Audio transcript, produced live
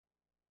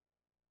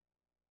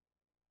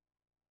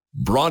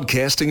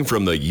Broadcasting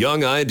from the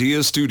Young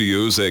Idea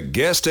Studios at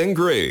Guest and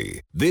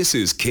Gray, this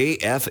is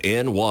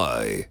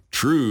KFNY,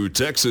 True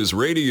Texas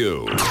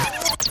Radio. The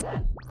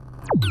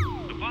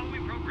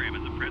following program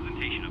is a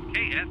presentation of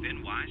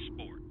KFNY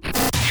Sports.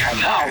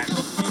 And now,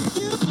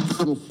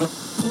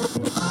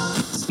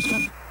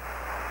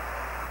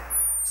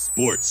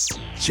 sports,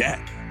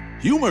 check.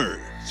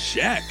 Humor,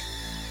 check.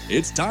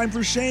 It's time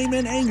for Shame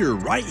and Anger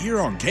right here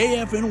on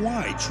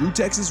KFNY, True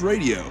Texas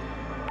Radio.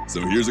 So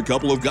here's a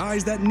couple of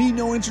guys that need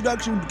no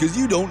introduction because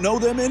you don't know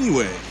them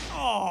anyway.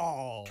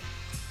 Oh,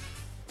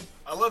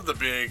 I love the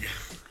big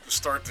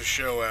start the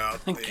show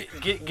out.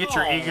 Get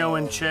your ego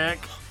in check.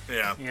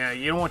 Yeah. Yeah,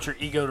 you don't want your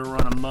ego to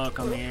run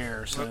amok on the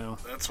air, so.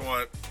 That's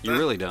what. You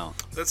really don't.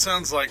 That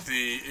sounds like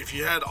if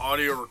you had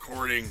audio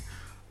recording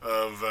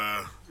of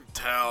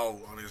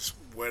Tal on his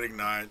wedding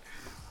night,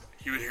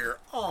 you would hear,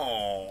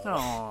 oh.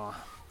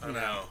 Aw. I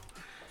know.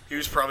 He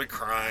was probably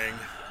crying.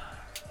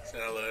 Said,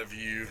 I love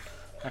you.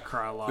 I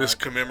cry a lot. This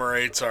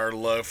commemorates our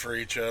love for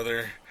each other.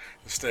 And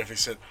Stephanie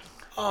said,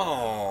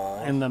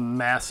 oh. And the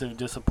massive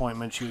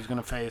disappointment she was going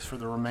to face for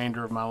the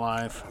remainder of my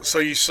life. So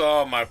you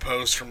saw my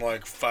post from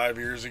like 5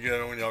 years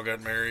ago when y'all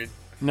got married?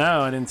 No,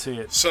 I didn't see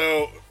it.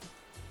 So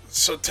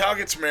Tal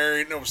gets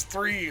married, and it was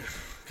 3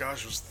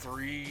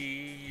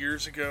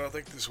 years ago, I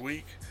think, this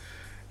week.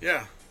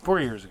 Yeah. 4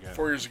 years ago.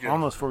 4 years ago.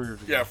 Almost 4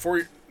 years ago. Yeah,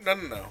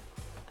 no.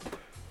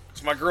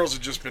 Because my girls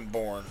had just been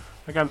born.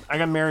 I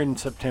got married in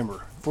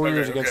September. 4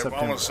 years ago, September.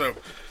 Almost so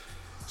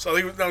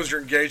I think that was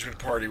your engagement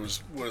party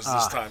was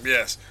this time,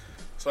 yes.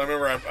 So I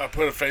remember I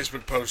put a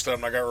Facebook post up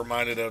and I got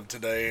reminded of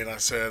today, and I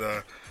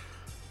said,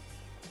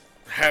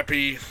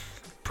 happy,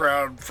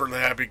 proud for the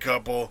happy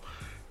couple.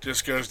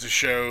 Just goes to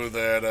show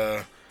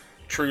that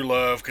true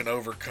love can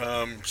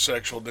overcome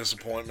sexual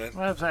disappointment.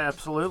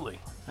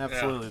 Absolutely. Yeah.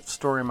 It's the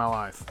story of my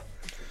life.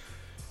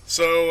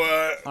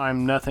 So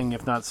I'm nothing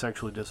if not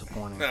sexually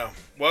disappointing. No.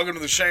 Welcome to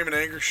the Shame and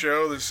Anger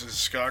Show. This is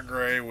Scott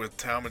Gray with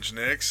Talmadge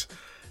Nix.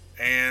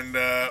 And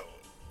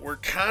we're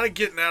kind of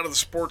getting out of the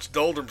sports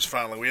doldrums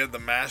finally. We had the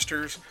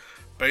Masters.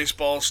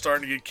 Baseball's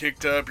starting to get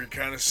kicked up. You're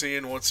kind of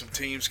seeing what some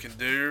teams can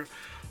do.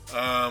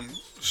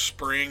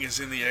 Spring is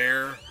in the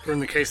air. In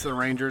the case of the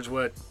Rangers,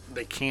 what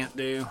they can't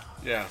do.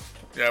 Yeah,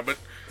 but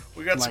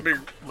we got some big...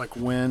 Like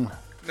win.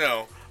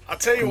 No. I'll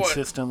tell you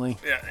consistently.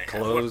 what. Yeah.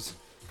 Close.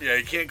 Yeah,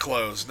 you can't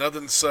close.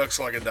 Nothing sucks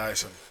like a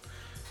Dyson.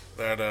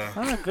 Good.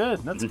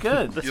 That's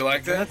good. You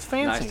like that? That's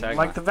fancy. Nice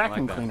like the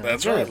vacuum cleaner.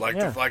 That's good.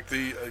 right. Like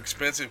the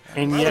expensive.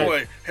 And by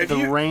yet, the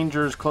way,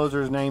 Rangers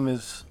closer's name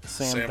is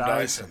Sam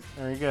Dyson.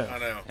 There you go. I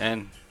know.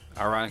 And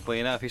ironically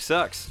enough, he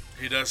sucks.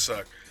 He does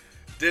suck.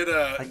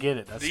 I get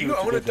it. Do you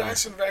own a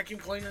Dyson vacuum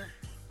cleaner?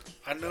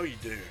 I know you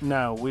do.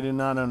 No, we did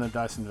not own a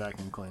Dyson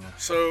vacuum cleaner.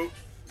 So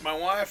my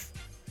wife,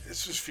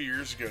 this was a few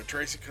years ago.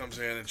 Tracy comes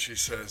in and she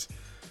says,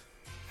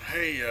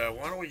 hey,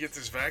 why don't we get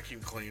this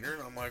vacuum cleaner?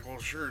 And I'm like, well,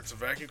 sure, it's a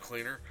vacuum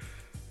cleaner.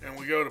 And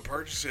we go to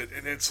purchase it,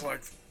 and it's like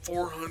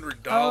 $400.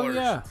 Oh,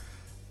 yeah.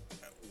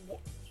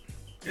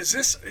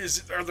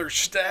 Are there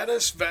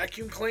status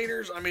vacuum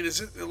cleaners? I mean,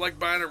 is it like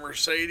buying a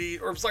Mercedes,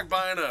 or it's like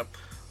buying a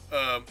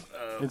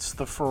it's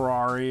the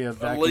Ferrari of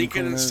vacuum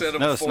Lincoln cleaners. instead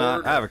of No, a it's Ford?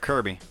 not. I have a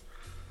Kirby.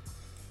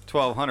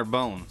 1,200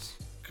 bones.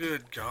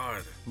 Good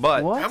God.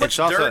 But What? How much it's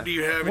also, dirt do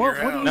you have in your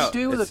house? What do you No,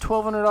 do with a it's-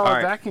 $1,200 all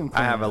right, vacuum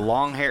cleaner? I have a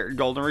long-haired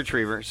golden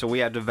retriever, so we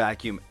have to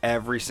vacuum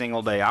every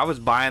single day. I was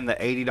buying the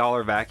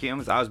 $80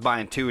 vacuums. I was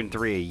buying 2 and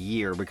 3 a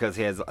year because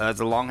he has a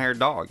long-haired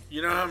dog.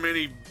 You know how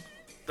many?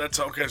 That's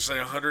okay. Say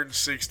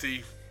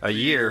 160 A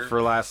year for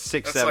the last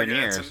 6-7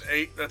 years.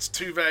 That's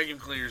 2 vacuum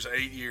cleaners,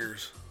 8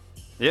 years.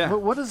 Yeah.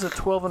 What does a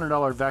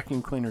 $1,200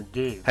 vacuum cleaner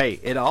do? Hey,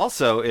 it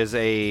also is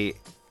a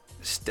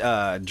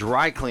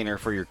dry cleaner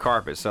for your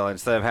carpet. So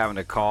instead of having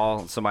to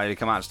call somebody to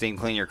come out and steam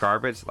clean your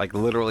carpets, like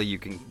literally you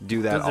can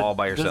do that all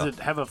by yourself. Does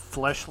it have a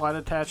fleshlight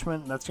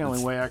attachment? That's the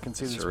only way I can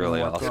see this. really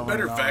being worth awesome. It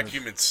better $1,200.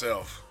 vacuum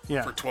itself for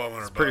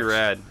 $1,200. It's pretty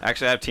rad.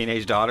 Actually, I have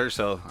teenage daughters,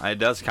 so it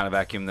does kind of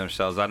vacuum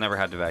themselves. I never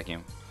had to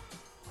vacuum.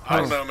 I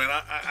don't know, man.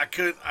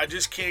 I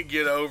just can't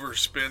get over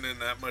spending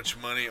that much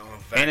money on a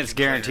vacuum And it's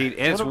guaranteed.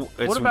 cleaner.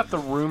 And What about the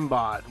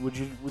Roombot? Would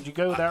you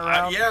go that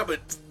route? Yeah,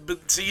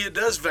 but see, it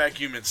does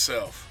vacuum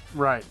itself.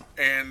 Right.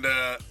 And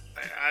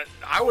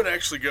I would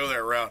actually go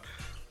that route.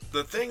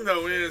 The thing,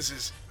 though,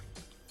 is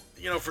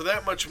for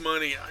that much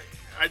money,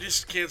 I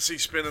just can't see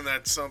spending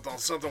that on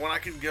something when I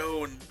can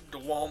go to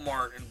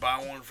Walmart and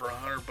buy one for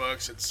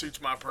 $100. It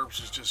suits my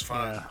purposes just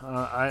fine.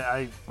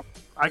 Yeah,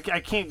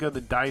 I can't go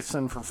the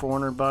Dyson for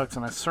 $400,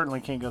 and I certainly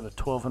can't go the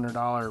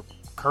 $1,200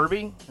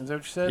 Kirby. Is that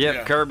what you said? Yeah,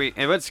 Yeah. Kirby.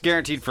 And it's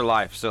guaranteed for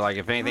life. So, like,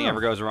 if anything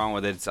ever goes wrong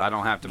with it, I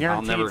don't have to.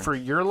 Guaranteed I'll never. for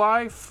your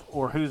life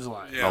or whose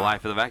life? Yeah. The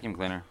life of the vacuum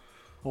cleaner.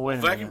 Well, wait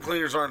a Vacuum minute.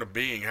 cleaners aren't a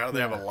being. How do they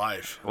have a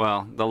life?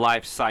 Well, the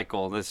life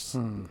cycle.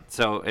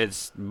 So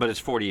it's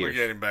 40 We're years.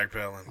 getting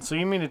backpedaling. So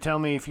you mean to tell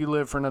me if you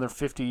live for another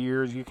 50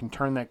 years, you can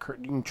trade that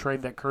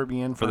Kirby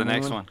in For a the new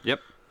next one. Yep.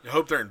 I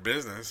hope they're in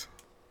business.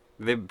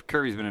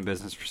 Kirby's been in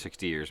business for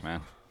 60 years,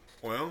 man.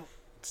 Well,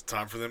 it's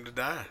time for them to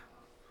die.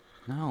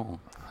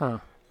 No. Huh.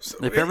 So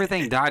If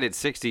everything died at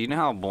 60, you know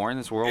how boring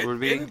this world would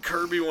be? Isn't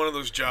Kirby one of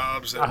those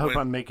jobs that I hope when,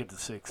 I make it to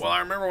 60. Well, I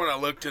remember when I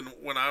looked in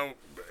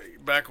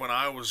back when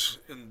I was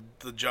in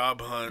the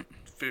job hunt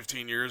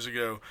 15 years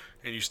ago,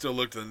 and you still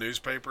looked at the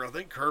newspaper. I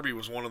think Kirby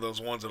was one of those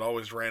ones that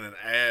always ran an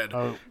ad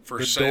for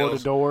the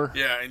sales. door-to-door?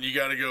 Yeah, and you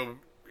got to go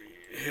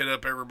hit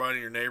up everybody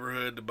in your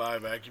neighborhood to buy a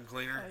vacuum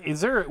cleaner. Would It's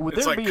there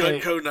like be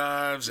Cutco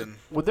knives and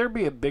would there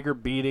be a bigger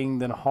beating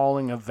than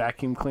hauling a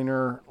vacuum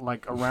cleaner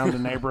like around the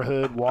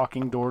neighborhood,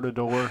 walking door to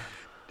door?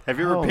 Have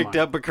you ever Oh picked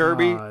my up a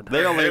Kirby? God.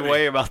 They only Heavy.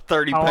 weigh about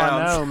 30 Oh, I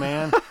pounds. know,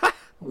 man.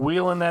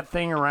 Wheeling that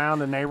thing around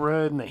the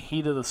neighborhood in the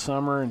heat of the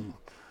summer and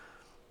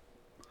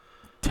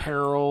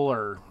Terrell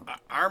or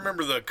I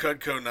remember the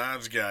Cutco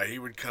knives guy. He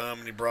would come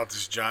and he brought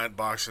this giant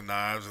box of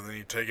knives, and then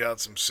he'd take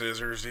out some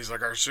scissors. He's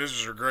like, "Our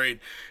scissors are great.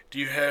 Do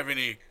you have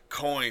any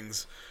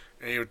coins?"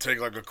 And he would take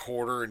like a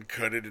quarter and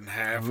cut it in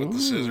half with the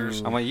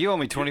scissors. I'm like, you owe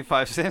me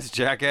 25 cents,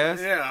 jackass.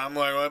 Yeah, I'm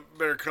like, well, that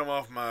better come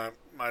off my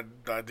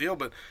deal.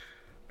 But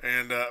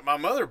my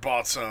mother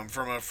bought some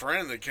from a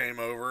friend that came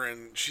over,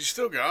 and she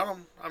still got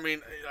them. I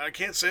mean, I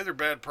can't say they're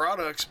bad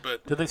products,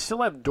 but do they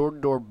still have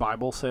door-to-door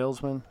Bible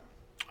salesmen?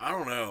 I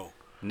don't know.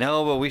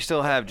 No, but we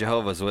still have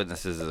Jehovah's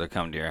Witnesses that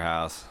come to your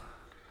house.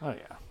 Oh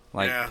yeah.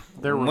 Like, Yeah.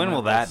 They're when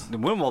will that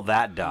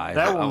relentless. die?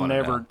 That I will wanna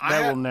never know.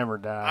 that will never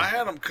die. I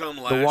had them come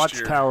last the year.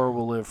 Watchtower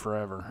will live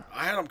forever.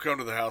 I had them come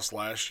to the house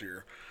last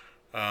year.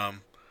 I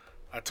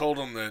told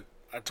them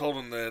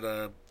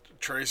that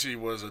Tracy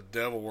was a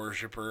devil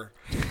worshiper,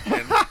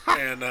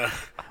 and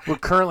We're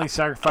currently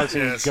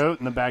sacrificing Yes. a goat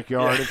in the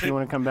backyard Yeah. if you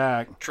want to come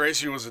back.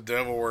 Tracy was a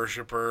devil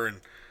worshiper, and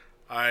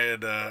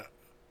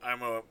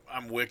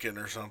I'm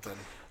Wiccan or something.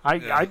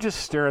 I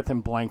just stare at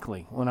them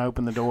blankly when I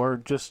open the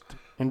door, just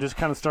kind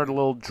of start a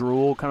little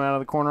drool come out of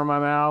the corner of my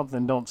mouth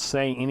and don't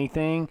say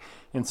anything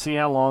and see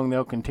how long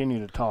they'll continue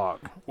to talk.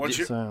 What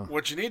So-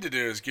 you need to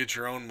do is get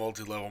your own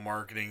multi-level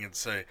marketing and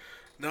say,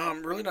 "No,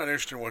 I'm really not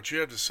interested in what you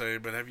have to say,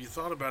 but have you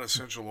thought about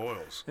essential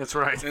oils?" That's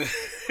right.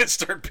 And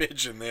start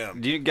pitching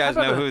them. Do you guys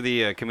How about know who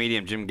the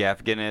comedian Jim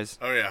Gaffigan is?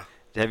 Oh yeah.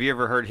 Have you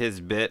ever heard his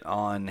bit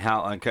on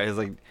how uncut? He's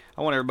like,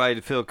 I want everybody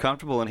to feel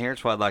comfortable in here.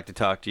 That's why I'd like to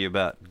talk to you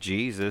about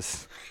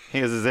Jesus. He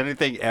goes, has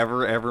anything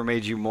ever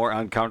made you more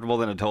uncomfortable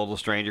than a total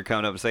stranger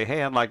coming up and say,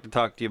 hey, I'd like to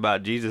talk to you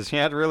about Jesus?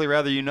 Yeah, I'd really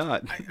rather you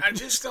not. I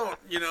just don't,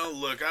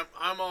 look,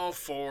 I'm all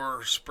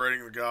for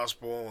spreading the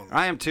gospel and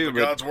I am too, but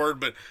God's word,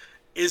 but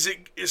is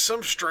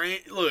some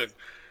strange, look,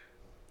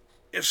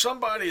 if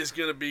somebody is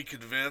going to be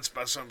convinced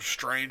by some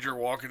stranger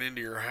walking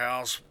into your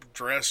house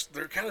dressed,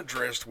 they're kind of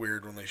dressed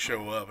weird when they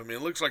show up. I mean,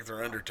 it looks like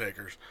they're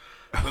undertakers.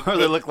 or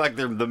they look like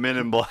they're the Men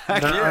in Black.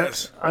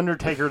 Yes.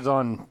 Undertakers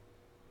on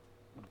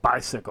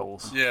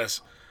bicycles.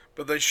 Yes.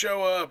 But they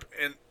show up,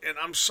 and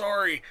I'm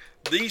sorry,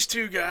 these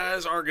two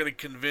guys aren't going to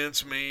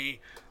convince me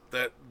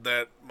that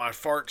my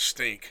farts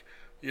stink.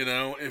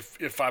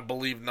 If I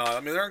believe not. I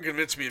mean, they aren't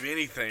convincing me of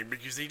anything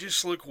because they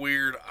just look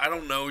weird. I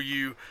don't know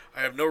you.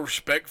 I have no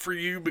respect for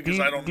you because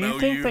I don't know you.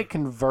 Do you think they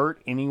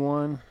convert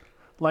anyone?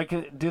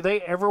 Like, do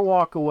they ever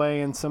walk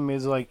away and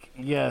somebody's like,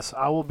 yes,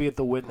 I will be at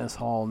the witness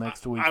hall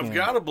next weekend? I've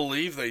got to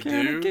believe they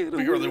do,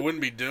 or they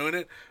wouldn't be doing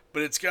it.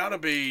 But it's got to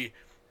be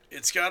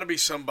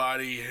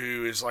somebody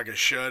who is like a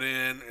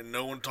shut-in and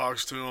no one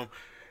talks to them.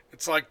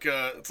 It's like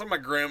my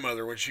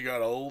grandmother when she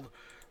got old.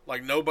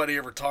 Like, nobody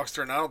ever talks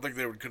to her, and I don't think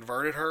they would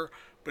converted her.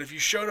 But if you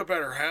showed up at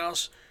her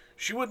house,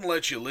 she wouldn't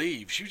let you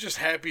leave. She was just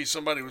happy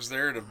somebody was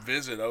there to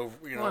visit over.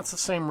 Well, it's the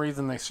same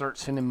reason they start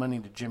sending money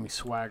to Jimmy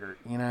Swaggart.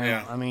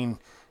 Yeah. I mean,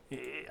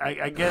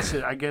 I guess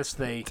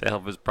they. To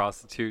help his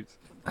prostitutes.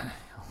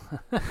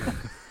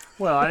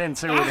 Well, I didn't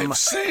say where I'm the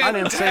saying I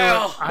didn't say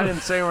towel. I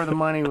didn't say where the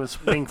money was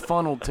being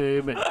funneled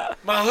to, but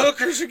My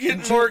hookers are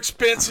getting more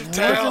expensive,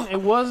 Tal.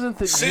 it wasn't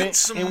that Send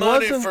some it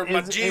money wasn't, for my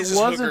it Jesus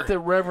wasn't hooker. that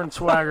Reverend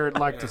Swaggart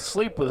liked to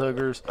sleep with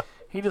hookers.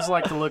 He just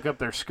liked to look up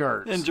their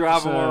skirts And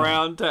drive them So,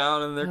 around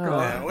town in their car.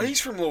 Yeah, well,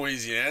 he's from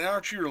Louisiana.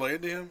 Aren't you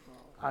related to him?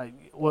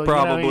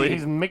 Probably.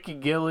 he's Mickey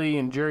Gilley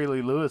and Jerry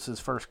Lee Lewis's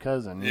first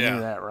cousin. You Yeah. knew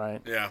that,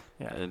 right? Yeah.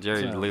 Yeah.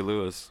 Jerry So, Lee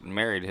Lewis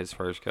married his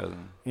first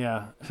cousin.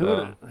 Yeah.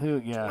 So-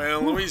 Yeah.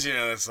 Well,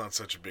 Louisiana, that's not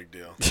such a big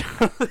deal.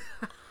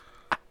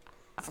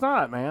 It's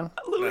not, man.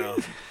 No.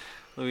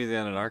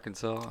 Louisiana and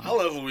Arkansas. I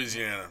love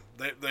Louisiana.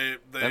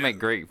 They make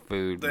great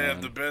food, They man.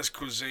 have the best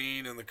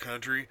cuisine in the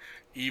country,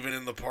 even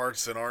in the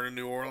parts that aren't in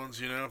New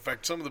Orleans. In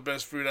fact, some of the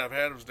best food I've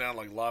had was down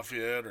like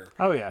Lafayette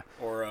Oh yeah.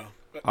 or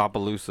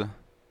Opelousas,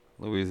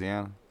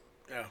 Louisiana.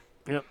 yeah.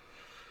 Yep.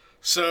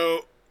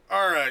 So,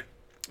 all right,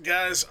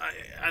 guys,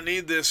 I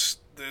need this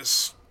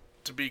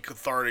to be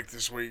cathartic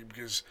this week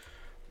because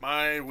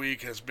my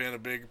week has been a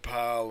big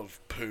pile of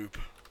poop.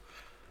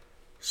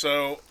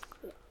 So,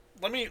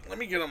 let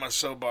me get on my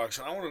soapbox,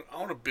 and I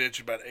want to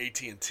bitch about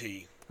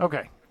AT&T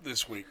Okay.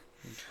 this week.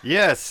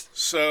 Yes.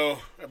 So,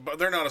 but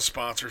they're not a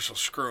sponsor, so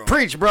screw them.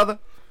 Preach, brother.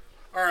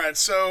 All right,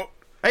 so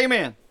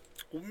Amen.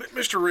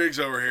 Mr. Riggs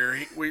over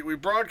here, we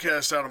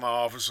broadcast out of my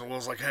office and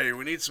was like, hey,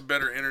 we need some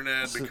better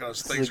internet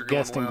because It's things the are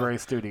going Guest and well. Gray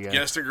studio.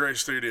 Guest and Gray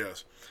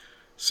Studios.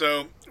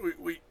 So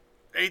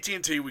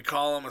AT&T, we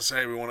call them and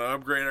say we want to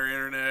upgrade our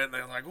internet, and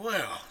they're like,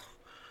 well,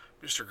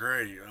 Mr.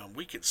 Gray,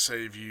 we could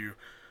save you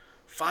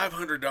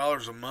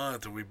 $500 a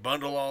month if we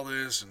bundle all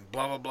this and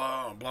blah, blah,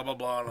 blah, and blah, blah,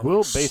 blah. And We'll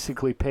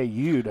basically pay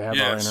you to have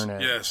our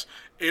internet. Yes,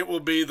 it will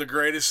be the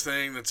greatest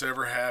thing that's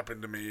ever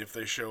happened to me if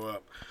they show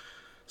up.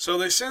 So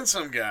they send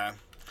some guy,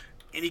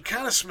 and he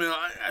kind of smelled,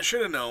 I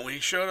should have known, he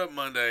showed up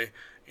Monday,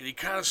 and he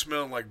kind of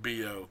smelled like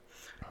B.O.,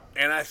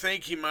 and I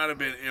think he might have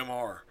been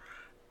MR.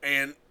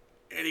 And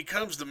he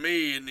comes to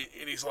me, and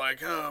he's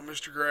like, oh,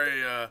 Mr.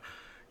 Gray,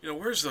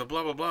 where's the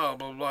blah, blah, blah,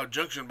 blah, blah,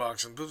 junction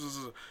box, and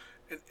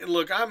and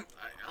look, I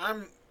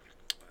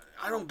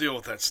don't deal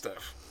with that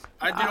stuff.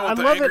 I deal with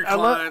the angry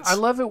clients. I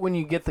love it when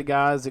you get the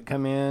guys that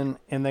come in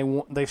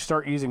and they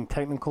start using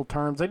technical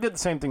terms. They did the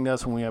same thing to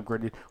us when we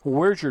upgraded. Well,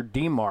 where's your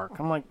demarc?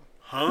 I'm like,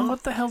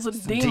 what the hell's a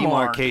demarc?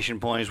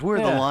 Demarcation point is where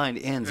the line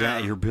ends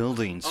at your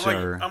building,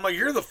 sir. I'm like,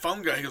 you're the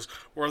phone guy. He goes,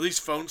 well, are these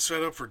phones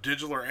set up for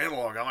digital or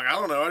analog? I'm like, I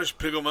don't know. I just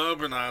pick them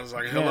up, and I was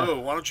like, hello,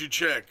 why don't you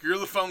check? You're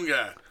the phone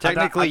guy.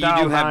 Technically, you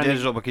do have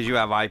digital because you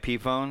have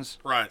IP phones.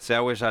 Right. So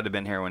I wish I'd have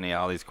been here when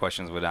all these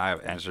questions would I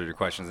have answered your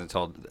questions and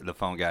told the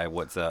phone guy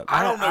what's up.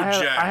 I don't know,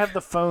 Jack. I have the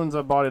phones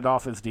I bought at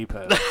Office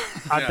Depot.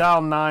 I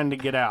dial 9 to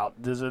get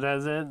out. Does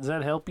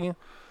that help you?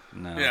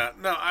 No. Yeah,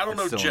 no, I don't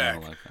know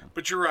Jack,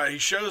 but you're right. He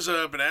shows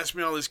up and asks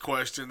me all these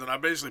questions, and I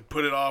basically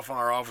put it off on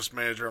our office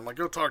manager. I'm like,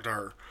 go talk to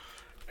her.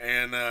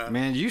 And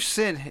man, you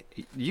sent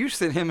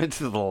him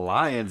into the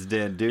lion's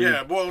den, dude.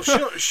 Yeah, well,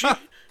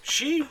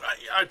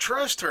 I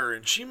trust her,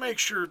 and she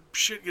makes sure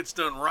shit gets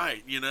done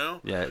right.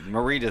 Yeah,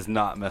 Marie does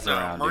not mess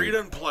around. Marie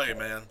doesn't play,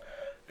 man.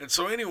 And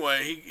so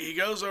anyway, he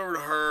goes over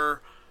to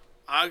her.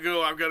 I've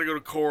got to go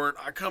to court.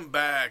 I come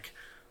back.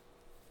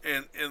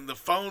 And the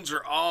phones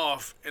are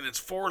off, and it's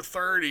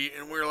 4:30,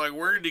 and we're like,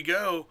 where did he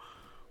go?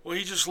 Well,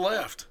 he just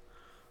left.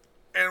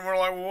 And we're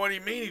like, well, what do you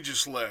mean he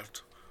just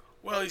left?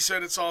 Well, he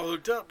said it's all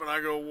hooked up. And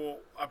I go, well,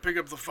 I pick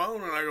up the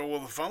phone, and I go,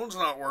 well, the phone's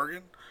not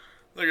working.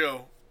 They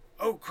go,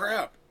 oh,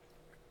 crap.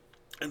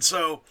 And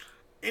so,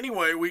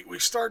 anyway, we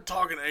start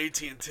talking to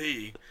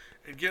AT&T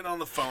and getting on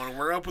the phone, and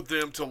we're up with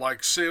them till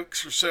like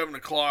 6 or 7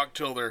 o'clock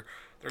till their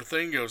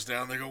thing goes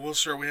down. They go, well,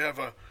 sir, we have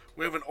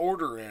an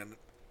order in.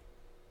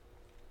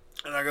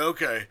 And I go,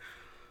 okay.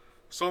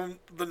 So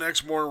the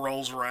next morning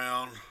rolls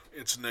around.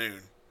 It's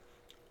noon.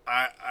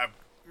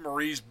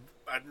 Marie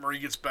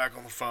gets back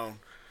on the phone.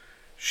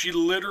 She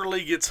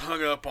literally gets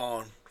hung up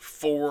on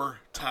 4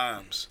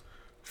 times.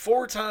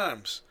 4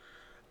 times.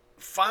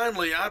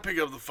 Finally, I pick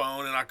up the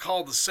phone, and I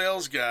call the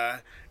sales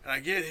guy, and I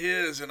get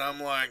his, and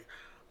I'm like,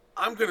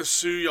 I'm going to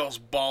sue y'all's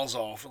balls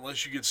off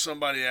unless you get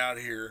somebody out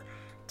here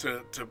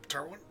to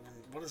turn.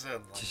 What is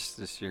that?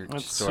 Just your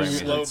story.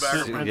 Slow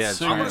back. I'm going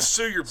to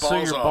sue your balls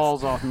off. Sue your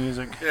balls off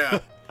music. Yeah.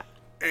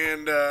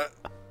 And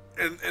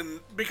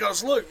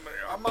because look,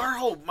 my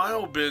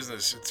whole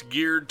business, it's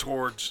geared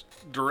towards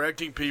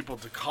directing people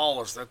to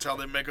call us. That's how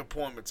they make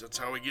appointments. That's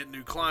how we get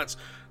new clients.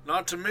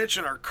 Not to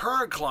mention our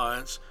current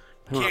clients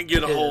can't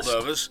get a hold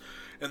of us.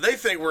 And they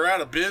think we're out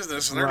of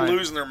business, and they're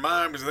losing their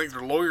mind because they think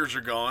their lawyers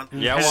are gone.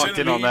 Yeah, I walked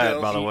in on that,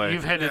 by the way.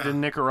 You've headed to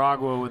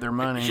Nicaragua with their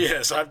money.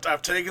 Yes,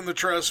 I've taken the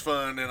trust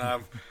fund, and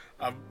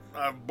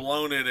I've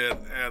blown it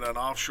at an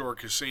offshore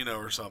casino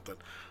or something.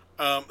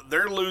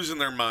 They're losing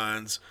their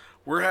minds.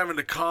 We're having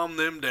to calm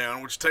them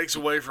down, which takes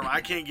away from I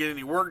can't get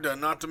any work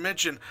done. Not to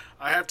mention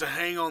I have to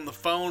hang on the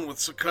phone with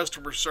some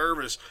customer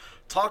service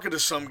talking to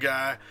some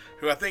guy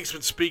who I think's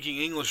been speaking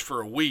English for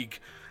a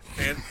week.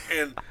 And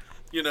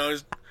hello,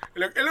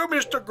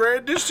 Mr. Gray,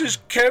 this is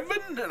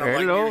Kevin. And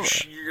I'm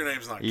like, your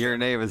name's not Kevin. Your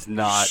name is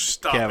not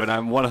Stop Kevin. it.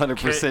 I'm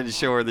 100%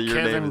 sure that your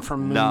Kevin name is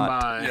from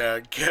not. Mumbai. Yeah,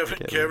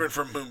 Kevin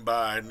from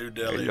Mumbai, New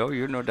Delhi. Hello,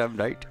 you're no damn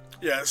date.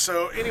 Yeah,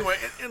 so anyway,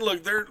 and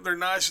look, they're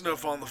nice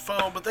enough on the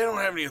phone, but they don't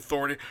have any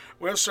authority.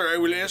 Well, sir, I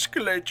will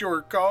escalate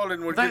your call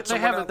and we'll get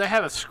someone out. They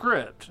have a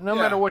script. No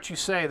matter what you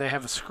say, they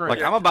have a script.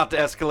 Like, I'm about to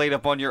escalate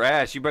up on your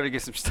ass. You better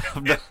get some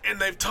stuff done. And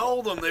they've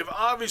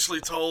obviously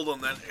told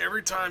them that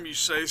every time you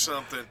say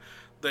something,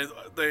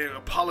 they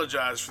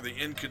apologize for the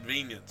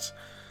inconvenience.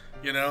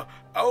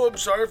 Oh, I'm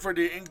sorry for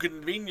the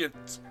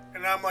inconvenience.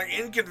 And I'm like,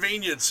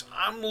 inconvenience?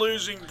 I'm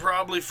losing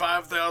probably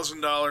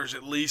 $5,000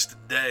 at least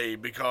a day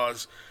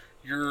because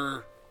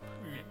your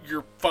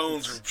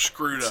phones are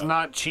screwed up. It's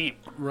not cheap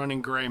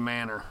running Gray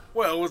Manor.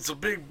 Well, it's a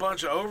big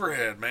bunch of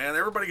overhead, man.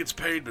 Everybody gets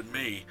paid but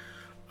me.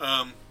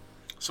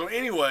 So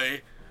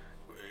anyway,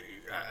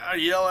 I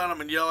yell at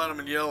them and yell at them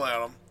and yell at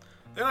them.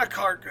 Then I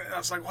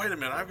was like, wait a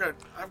minute,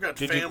 I've got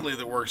family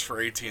that works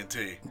for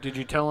AT&T. Did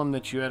you tell them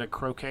that you had a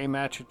croquet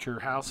match at your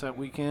house that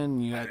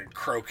weekend? You had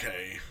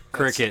croquet.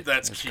 Cricket.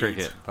 That's It's cute.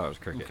 cricket. Oh, it was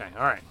cricket. Okay,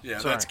 all right. Yeah,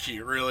 Sorry. that's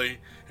cute. Really,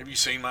 have you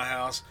seen my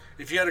house?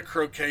 If you had a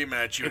croquet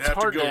match, you'd It's have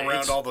to hard go to- around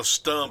it's- all the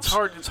stumps.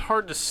 It's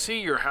hard to see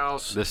your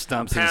house The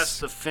stumps past is-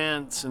 the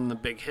fence and the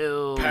big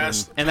hill.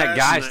 Past, And that past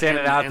guy the-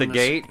 standing out the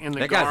gate, in the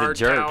that guy's a guard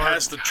jerk. tower.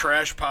 past the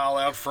trash pile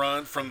out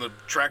front from the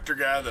tractor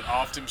guy that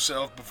offed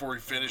himself before he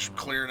finished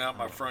clearing out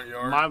my front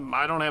yard.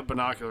 I don't have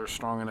binoculars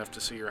strong enough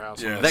to see your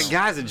house. Yeah. That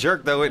guy's a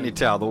jerk, though, isn't he,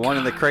 Tal? The one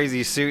in the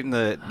crazy suit and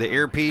the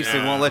earpiece that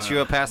Yeah, won't let you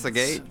up past the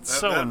gate? It's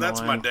so that's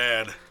my annoying.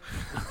 dad.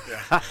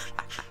 Yeah.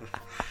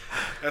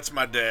 That's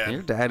my dad.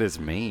 Your dad is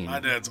mean. My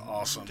dad's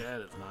awesome.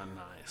 That is not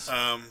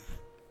nice.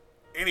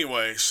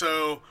 Anyway,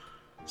 so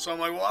I'm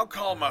like, well, I'll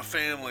call my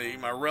family,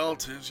 my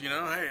relatives. You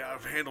know, hey,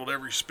 I've handled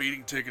every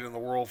speeding ticket in the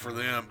world for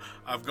them.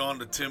 I've gone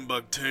to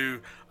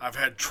Timbuktu. I've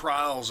had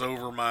trials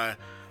over my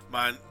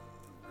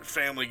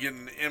family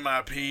getting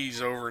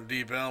MIPs over in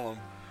Deep Ellum.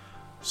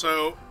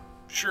 So,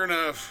 sure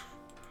enough,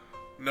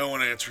 no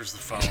one answers the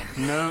phone.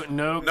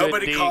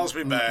 Nobody good calls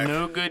me back.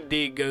 No good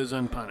deed goes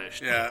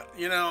unpunished. Yeah,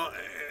 you know.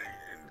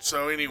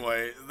 So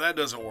anyway, that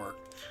doesn't work.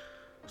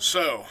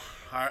 So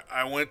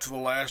I went to the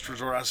last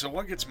resort. I said,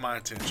 what gets my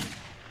attention?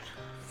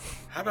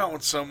 How about when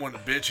someone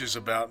bitches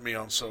about me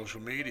on social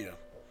media?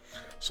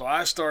 So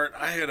I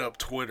head up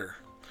Twitter,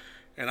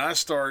 and I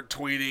start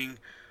tweeting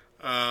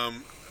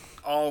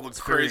all the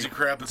crazy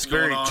crap that's It's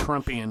going very on.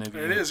 Trumpian of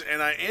you. It is,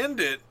 and I end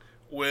it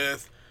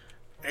with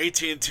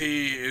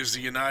AT&T is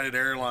the United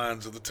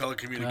Airlines of the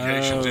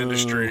telecommunications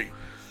industry.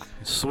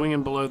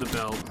 Swinging below the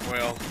belt.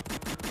 Well,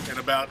 in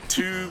about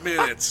 2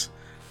 minutes,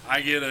 I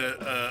get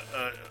a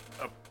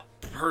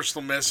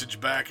personal message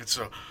back. It's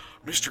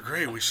Mr.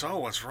 Gray, we saw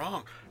what's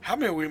wrong. How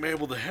may we be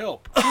able to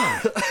help?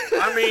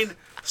 I mean,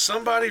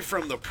 somebody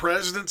from the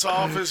president's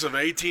office of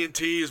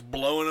AT&T is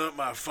blowing up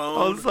my phone.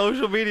 On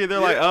social media, they're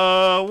like,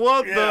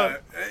 what Yeah,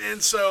 the?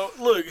 and so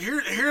look,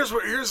 here's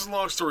the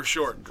long story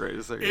short.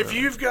 Greatest thing If ever.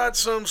 you've got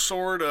some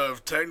sort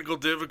of technical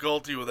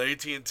difficulty with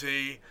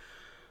AT&T,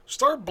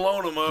 start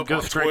blowing them up Go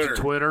on straight to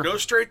Twitter. Go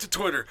straight to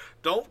Twitter.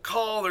 Don't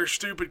call their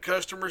stupid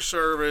customer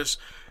service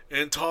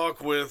and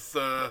talk with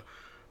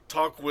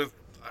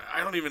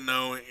I don't even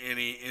know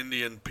any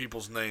Indian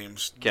people's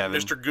names. Kevin.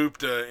 Mr.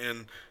 Gupta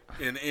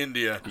in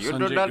India. You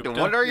Sanjay do not.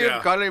 Gupta? What are you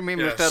Yeah. calling me,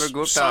 Yes. Mr.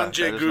 Gupta? Sanjay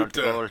That is not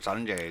Gupta. called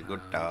Sanjay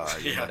Gupta.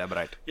 You Yeah. got that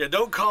right. Yeah,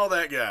 don't call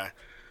that guy.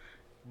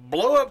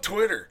 Blow up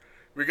Twitter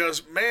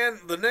because man,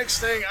 the next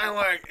thing I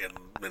like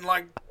in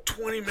like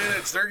 20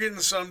 minutes, they're getting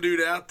some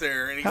dude out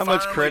there, and he How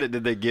much finally- credit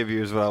did they give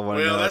you is what I want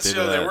to know. Well, at that's the the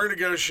end other of thing. that.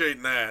 We're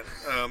negotiating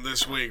that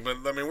this week, but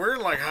I mean, we're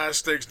in like high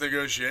stakes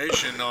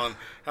negotiation on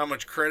how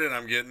much credit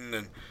I'm getting,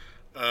 and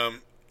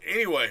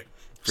anyway.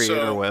 Free So,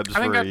 interwebs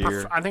for a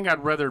year. I think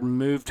I'd rather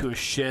move to a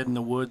shed in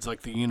the woods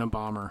like the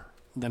Unabomber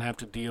than have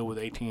to deal with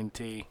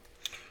AT&T.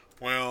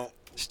 well,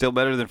 Still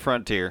better than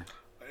Frontier.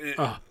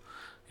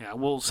 Yeah,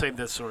 we'll save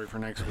that story for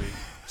next week.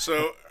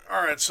 so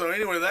all right. So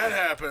anyway, that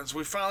happens.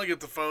 We finally get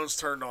the phones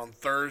turned on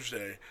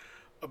Thursday.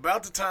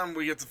 About the time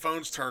we get the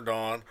phones turned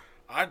on,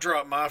 I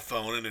drop my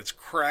phone and it's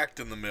cracked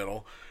in the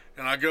middle,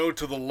 and I go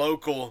to the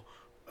local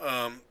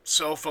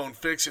cell phone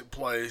fix-it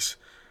place.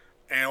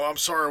 And I'm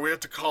sorry, we have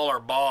to call our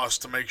boss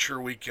to make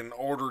sure we can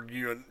order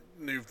you a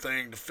new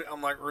thing.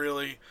 I'm like,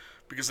 really?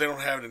 Because they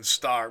don't have it in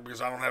stock, because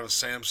I don't have a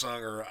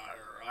Samsung or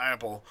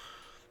Apple.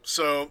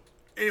 So,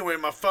 anyway,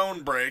 my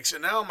phone breaks,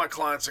 and now my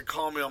clients that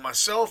call me on my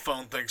cell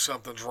phone think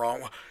something's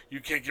wrong.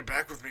 You can't get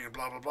back with me, and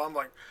blah, blah, blah. I'm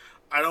like,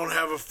 I don't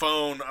have a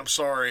phone. I'm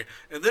sorry.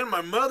 And then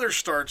my mother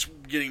starts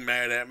getting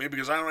mad at me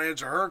because I don't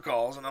answer her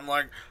calls, and I'm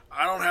like,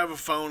 I don't have a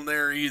phone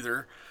there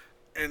either.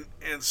 And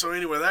so,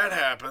 anyway, that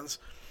happens.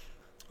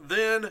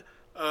 Then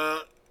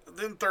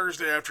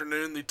Thursday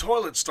afternoon, the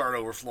toilets start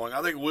overflowing.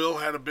 I think Will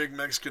had a big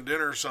Mexican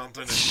dinner or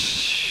something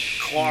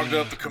and clogged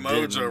up the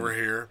commodes over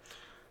here.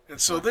 And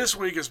so this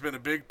week has been a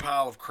big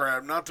pile of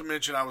crap. Not to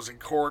mention I was in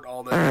court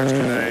all day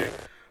yesterday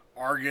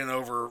arguing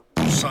over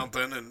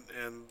something.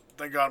 And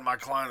thank God my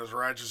client was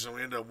righteous and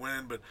we ended up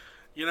winning. But,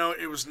 you know,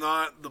 it was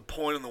not the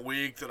point in the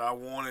week that I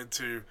wanted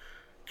to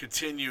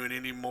continue in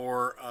any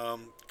more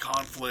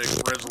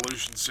conflict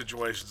resolution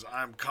situations.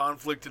 I'm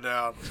conflicted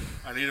out.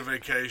 I need a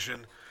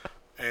vacation.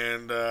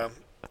 And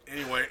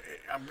anyway,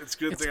 it's a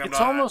good thing I'm It's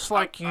not. almost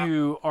like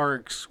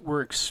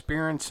we're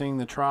experiencing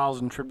the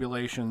trials and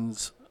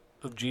tribulations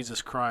of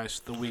Jesus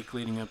Christ the week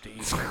leading up to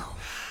Easter.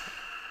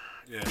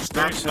 Yes,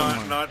 Very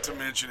similar. not to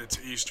mention it's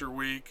Easter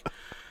week.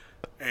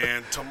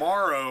 And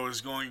tomorrow is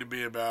going to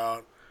be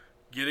about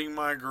getting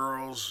my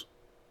girls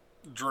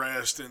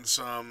dressed in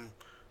some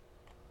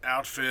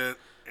outfit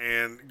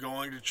and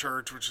going to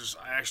church, which is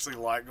I actually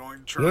like going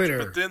to church. Later.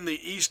 But then the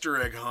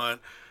Easter egg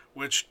hunt,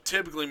 which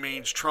typically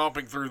means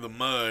tromping through the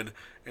mud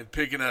and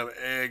picking up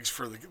eggs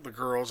for the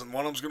girls, and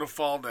one of them's going to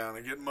fall down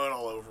and get mud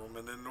all over them,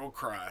 and then they'll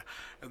cry.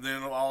 And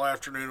then all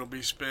afternoon will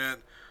be spent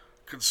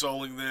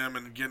consoling them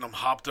and getting them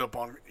hopped up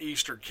on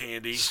Easter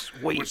candy,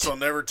 Sweet. which they'll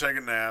never take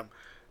a nap.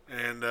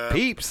 And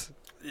Peeps.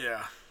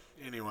 yeah,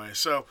 anyway,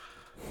 so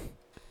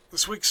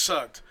this week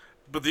sucked.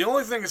 But the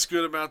only thing that's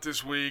good about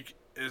this week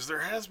is there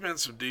has been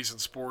some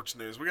decent sports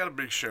news. We got a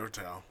big show,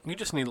 Tal. You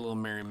just need a little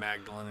Mary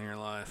Magdalene in your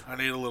life. I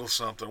need a little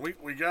something.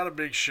 We got a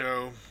big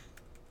show.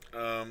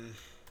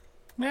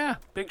 Yeah,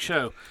 big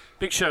show.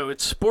 Big show.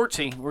 It's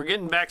sportsy. We're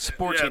getting back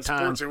sportsy It's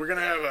time. sportsy. We're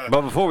gonna have a.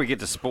 But before we get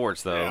to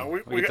sports, though, Yeah,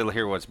 we we get got- to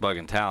hear what's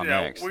bugging Tal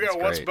next. we got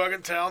That's what's great.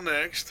 bugging Tal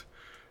next,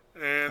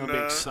 and It'll be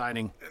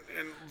exciting.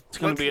 and It's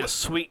going let's- to be a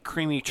sweet,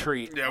 creamy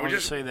treat. Yeah, I'll we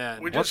just say that.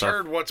 We What just the-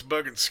 heard what's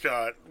bugging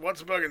Scott.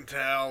 What's bugging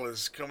Tal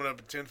is coming up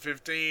at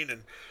 10:15,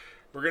 and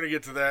we're gonna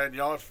get to that. And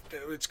y'all,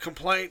 it's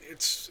complaint.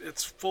 It's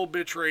full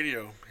bitch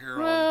radio here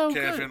Well, on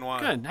good, KFNY.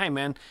 good. Hey,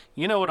 man,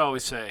 you know what I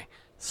always say.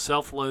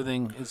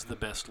 Self-loathing is the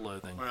best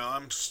loathing.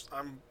 Well,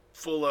 I'm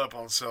full up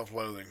on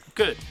self-loathing.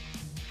 Good.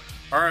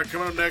 All right,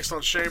 coming up next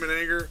on Shame and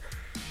Anger.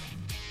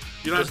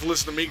 You don't have to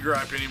listen to me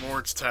gripe anymore.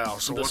 It's Tal.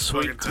 So The what's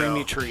sweet, bugging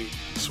creamy Tal? treat.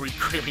 Sweet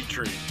creamy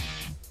treat.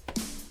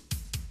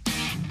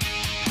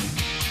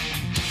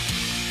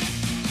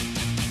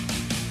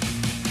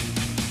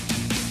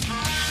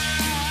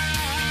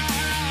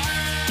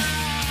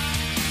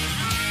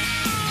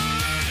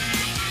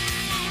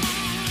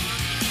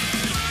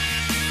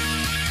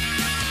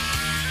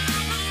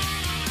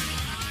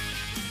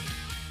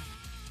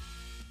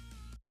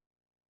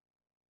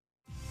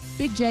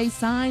 Big J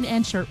Sign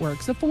and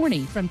Shirtworks of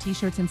Forney. From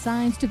t-shirts and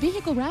signs to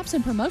vehicle wraps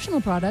and promotional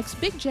products,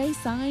 Big J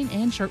Sign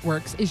and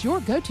Shirtworks is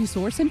your go-to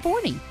source in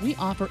Forney. We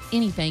offer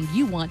anything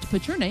you want to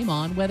put your name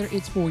on, whether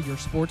it's for your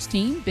sports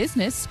team,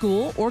 business,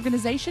 school,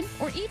 organization,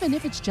 or even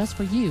if it's just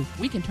for you.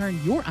 We can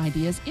turn your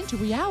ideas into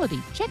reality.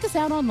 Check us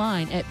out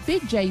online at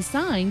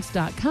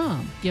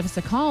bigjsigns.com. Give us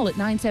a call at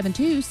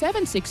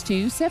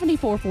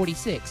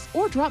 972-762-7446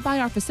 or drop by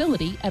our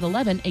facility at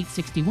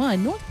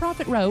 11861 North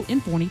Prophet Row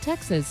in Forney,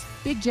 Texas.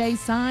 Big J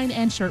Sign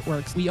and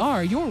Shirtworks. We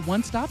are your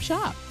one-stop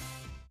shop.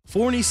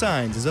 Forney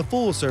Signs is a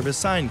full-service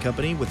sign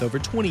company with over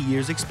 20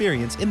 years'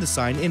 experience in the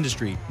sign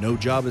industry. No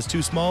job is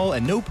too small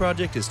and no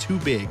project is too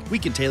big. We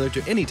can tailor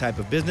to any type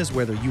of business,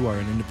 whether you are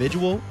an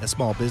individual, a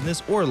small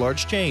business, or a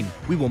large chain.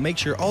 We will make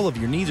sure all of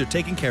your needs are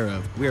taken care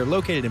of. We are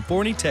located in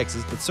Forney,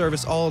 Texas, but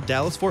service all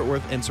Dallas, Fort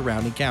Worth, and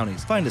surrounding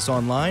counties. Find us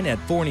online at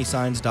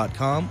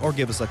forneysigns.com or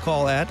give us a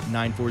call at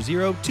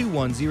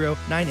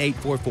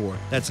 940-210-9844.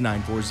 That's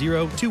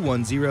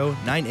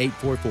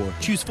 940-210-9844.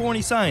 Choose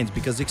Forney Signs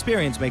because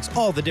experience makes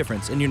all the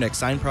difference in your next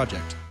sign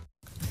project.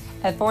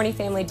 At Forney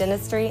Family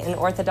Dentistry and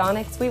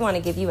Orthodontics, we want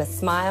to give you a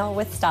smile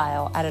with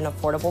style at an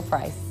affordable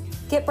price.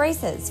 Get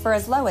braces for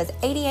as low as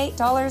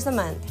 $88 a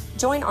month.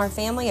 Join our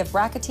family of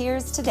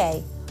bracketeers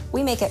today.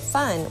 We make it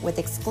fun with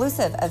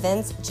exclusive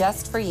events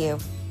just for you.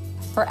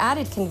 For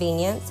added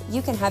convenience,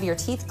 you can have your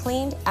teeth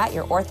cleaned at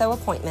your ortho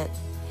appointment.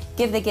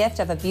 Give the gift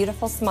of a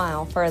beautiful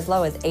smile for as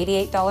low as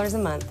 $88 a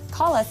month.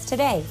 Call us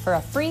today for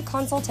a free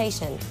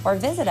consultation or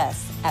visit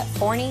us at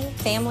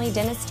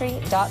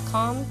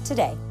ForneyFamilyDentistry.com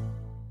today.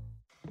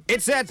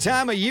 It's that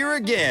time of year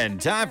again.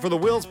 Time for the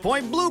Wills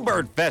Point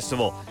Bluebird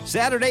Festival.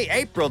 Saturday,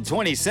 April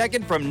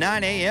 22nd from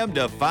 9 a.m.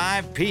 to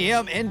 5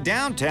 p.m. in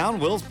downtown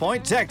Wills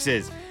Point,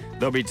 Texas.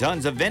 There'll be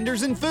tons of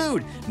vendors and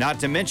food, not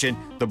to mention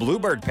the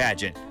Bluebird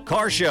Pageant,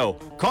 car show,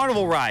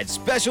 carnival rides,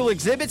 special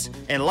exhibits,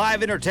 and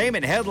live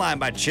entertainment headlined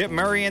by Chip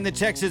Murray and the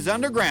Texas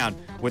Underground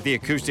with the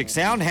Acoustic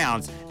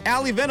Soundhounds.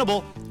 Allie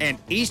Venable and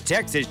East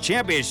Texas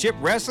Championship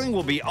Wrestling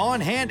will be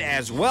on hand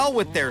as well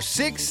with their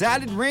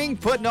six-sided ring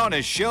putting on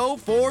a show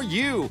for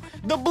you.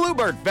 The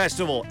Bluebird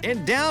Festival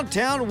in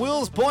downtown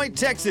Wills Point,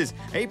 Texas,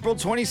 April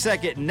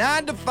 22nd,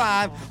 9 to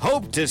 5.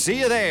 Hope to see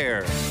you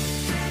there.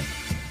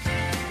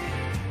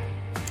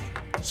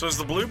 So is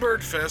the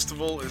Bluebird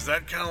Festival, is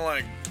that kind of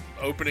like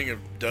opening of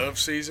dove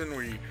season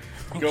where you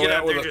go Get out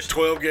out with there, a just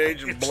 12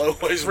 gauge and blow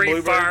away some Free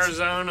bluebirds? fire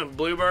zone of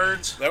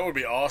bluebirds. That would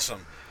be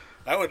awesome.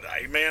 I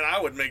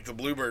would make the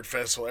Bluebird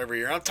Festival every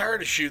year. I'm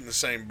tired of shooting the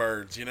same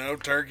birds,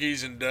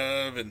 turkeys and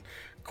dove and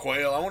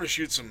quail. I want to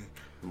shoot some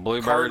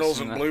Bluebirds cardinals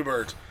and and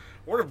bluebirds.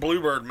 What if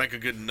bluebird make a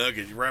good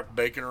nugget? You wrap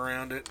bacon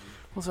around it.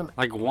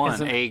 Like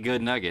a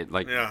good nugget.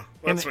 Like Yeah,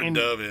 that's what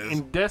dove is.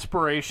 In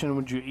desperation,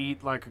 would you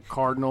eat like a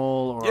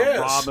cardinal or Yes.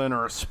 a robin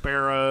or a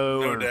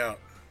sparrow? No or- doubt.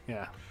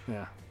 Yeah.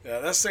 Yeah,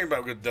 that's the thing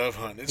about good dove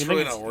hunting. It's You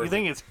really think not worth You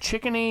think it's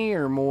chickeny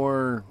or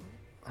more?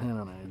 I don't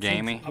know.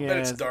 Gamey? I bet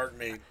it's dark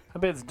meat. I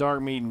bet it's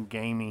dark meat and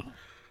gamey.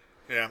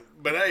 Yeah,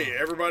 but hey,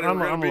 everybody, I'm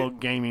we're a gonna be little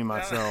gamey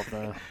myself,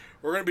 though.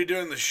 we're gonna be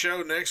doing the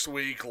show next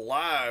week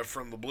live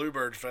from the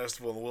Bluebird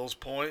Festival in Wills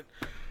Point.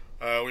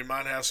 We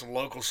might have some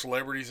local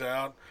celebrities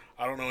out.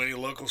 I don't know any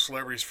local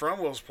celebrities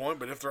from Wills Point,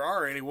 but if there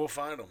are any, we'll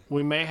find them.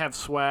 We may have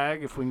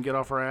swag if we can get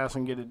off our ass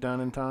and get it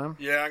done in time.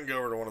 Yeah, I can go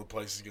over to one of the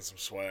places to get some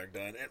swag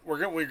done. And we're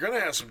gonna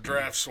have some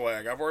draft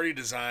swag. I've already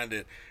designed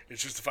it.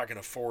 It's just if I can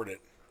afford it.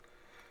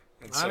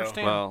 And I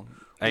understand. Well,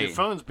 Your hey,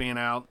 phone's being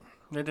out.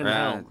 It didn't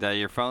help. that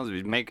your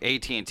phones make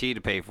AT&T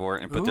to pay for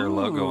it and put their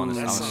logo on the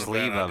That's not a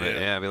sleeve bad of it. idea.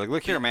 Yeah, be like,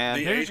 look here, man.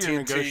 Here's your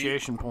AT&T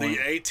negotiation point. The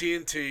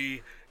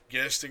AT&T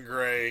Guest and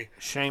Gray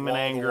Shame and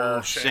wall-to-wall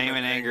anger. Shame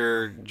and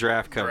anger draft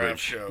draft coverage.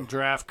 show.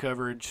 Draft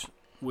coverage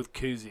with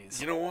koozies.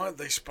 You know what?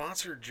 They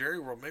sponsored Jerry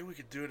World. Maybe we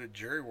could do it at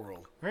Jerry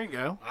World. There you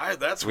go.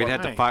 That's We'd what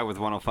have to Hey. fight with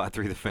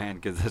 105.3 The Fan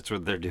because that's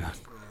what they're doing.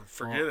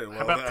 forget it. Well,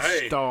 How about the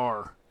hey,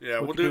 Star? Yeah,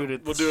 We we'll could do it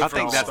it. We'll at do the it I from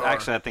think the that's Star.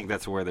 actually. I think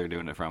that's where they're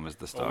doing it from. Is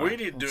the Star. Well, we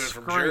need to do it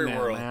from Screw Jerry that,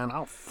 World. man.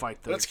 I'll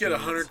fight those Let's get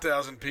kids.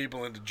 100,000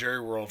 people into Jerry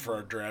World for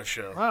our draft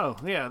show. Oh,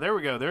 yeah, there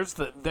we go. There's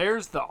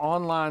the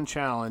online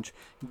challenge.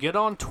 Get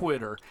on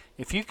Twitter.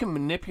 If you can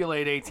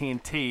manipulate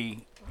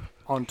AT&T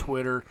on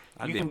Twitter,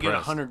 I'd you be can get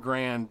impressed.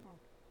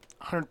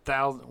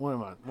 100,000. What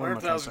am I? What am I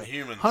trying to 100,000 say?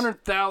 humans.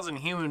 100,000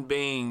 human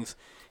beings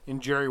in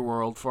Jerry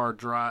World for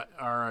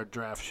our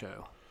draft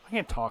show. I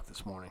can't talk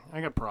this morning.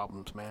 I got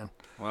problems, man.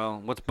 Well,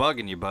 what's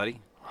bugging you,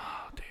 buddy?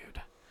 Oh,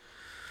 dude.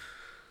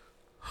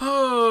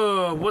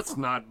 Oh, what's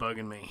not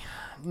bugging me?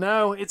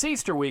 No, it's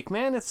Easter week,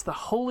 man. It's the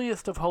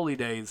holiest of holy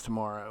days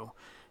tomorrow.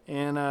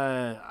 And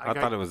I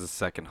thought it was the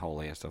second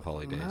holiest of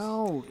holy days.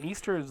 No,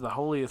 Easter is the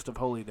holiest of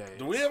holy days.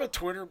 Do we have a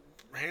Twitter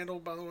handle,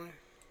 by the way?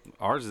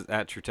 Ours is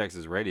at True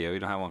Texas Radio. You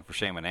don't have one for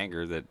Shame and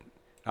Anger. That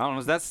I don't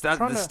know. That's trying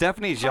to-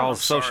 Stephanie's Oh,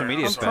 y'all's sorry. social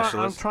media I'm trying- I'm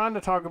specialist. trying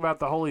to talk about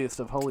the holiest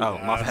of holy Oh,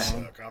 days. my I bad.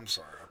 suck. I'm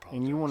sorry. I apologize.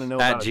 And you want to know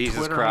At about Jesus a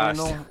Twitter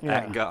Christ. handle? Yeah.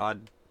 At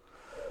God.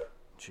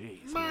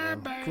 Jeez,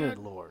 man. Good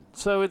Lord.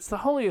 So it's the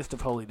holiest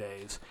of holy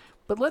days.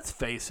 But let's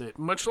face it,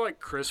 much like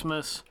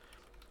Christmas,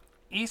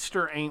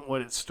 Easter ain't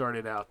what it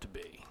started out to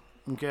be.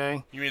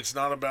 Okay? You mean it's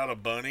not about a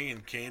bunny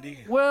and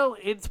candy? Well,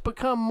 it's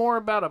become more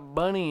about a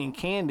bunny and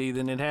candy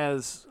than it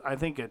has, I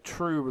think, a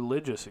true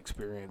religious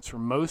experience for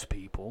most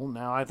people.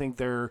 Now, I think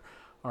there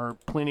are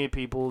plenty of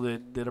people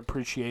that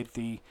appreciate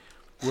the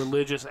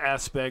religious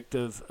aspect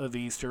of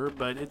Easter,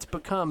 but it's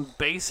become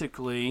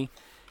basically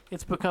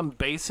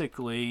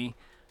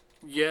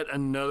yet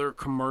another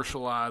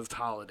commercialized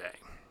holiday.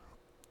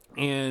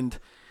 And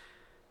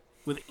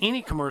with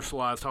any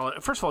commercialized holiday,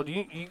 first of all, do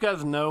you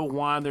guys know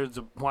why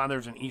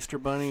there's an Easter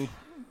bunny?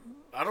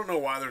 I don't know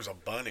why there's a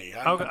bunny.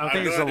 Okay, I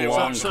think have it's no a idea long,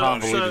 why there's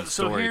convoluted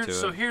so story here's, to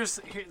so it.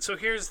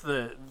 here's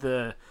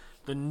the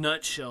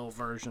nutshell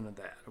version of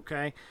that.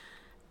 Okay,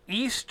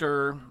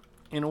 Easter,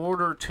 in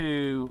order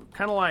to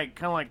kind of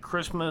like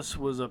Christmas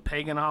was a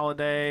pagan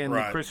holiday, and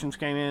Right. the Christians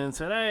came in and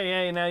said,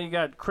 hey, now you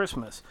got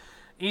Christmas.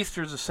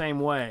 Easter's the same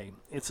way.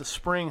 It's a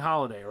spring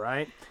holiday,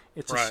 right?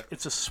 Right.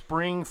 It's a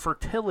spring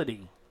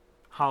fertility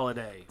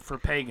holiday for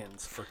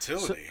pagans.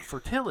 Fertility?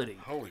 Fertility.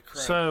 Holy crap.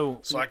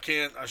 So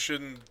I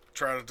shouldn't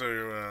try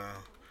to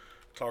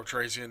talk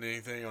Tracy into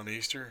anything on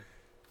Easter?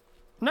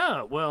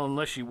 No, well,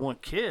 unless you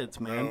want kids,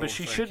 man. No, but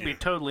she thank should you. be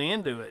totally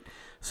into it.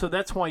 So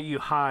that's why you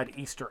hide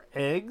Easter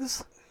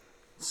eggs,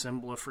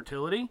 symbol of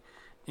fertility,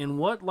 and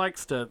what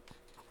likes to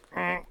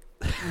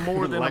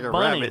more than Like a a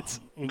bunny. rabbit.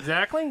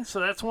 Exactly. So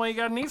that's why you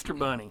got an Easter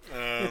bunny.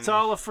 It's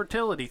all a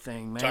fertility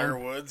thing, man. Tiger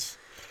Woods?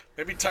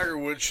 Maybe Tiger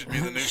Woods should be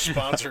the new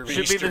sponsor of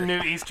Should Easter. be the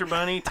new Easter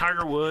bunny.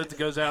 Tiger Woods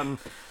goes out and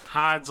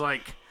hides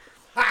like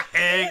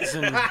eggs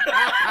and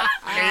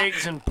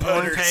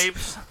porn Putters.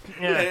 tapes.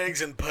 Yeah.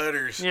 Eggs and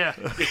putters. Yeah.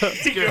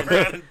 You go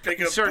around and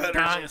pick up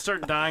putters.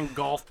 Start dyeing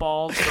golf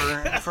balls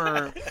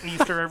for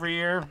Easter every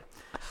year.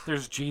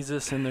 There's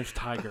Jesus and there's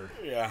Tiger.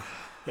 Yeah.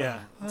 Yeah.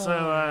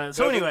 So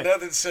anyway,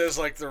 Nothing says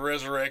like the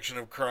resurrection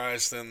of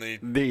Christ than the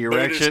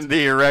erection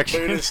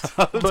Buddhist.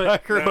 of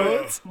but, Tiger No.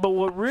 Woods. but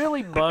what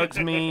really bugs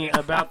me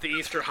about the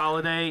Easter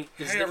holiday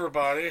is Hey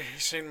everybody, you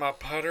seen my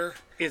putter?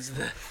 Hey, is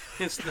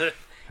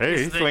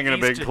he's the swinging a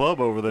big Easter- club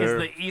over there.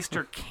 the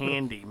Easter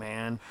candy,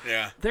 man.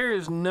 Yeah. There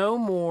is no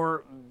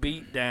more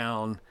beat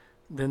down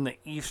than the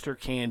Easter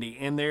candy,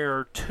 and there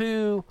are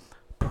two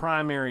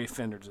primary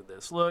offenders of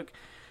this. Look,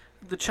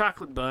 the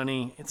chocolate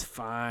bunny, it's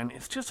fine.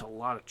 It's just a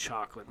lot of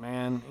chocolate,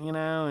 man. You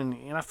know,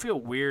 and I feel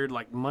weird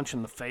like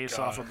munching the face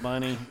off a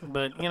bunny,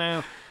 but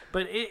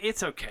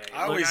it's okay.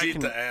 I Look, always eat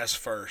can the ass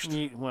first.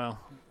 well,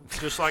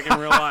 just like in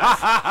real life.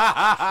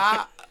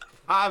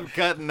 I'm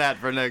cutting that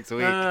for next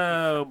week.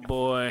 Oh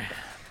boy,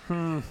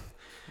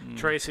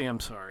 Tracy, I'm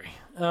sorry.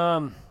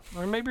 Or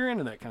maybe you're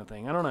into that kind of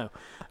thing. I don't know.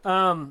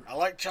 I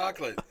like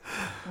chocolate.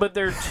 But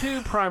there are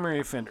two primary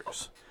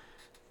offenders.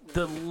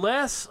 The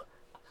less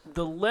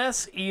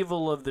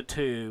evil of the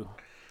two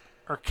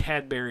are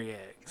Cadbury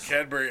eggs.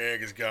 Cadbury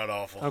egg is god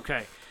awful.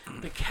 Okay,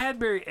 the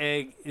Cadbury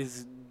egg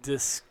is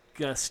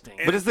disgusting.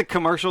 But is the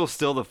commercial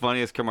still the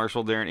funniest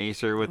commercial during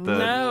Easter with the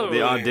No. the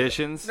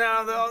auditions?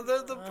 No,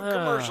 the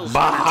commercials.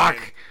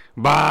 Bach!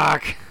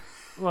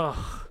 Ugh.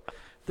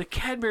 The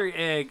Cadbury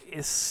egg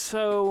is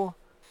so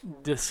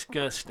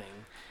disgusting.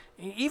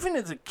 Even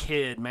as a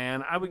kid,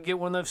 man, I would get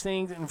one of those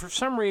things, and for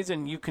some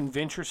reason you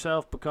convince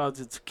yourself because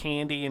it's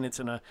candy and it's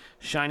in a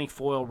shiny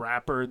foil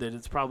wrapper that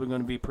it's probably going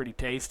to be pretty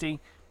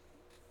tasty.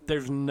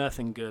 There's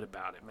nothing good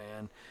about it,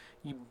 man.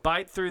 You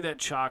bite through that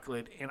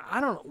chocolate, and I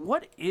don't know,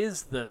 what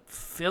is the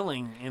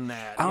filling in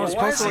that? Oh, It's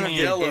it's Why is supposed it to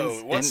be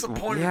yellow? What's the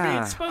point of yeah.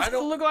 being? It's supposed I to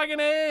don't look like an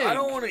egg. I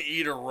don't want to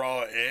eat a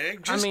raw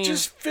egg.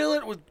 Just fill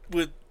it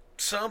with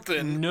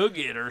something.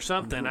 Nugget or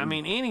something. I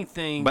mean,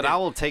 anything. But that- I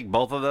will take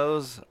both of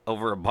those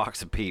over a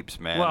box of Peeps,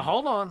 man. Well,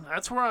 hold on.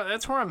 That's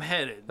where I'm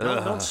headed.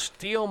 Don't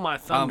steal my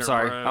thunder. I'm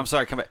sorry. Bro. I'm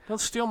sorry. Come back. Don't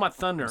steal my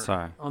thunder.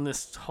 Sorry. On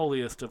this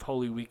holiest of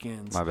holy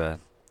weekends. My bad.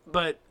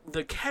 But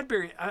the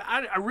Cadbury,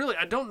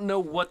 I don't know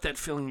what that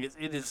feeling is.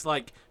 It is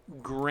like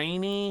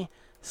grainy,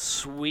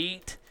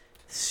 sweet,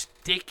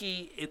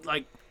 sticky. It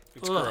like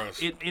It's gross.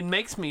 it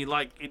makes me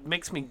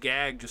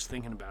gag just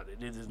thinking about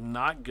it. It is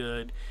not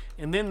good.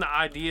 And then the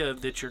idea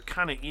that you're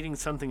kind of eating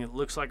something that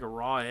looks like a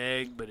raw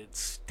egg, but it's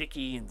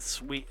sticky and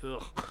sweet.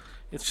 Ugh.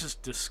 It's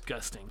just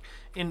disgusting.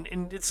 And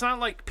it's not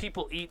like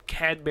people eat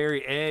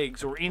Cadbury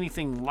eggs or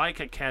anything like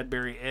a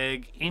Cadbury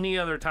egg any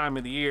other time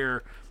of the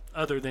year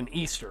other than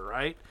Easter,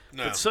 right?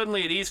 No. But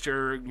suddenly at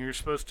Easter, you're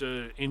supposed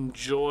to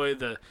enjoy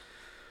the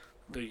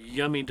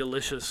yummy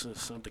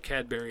deliciousness of the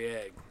Cadbury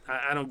egg.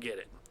 I don't get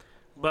it.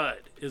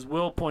 But, as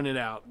Will pointed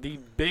out, the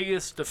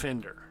biggest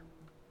offender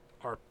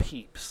are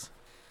Peeps.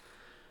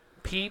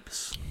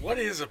 Peeps. What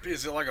is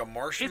it like a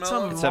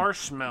marshmallow? It's a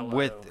marshmallow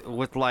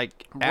with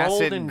like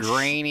acid,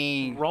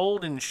 grainy,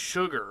 rolled in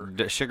sugar.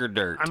 Sugar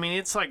dirt. I mean,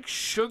 it's like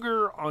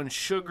sugar on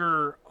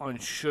sugar on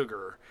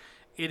sugar.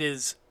 It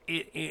is,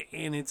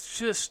 and it's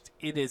just,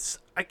 it is.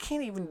 I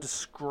can't even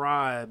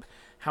describe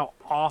how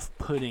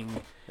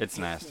off-putting. It's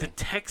nasty. The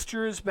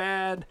texture is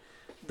bad.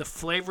 The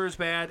flavor is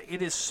bad.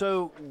 It is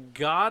so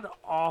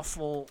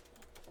god-awful,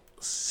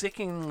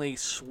 sickeningly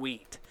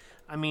sweet.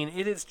 I mean,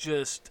 it is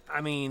just.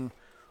 I mean.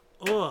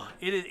 Ugh,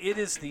 it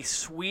is the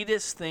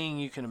sweetest thing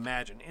you can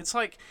imagine. It's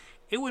like,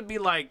 it would be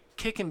like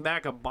kicking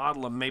back a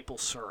bottle of maple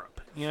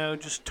syrup. You know,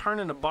 just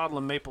turning a bottle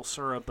of maple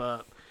syrup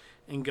up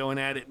and going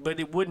at it. But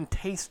it wouldn't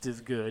taste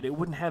as good. It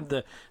wouldn't have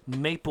the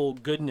maple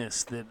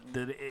goodness that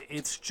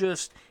it's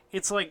just,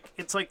 it's like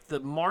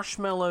the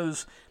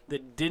marshmallows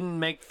that didn't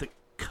make the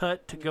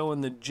cut to go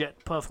in the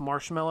Jet Puff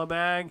marshmallow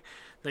bag.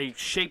 They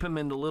shape them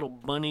into little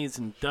bunnies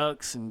and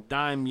ducks and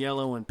dye them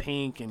yellow and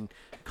pink and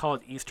call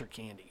it Easter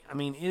candy. I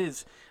mean,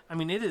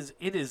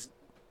 it is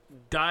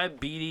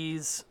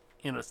diabetes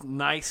in a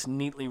nice,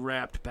 neatly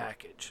wrapped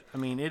package. I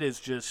mean, it is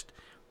just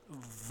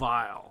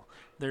vile.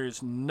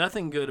 There's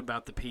nothing good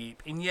about the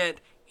Peep, and yet,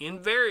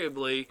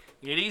 invariably,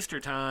 at Easter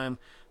time,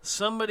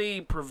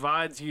 somebody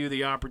provides you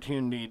the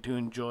opportunity to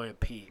enjoy a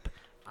Peep.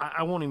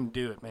 I won't even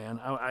do it, man.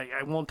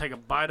 I won't take a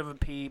bite of a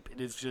Peep.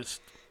 It is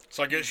just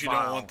So I guess you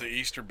vile. don't want the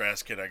Easter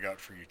basket I got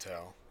for you,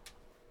 Tal.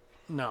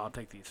 No, I'll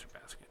take the Easter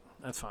basket.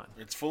 That's fine.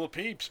 It's full of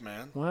Peeps,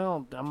 man.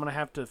 Well, I'm going to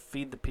have to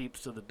feed the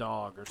Peeps to the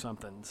dog or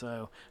something.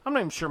 So I'm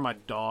not even sure my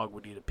dog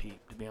would eat a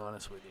Peep, to be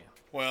honest with you.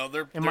 Well,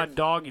 my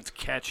dog eats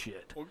cat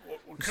shit.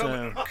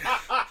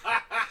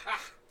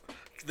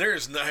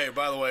 There's no. Hey,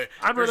 by the way,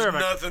 I'd there's rather have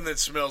nothing that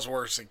smells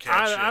worse than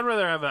cat shit. I'd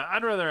rather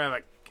have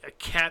a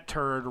cat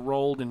turd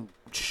rolled in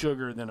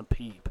sugar than a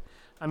Peep.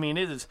 I mean,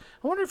 it is.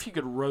 I wonder if you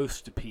could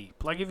roast a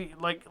Peep, like if you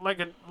like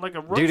a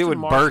roasted Dude, it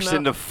would burst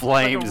into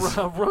flames. Like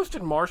a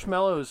roasted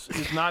marshmallow is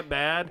not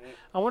bad.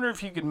 I wonder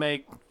if you could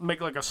make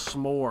like a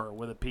s'more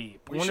with a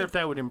Peep. I wonder if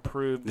that would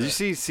improve. Did you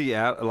see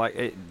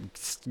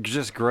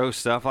just gross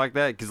stuff like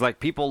that? Because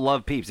like people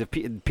love Peeps. If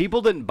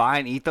people didn't buy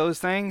and eat those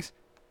things,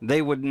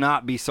 they would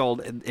not be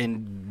sold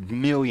in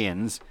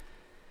millions.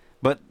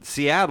 But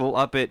Seattle,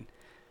 up at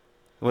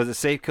was it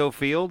Safeco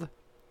Field,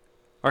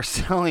 are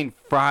selling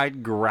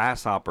fried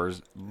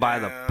grasshoppers by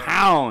the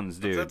pounds,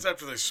 dude. That's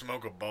after they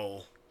smoke a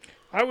bowl.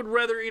 I would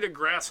rather eat a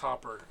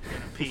grasshopper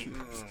than a Peep.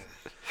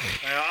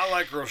 I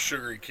like real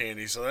sugary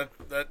candy, so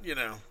that you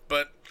know.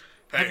 But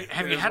hey,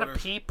 have you had a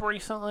Peep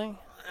recently?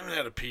 I haven't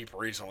had a Peep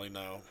recently,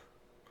 no.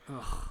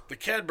 Ugh. The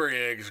Cadbury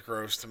egg is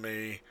gross to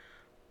me.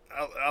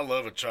 I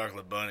love a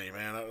chocolate bunny,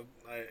 man.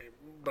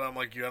 But I'm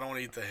like you. I don't want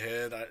to eat the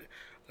head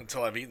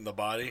until I've eaten the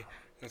body,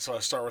 and so I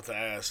start with the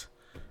ass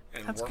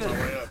and work my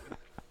way up.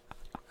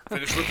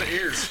 Finish with the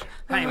ears.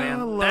 Hey,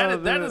 man,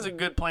 that is a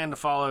good plan to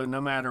follow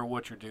no matter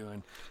what you're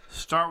doing.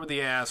 Start with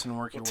the ass and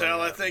work your way Tal,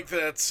 up. I think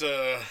that's.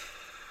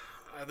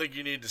 I think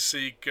you need to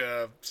seek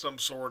some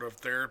sort of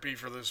therapy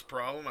for this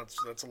problem.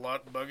 That's a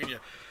lot bugging you,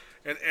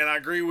 and I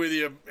agree with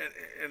you.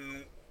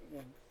 And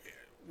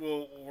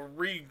we'll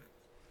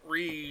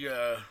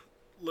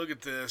look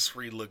at this.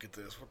 Re-look at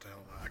this. What the hell?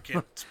 I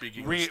can't speak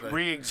English.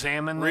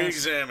 Re-examine this?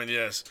 Re-examine,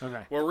 yes.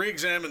 Okay. Well,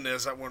 re-examine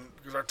this.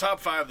 Because our top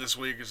 5 this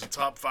week is the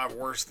top 5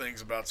 worst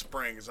things about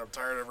spring. Because I'm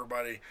tired of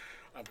everybody.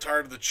 I'm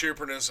tired of the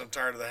chipperness. I'm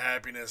tired of the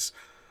happiness.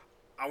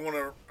 I want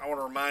to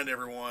remind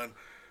everyone,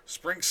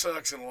 spring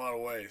sucks in a lot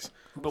of ways.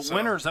 But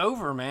winter's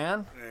over,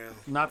 man. Yeah.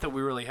 Not that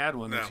we really had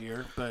one this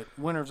year, but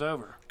winter's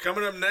over.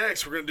 Coming up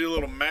next, we're going to do a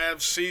little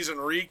Mavs season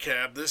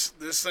recap. This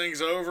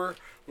thing's over.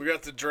 We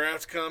got the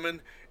draft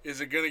coming. Is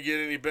it going to get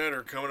any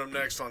better? Coming up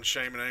next on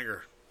Shame and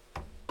Anger.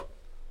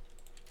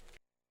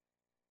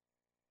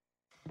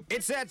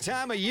 It's that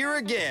time of year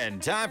again.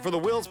 Time for the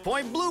Wills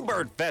Point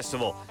Bluebird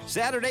Festival.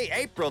 Saturday,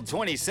 April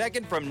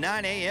 22nd from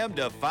 9 a.m.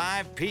 to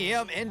 5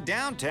 p.m. in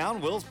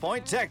downtown Wills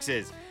Point,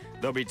 Texas.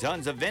 There'll be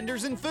tons of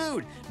vendors and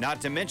food,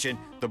 not to mention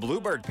the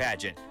Bluebird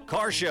Pageant,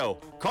 car show,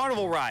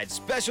 carnival rides,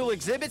 special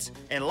exhibits,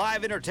 and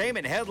live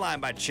entertainment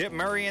headlined by Chip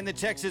Murray and the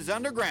Texas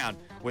Underground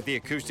with the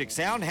Acoustic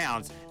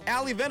Soundhounds.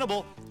 Allie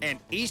Venable and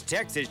East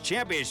Texas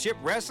Championship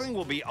Wrestling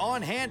will be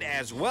on hand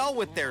as well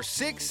with their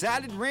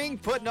 6-sided ring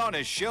putting on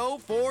a show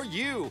for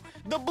you.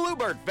 The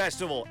Bluebird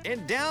Festival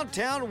in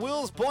downtown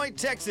Wills Point,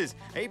 Texas,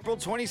 April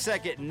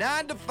 22nd,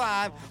 9 to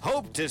 5.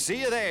 Hope to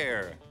see you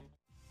there.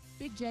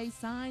 Big J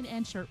Sign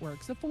and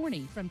Shirtworks of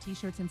Forney. From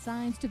t-shirts and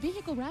signs to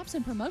vehicle wraps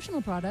and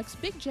promotional products,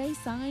 Big J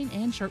Sign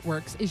and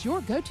Shirtworks is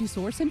your go-to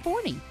source in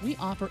Forney. We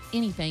offer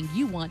anything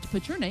you want to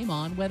put your name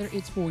on, whether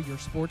it's for your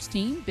sports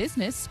team,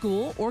 business,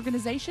 school,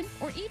 organization,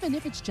 or even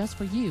if it's just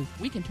for you.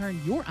 We can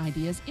turn your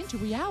ideas into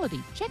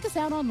reality. Check us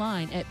out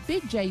online at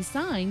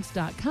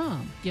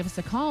bigjsigns.com. Give us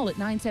a call at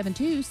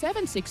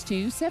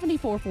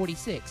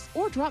 972-762-7446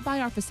 or drop by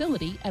our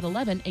facility at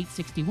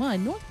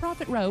 11861 North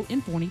Prophet Row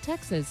in Forney,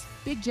 Texas.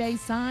 Big J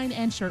Sign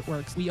and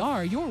Shirtworks. We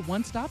are your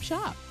one-stop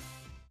shop.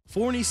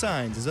 Forney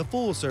Signs is a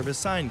full-service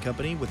sign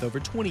company with over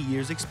 20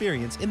 years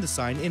experience in the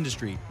sign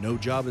industry. No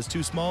job is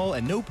too small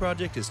and no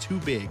project is too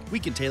big. We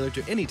can tailor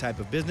to any type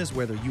of business,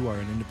 whether you are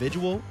an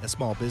individual, a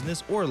small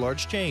business, or a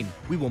large chain.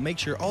 We will make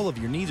sure all of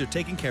your needs are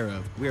taken care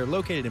of. We are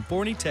located in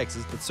Forney,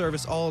 Texas, but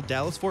service all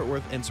Dallas, Fort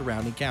Worth, and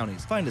surrounding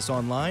counties. Find us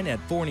online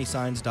at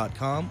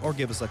forneysigns.com or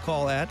give us a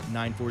call at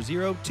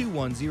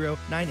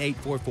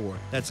 940-210-9844.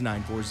 That's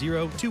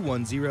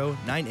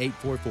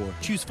 940-210-9844.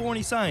 Choose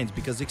Forney Signs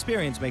because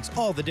experience makes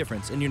all the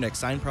difference in your next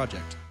sign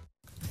project.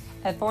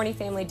 At Forney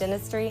Family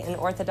Dentistry and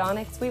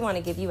Orthodontics, we want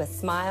to give you a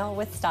smile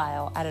with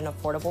style at an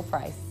affordable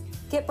price.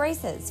 Get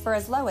braces for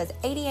as low as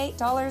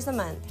 $88 a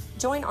month.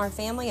 Join our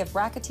family of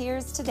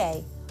racketeers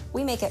today.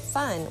 We make it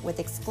fun with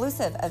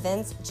exclusive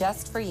events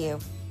just for you.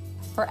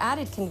 For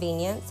added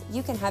convenience,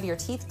 you can have your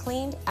teeth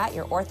cleaned at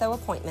your ortho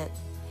appointment.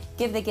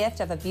 Give the gift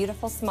of a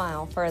beautiful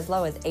smile for as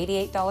low as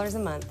 $88 a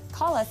month.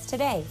 Call us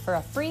today for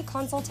a free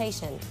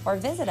consultation or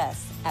visit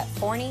us at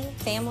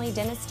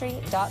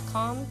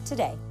ForneyFamilyDentistry.com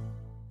today.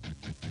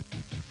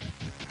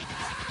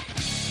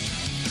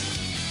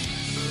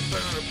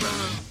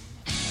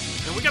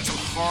 And we got some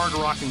hard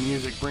rocking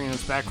music bringing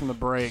us back from the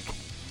break.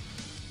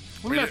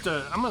 I'm going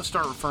to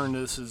start referring to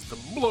this as the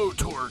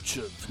blowtorch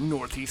of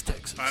Northeast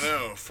Texas. I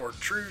know. For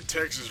True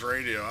Texas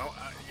Radio,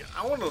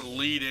 I want to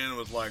lead in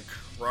with like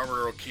Robert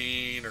Earl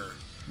Keen or...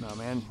 No,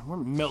 man, we're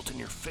melting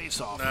your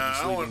face off. Nah,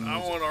 I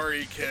want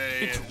R.E.K.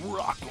 It's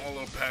rocking. I want a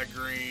little Pat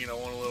Green. I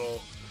want a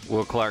little...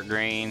 Will Clark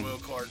Green.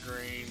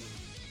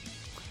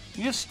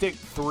 You just stick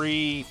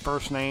 3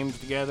 first names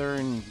together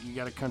and you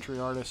got a country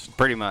artist.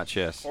 Pretty much,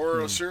 yes.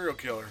 Or a serial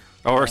killer.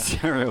 Or a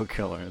serial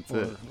killer, that's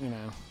it. You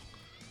know.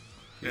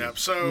 Yeah,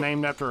 so...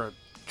 Named after a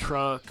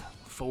truck,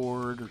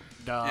 Ford, or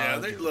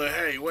Dodge. Yeah, look,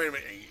 hey, wait a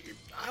minute.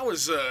 I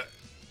was...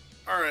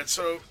 All right,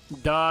 so...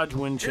 Dodge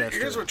Winchester.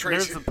 Here's what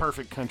Tracy... There's the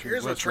perfect country.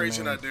 Here's what Tracy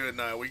and I do at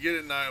night. We get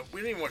at night...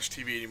 We don't even watch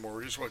TV anymore.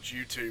 We just watch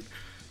YouTube.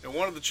 And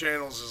one of the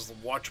channels is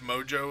Watch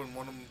Mojo, and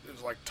one of them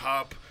is like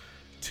top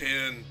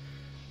 10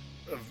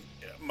 of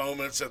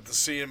moments at the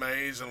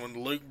CMAs, and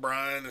when Luke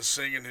Bryan is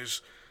singing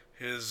his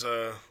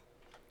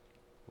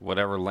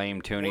whatever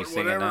lame tune he's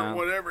singing now.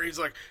 Whatever, he's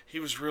like,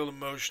 he was real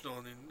emotional,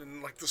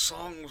 and like the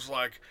song was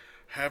like,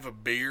 Have a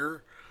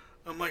Beer.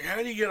 I'm like, how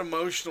do you get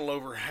emotional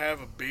over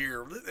Have a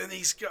Beer? And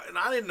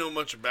I didn't know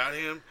much about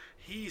him.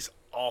 He's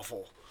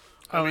awful.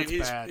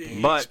 It's bad.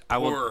 But I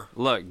will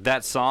look,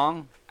 that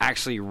song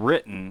actually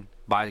written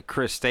by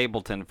Chris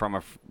Stapleton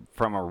from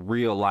a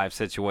real life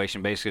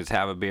situation. Basically, it's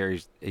Have a Beer.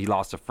 He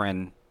lost a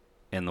friend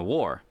in the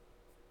war.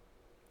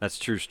 That's a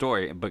true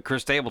story. But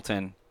Chris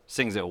Stapleton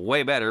sings it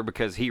way better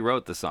because he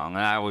wrote the song.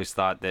 And I always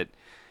thought that,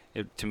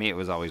 to me, it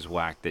was always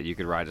whack that you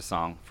could write a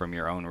song from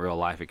your own real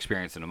life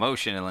experience and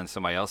emotion, and then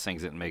somebody else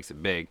sings it and makes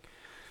it big,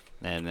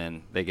 and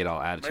then they get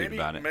all attitude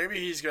about it. Maybe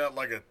he's got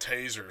like a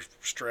taser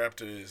strapped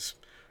to his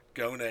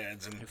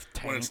gonads, and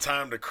when it's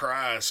time to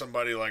cry,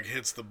 somebody like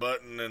hits the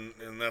button,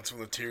 and that's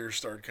when the tears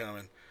start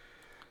coming.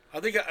 I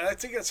think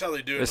that's how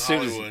they do it in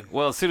Hollywood.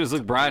 As soon as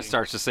Luke Bryan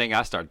starts to sing,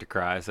 I start to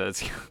cry. So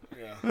it's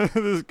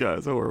this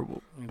guy's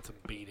horrible. It's a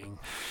beating.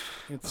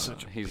 It's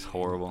such a he's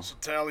horrible. So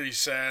Tally's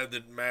sad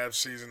that Mavs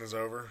season is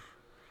over.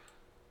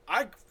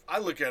 I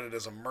look at it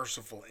as a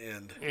merciful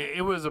end.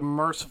 It was a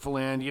merciful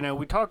end. You know,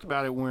 we talked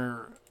about it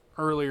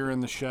earlier in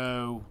the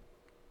show,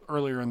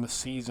 earlier in the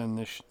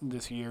season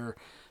this year,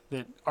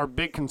 that our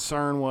big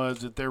concern was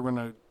that they were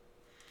going to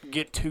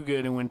get too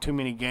good and win too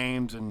many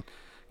games and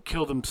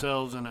kill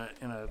themselves in a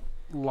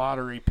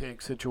lottery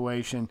pick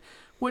situation,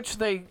 which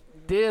they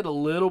did a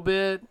little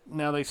bit.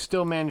 Now they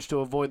still managed to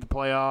avoid the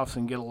playoffs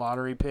and get a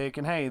lottery pick.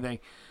 And hey, they,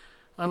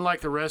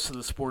 unlike the rest of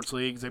the sports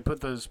leagues, they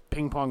put those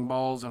ping pong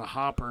balls in a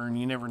hopper, and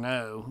you never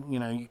know. You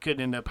know, you could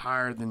end up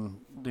higher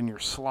than your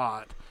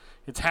slot.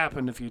 It's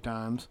happened a few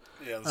times.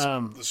 Yeah,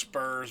 the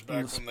Spurs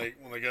back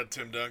when they got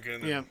Tim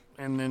Duncan. Yeah,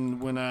 and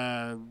then when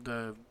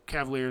the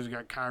Cavaliers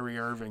got Kyrie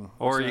Irving.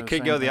 Or you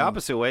could go the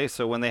opposite way.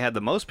 So when they had the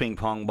most ping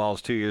pong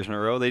balls 2 years in a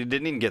row, they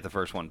didn't even get the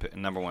first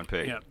number one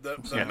pick. Yeah, the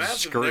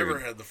Mavs have never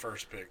had the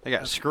first pick. They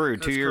got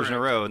screwed 2 years in a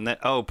row, and then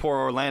poor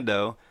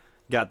Orlando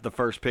got the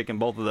first pick in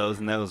both of those,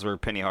 and those were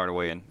Penny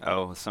Hardaway and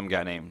some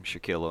guy named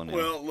Shaquille O'Neal.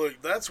 Well,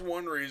 look, that's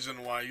one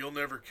reason why you'll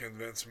never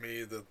convince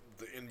me that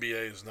the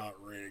NBA is not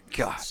rigged.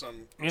 God,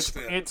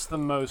 it's the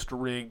most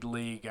rigged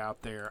league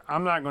out there.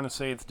 I'm not going to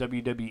say it's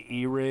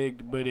WWE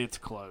rigged, but it's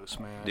close,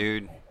 man.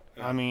 Dude,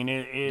 I mean,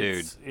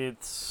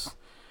 it's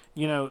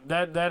you know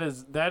that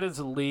is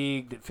a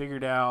league that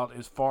figured out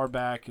as far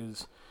back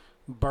as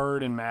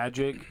Bird and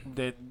Magic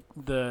that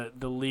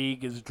the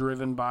league is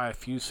driven by a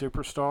few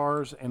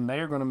superstars, and they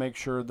are going to make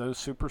sure those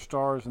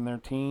superstars and their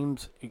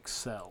teams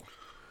excel.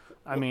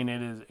 I mean,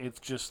 it's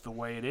just the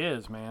way it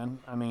is, man.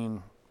 I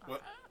mean, well,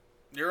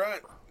 you're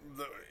right.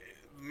 The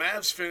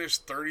Mavs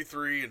finished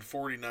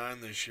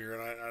 33-49 this year,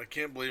 and I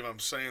can't believe I'm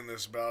saying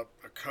this about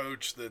a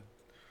coach that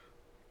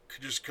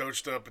just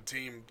coached up a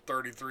team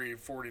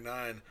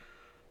 33-49.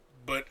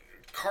 But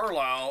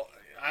Carlisle,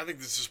 I think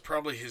this is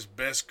probably his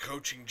best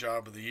coaching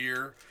job of the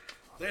year.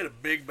 They had a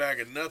big bag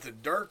of nothing.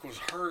 Dirk was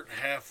hurt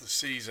half the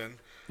season.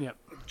 Yep.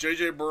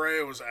 J.J.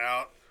 Barea was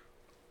out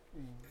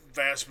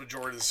vast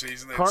majority of the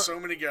season. They had so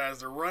many guys.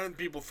 They're running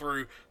people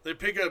through. They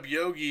pick up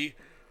Yogi,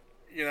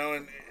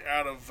 and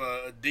out of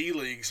a D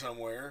League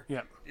somewhere.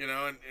 Yep.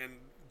 And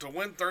to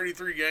win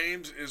 33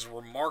 games is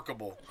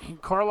remarkable.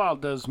 Carlisle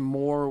does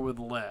more with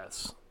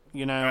less.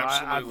 Absolutely.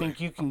 I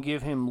think you can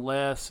give him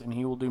less, and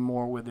he will do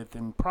more with it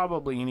than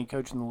probably any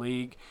coach in the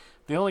league.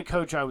 The only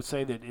coach I would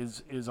say that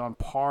is on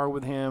par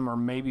with him or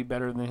maybe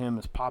better than him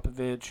is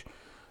Popovich,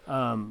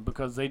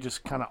 because they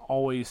just kind of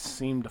always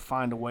seem to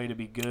find a way to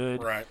be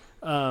good. Right.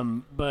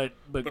 But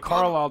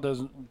Carlisle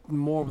does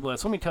more with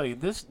less. Let me tell you,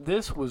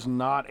 this was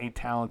not a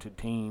talented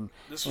team.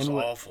 This was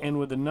awful. And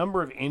with the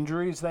number of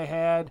injuries they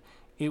had,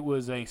 it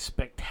was a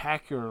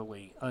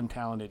spectacularly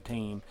untalented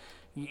team.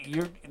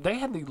 They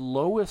had the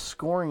lowest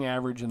scoring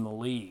average in the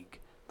league.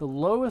 The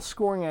lowest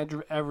scoring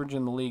average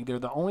in the league. They're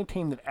the only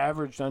team that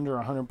averaged under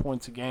 100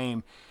 points a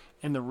game.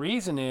 And the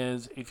reason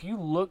is, if you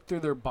look through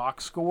their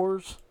box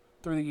scores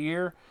through the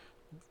year,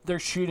 their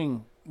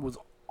shooting was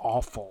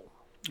awful.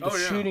 The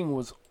shooting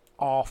was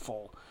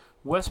awful.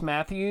 Wes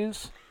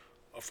Matthews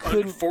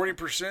under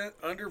 40%,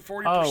 under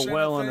 40%. Oh,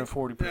 well under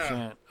 40%.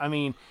 Yeah. I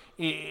mean,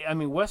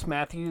 Wes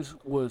Matthews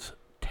was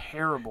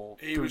terrible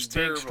through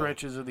big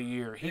stretches of the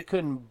year. He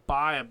couldn't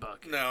buy a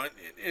bucket. No,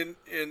 and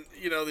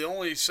the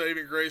only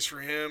saving grace for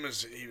him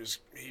is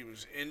he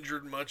was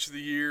injured much of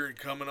the year and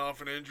coming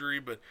off an injury,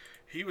 but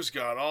he was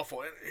god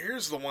awful. And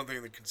here's the one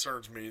thing that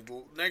concerns me: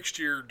 next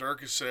year,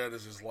 Dirk has said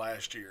is his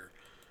last year,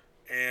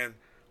 and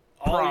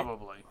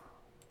probably.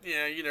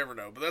 Yeah, you never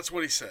know, but that's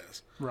what he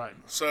says. Right.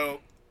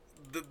 So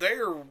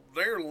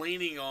they're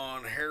leaning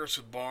on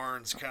Harrison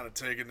Barnes kind of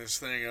taking this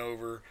thing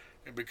over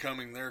and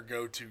becoming their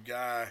go-to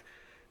guy.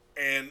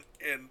 And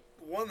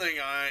one thing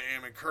I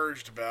am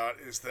encouraged about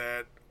is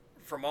that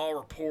from all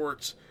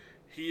reports,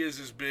 he is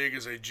as big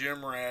as a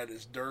gym rat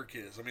as Dirk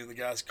is. I mean, the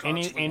guy's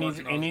constantly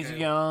working on his game. He's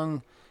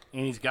young,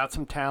 and he's got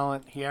some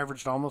talent. He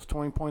averaged almost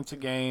 20 points a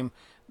game.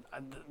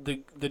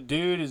 The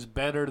dude is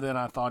better than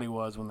I thought he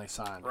was when they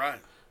signed him.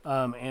 Right.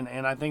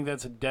 And I think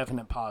that's a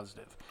definite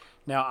positive.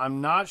 Now,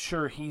 I'm not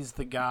sure he's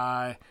the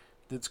guy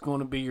that's going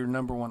to be your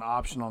number one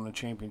option on the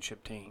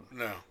championship team.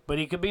 No. But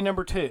he could be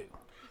number two.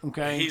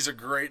 Okay. He's a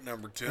great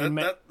number two.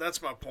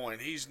 That's my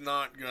point. He's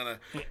not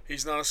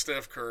a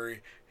Steph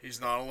Curry. He's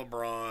not a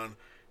LeBron.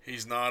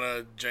 He's not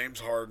a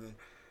James Harden.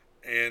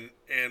 And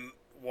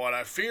what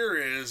I fear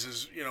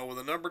is with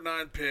a number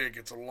 9 pick,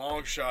 it's a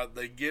long shot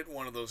they get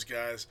one of those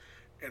guys,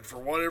 and for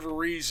whatever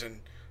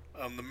reason,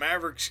 the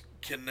Mavericks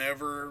can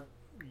never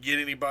get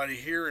anybody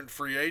here in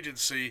free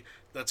agency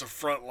that's a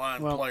frontline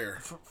player.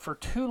 For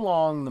too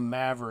long, the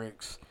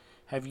Mavericks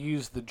have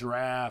used the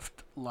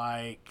draft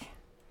like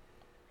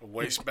a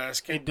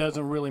wastebasket. It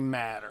doesn't really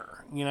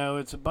matter.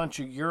 It's a bunch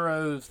of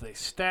Euros they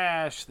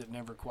stash that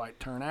never quite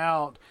turn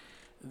out.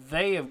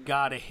 They have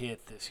got to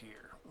hit this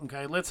year.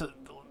 Okay,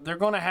 they're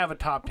going to have a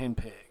top 10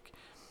 pick.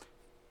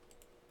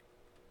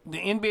 The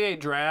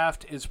NBA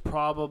draft is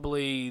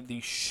probably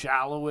the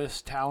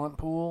shallowest talent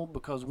pool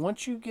because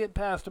once you get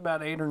past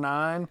about 8 or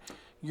 9,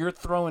 you're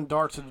throwing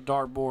darts at the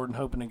dartboard and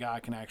hoping a guy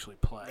can actually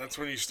play. That's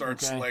when you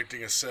start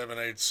selecting a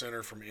 7'8"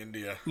 center from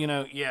India.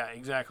 Yeah,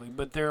 exactly.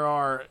 But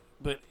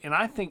and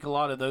I think a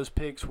lot of those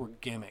picks were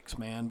gimmicks,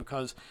 man,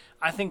 because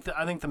I think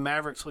the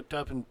Mavericks looked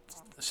up and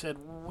said,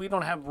 we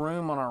don't have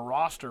room on our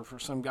roster for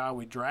some guy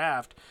we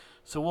draft,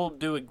 so we'll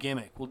do a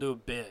gimmick, we'll do a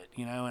bit,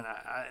 and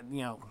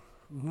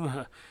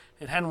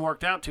it hadn't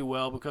worked out too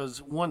well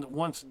because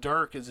once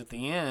Dirk is at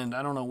the end,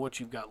 I don't know what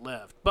you've got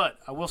left. But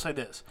I will say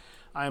this.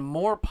 I am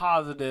more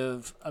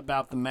positive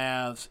about the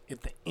Mavs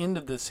at the end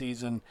of the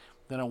season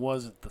than I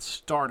was at the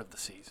start of the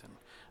season.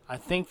 I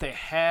think they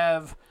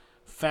have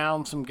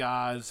found some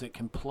guys that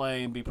can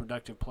play and be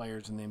productive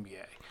players in the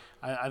NBA.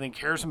 I think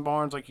Harrison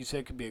Barnes, like you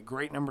said, could be a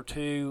great number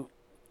 2,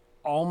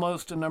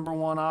 almost a number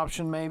 1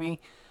 option maybe.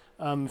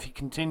 If he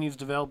continues to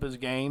develop his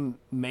game,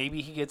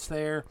 maybe he gets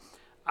there.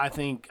 I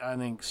think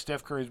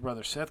Steph Curry's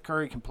brother Seth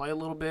Curry can play a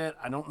little bit.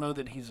 I don't know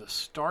that he's a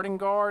starting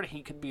guard.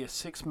 He could be a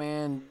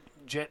 6-man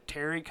Jet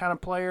Terry kind of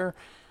player.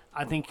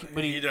 I think,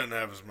 but he doesn't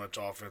have as much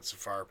offensive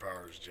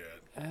firepower as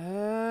Jet.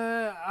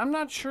 I'm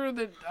not sure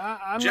that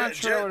I'm not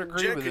sure I would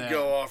agree Jet with that. Jet could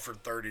go off for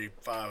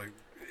 35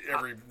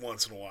 every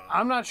once in a while.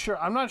 I'm not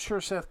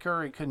sure Seth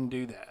Curry couldn't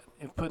do that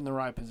if put in the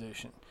right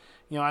position.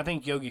 I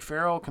think Yogi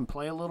Ferrell can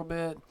play a little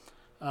bit.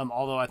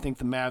 Although I think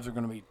the Mavs are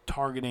going to be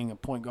targeting a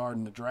point guard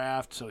in the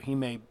draft, so he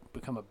may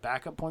become a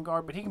backup point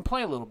guard, but he can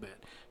play a little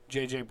bit.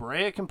 J.J.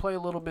 Barea can play a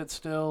little bit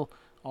still,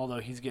 although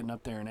he's getting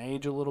up there in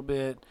age a little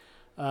bit.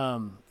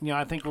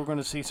 I think we're going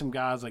to see some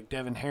guys like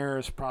Devin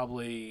Harris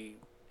probably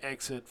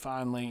exit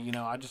finally.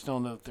 I just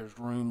don't know if there's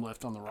room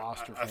left on the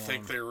roster for I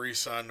think him. they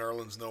re-signed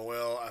Nerlens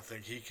Noel. I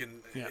think he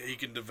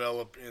can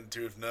develop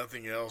into, if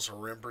nothing else, a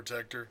rim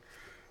protector.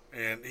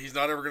 And he's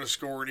not ever going to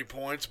score any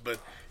points, but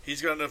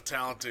he's got enough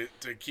talent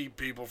to keep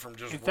people from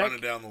just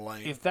running down the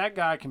lane. If that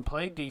guy can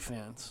play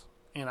defense,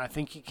 and I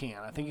think he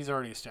can, I think he's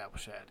already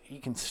established that, he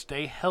can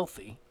stay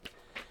healthy,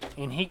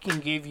 and he can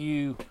give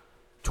you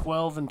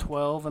 12 and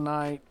 12 a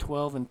night,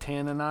 12 and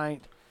 10 a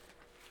night,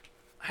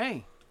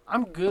 hey,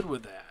 I'm good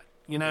with that.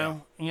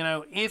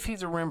 If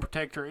he's a rim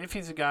protector, if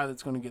he's a guy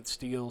that's going to get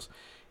steals,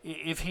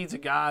 if he's a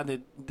guy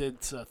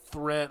that's a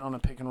threat on a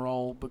pick and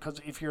roll,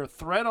 because if you're a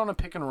threat on a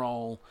pick and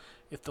roll,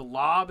 if the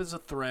lob is a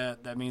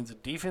threat, that means the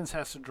defense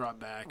has to drop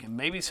back, and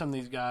maybe some of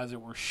these guys that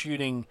were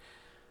shooting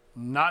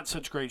not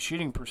such great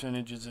shooting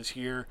percentages this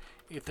year,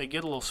 if they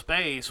get a little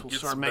space, will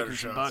start making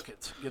some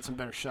buckets, get some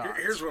better shots.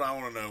 Here's what I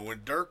want to know.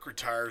 When Dirk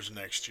retires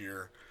next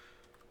year,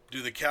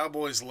 do the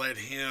Cowboys let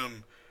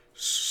him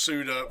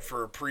suit up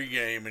for a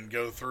pregame and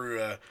go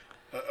through a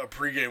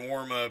pregame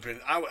warm-up? And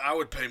I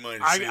would pay money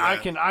to see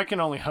that. I can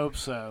only hope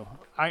so.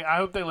 I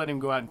hope they let him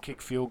go out and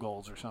kick field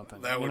goals or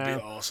something. That would be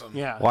awesome.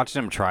 Yeah.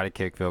 Watching him try to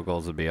kick field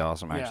goals would be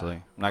awesome, actually.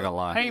 I'm not going to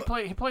lie.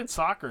 Hey, he played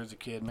soccer as a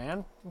kid,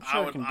 man.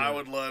 I'm sure I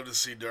would love to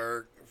see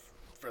Dirk,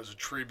 as a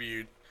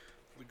tribute,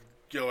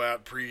 go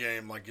out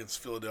pregame like against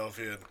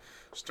Philadelphia and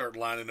start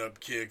lining up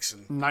kicks.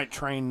 And Night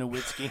Train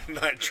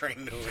Nowitzki. Night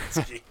Train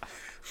Nowitzki.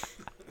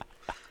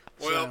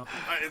 Well,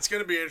 it's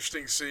going to be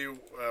interesting to see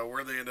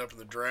where they end up in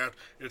the draft.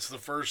 It's the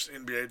first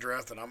NBA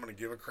draft that I'm going to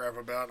give a crap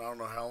about. I don't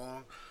know how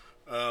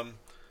long.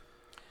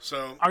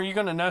 Are you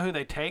going to know who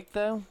they take,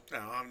 though? No,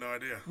 I have no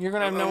idea. You're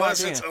going to have no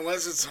idea.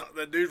 Unless it's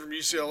that dude from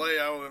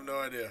UCLA, I will have no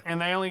idea. And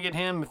they only get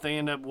him if they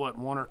end up, 1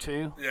 or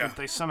 2? Yeah. If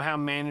they somehow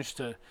manage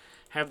to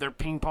have their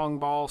ping pong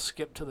ball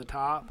skip to the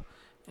top.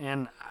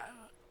 And,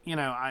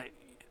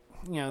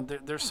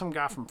 there's some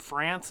guy from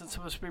France that's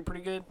supposed to be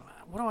pretty good.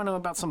 What do I know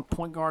about some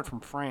point guard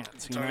from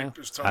France?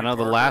 I know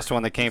the last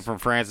one that came from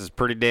France is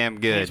pretty damn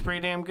good. He's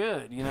pretty damn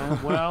good,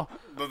 Well,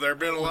 but there have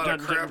been a lot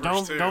of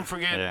crappers too. Don't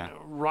forget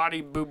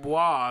Roddy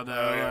Beaubois,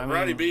 though.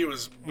 Roddy B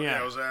was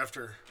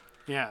after.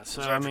 Yeah,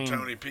 so after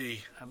Tony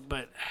P.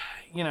 But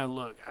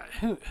look,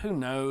 who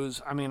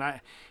knows?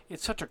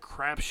 It's such a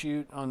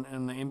crapshoot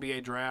in the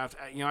NBA draft.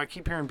 I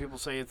keep hearing people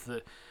say it's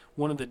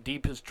one of the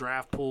deepest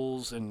draft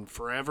pools in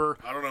forever.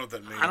 I don't know what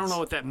that means. I don't know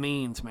what that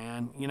means,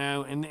 man.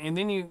 And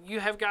then you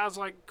have guys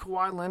like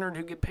Kawhi Leonard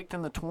who get picked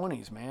in the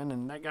 20s, man,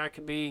 and that guy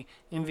could be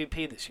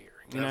MVP this year.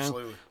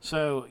 Absolutely.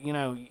 So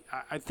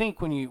I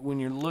think when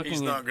you're looking,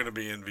 he's not going to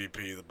be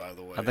MVP, by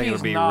the way. I think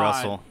it'll be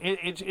Russell.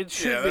 It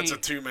should be. Yeah, that's a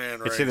 2-man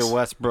race. It's either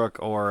Westbrook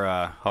or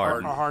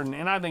Harden. Or Harden,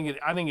 and I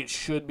think it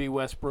should be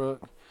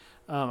Westbrook.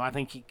 I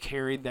think he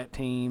carried that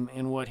team,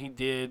 and what he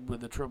did with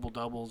the triple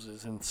doubles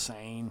is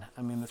insane.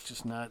 That's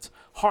just nuts.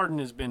 Harden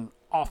has been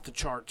off the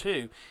chart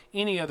too.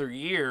 Any other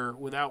year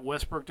without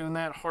Westbrook doing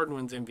that, Harden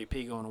wins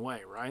MVP going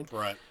away, right?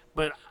 Right.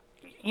 But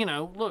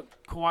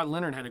look, Kawhi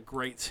Leonard had a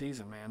great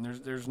season, man.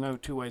 There's no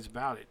two ways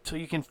about it. So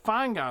you can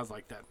find guys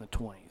like that in the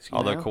 20s.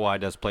 Although Kawhi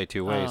does play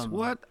 2 ways.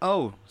 What?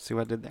 Oh, see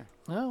what I did there?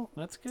 No,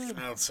 that's good.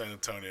 Now it's San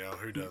Antonio.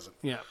 Who doesn't?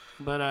 Yeah,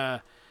 but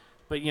I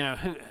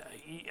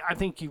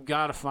think you've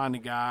got to find a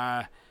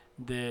guy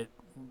that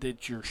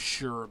you're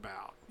sure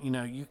about.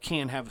 You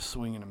can't have a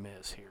swing and a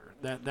miss here.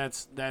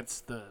 That's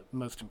the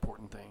most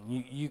important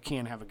thing. You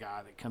can't have a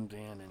guy that comes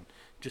in and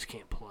just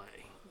can't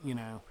play.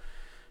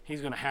 He's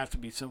going to have to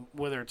be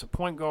whether it's a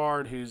point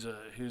guard who's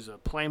a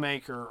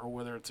playmaker or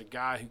whether it's a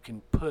guy who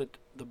can put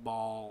the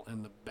ball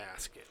in the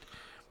basket.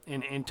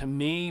 And to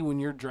me, when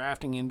you're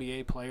drafting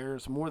NBA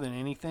players, more than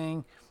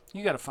anything,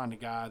 you got to find a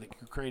guy that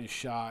can create a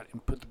shot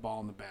and put the ball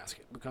in the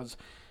basket, because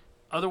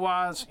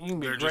otherwise you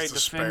can be a great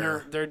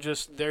defender. They're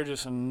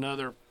just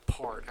another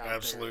part out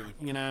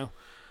Absolutely. there.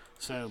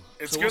 So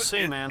we'll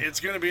see, man. It's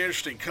going to be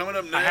interesting. Coming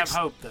up next, I have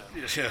hope, though.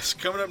 Yes,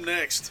 coming up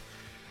next,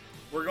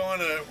 we're going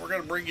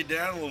to bring you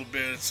down a little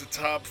bit. It's the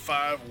top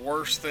 5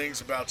 worst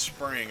things about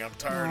spring. I'm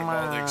tired of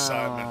all the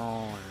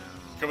excitement.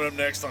 Coming up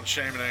next on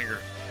Shame and Anger.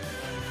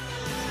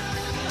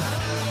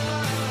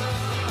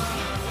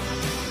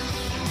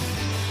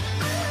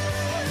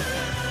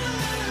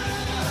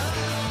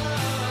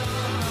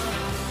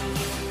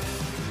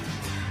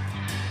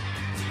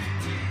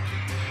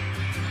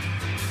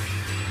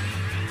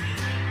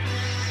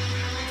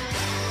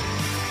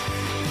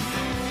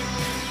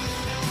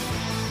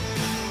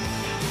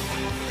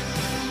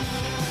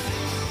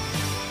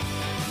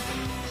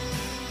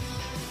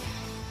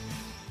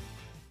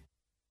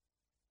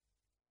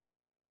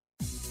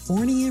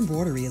 Forney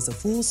Embroidery is a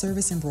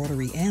full-service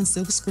embroidery and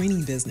silk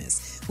screening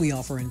business. We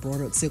offer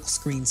embroidered silk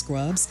screen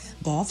scrubs,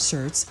 golf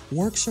shirts,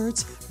 work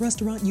shirts,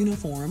 restaurant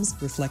uniforms,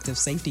 reflective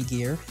safety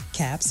gear,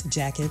 caps,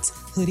 jackets,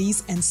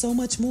 hoodies, and so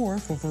much more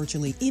for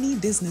virtually any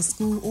business,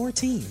 school, or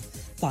team.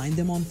 Find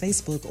them on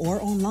Facebook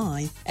or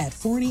online at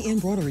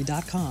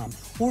ForneyEmbroidery.com,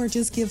 or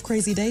just give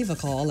Crazy Dave a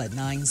call at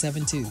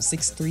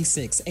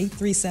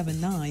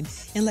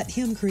 972-636-8379 and let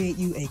him create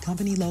you a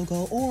company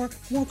logo or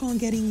work on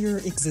getting your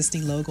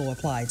existing logo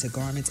applied to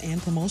garments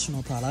and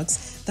promotional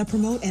products that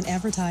promote and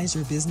advertise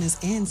your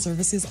business and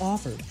services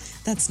offered.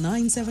 That's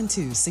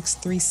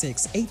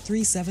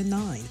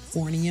 972-636-8379.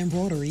 Forney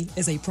Embroidery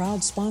is a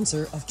proud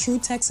sponsor of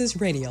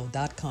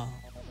TrueTexasRadio.com.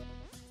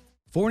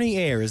 Forney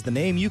Air is the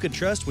name you can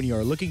trust when you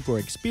are looking for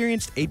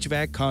experienced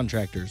HVAC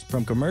contractors.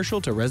 From commercial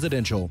to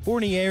residential,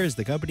 Forney Air is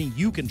the company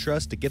you can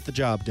trust to get the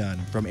job done.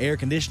 From air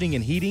conditioning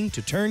and heating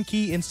to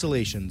turnkey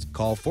installations,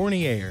 call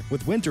Forney Air.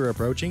 With winter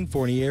approaching,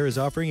 Forney Air is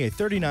offering a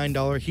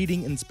 $39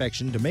 heating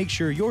inspection to make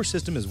sure your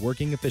system is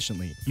working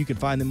efficiently. You can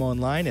find them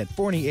online at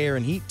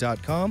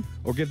ForneyAirandHeat.com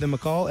or give them a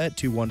call at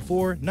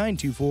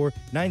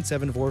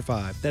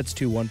 214-924-9745. That's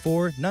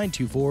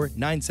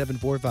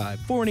 214-924-9745.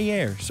 Forney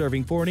Air,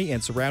 serving Forney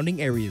and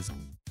surrounding areas.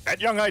 At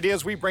Young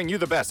Ideas, we bring you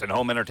the best in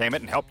home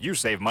entertainment and help you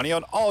save money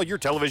on all your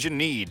television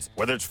needs.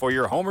 Whether it's for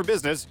your home or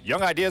business,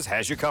 Young Ideas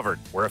has you covered.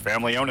 We're a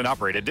family-owned and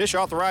operated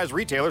dish-authorized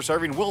retailer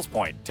serving Wills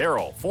Point,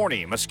 Terrell,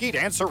 Forney, Mesquite,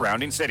 and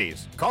surrounding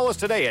cities. Call us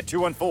today at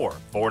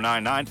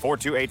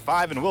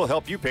 214-499-4285 and we'll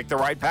help you pick the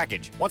right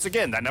package. Once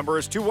again, that number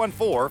is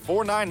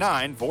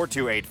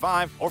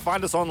 214-499-4285 or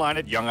find us online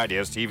at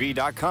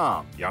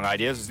YoungIdeasTV.com. Young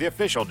Ideas is the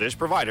official dish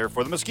provider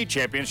for the Mesquite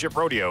Championship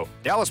Rodeo,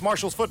 Dallas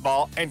Marshals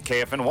football, and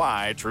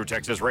KFNY True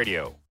Texas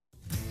Radio.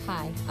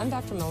 Hi, I'm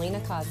Dr. Melina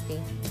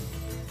Cosby.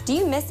 Do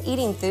you miss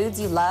eating foods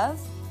you love?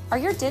 Are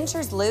your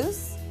dentures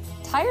loose?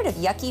 Tired of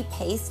yucky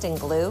paste and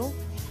glue?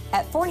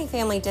 At Forney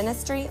Family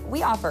Dentistry,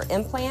 we offer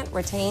implant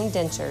retained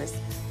dentures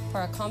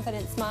for a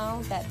confident smile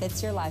that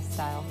fits your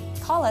lifestyle.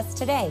 Call us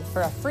today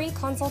for a free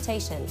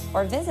consultation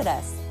or visit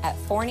us at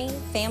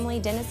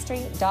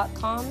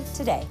ForneyFamilyDentistry.com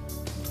today.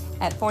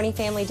 At Forney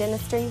Family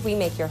Dentistry, we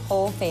make your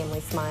whole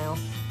family smile.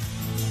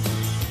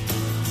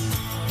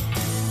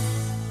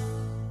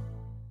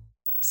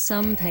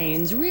 Some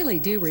pains really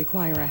do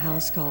require a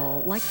house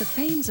call, like the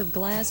panes of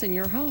glass in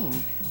your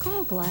home.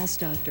 Call Glass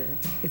Doctor.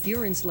 If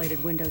your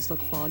insulated windows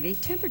look foggy,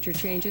 temperature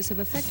changes have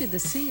affected the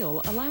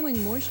seal,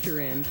 allowing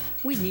moisture in.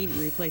 We needn't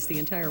replace the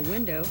entire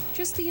window,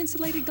 just the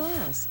insulated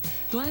glass.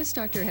 Glass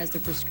Doctor has the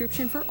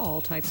prescription for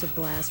all types of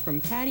glass, from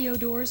patio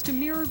doors to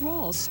mirrored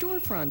walls,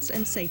 storefronts,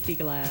 and safety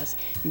glass.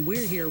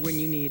 We're here when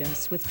you need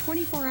us with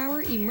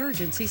 24-hour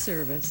emergency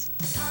service.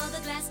 Call the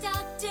Glass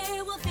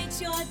Doctor, we'll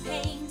fix your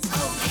pains.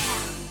 Oh,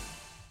 yeah.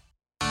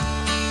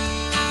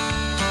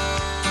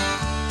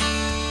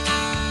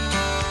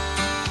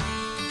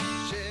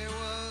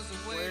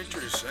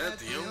 That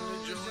the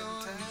only joint in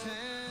town?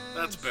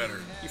 That's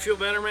better. You feel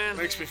better, man?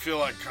 Makes me feel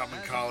like I'm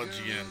in college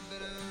again.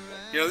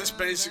 You know, this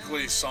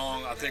basically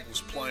song I think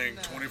was playing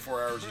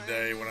 24 hours a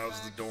day when I was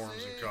in the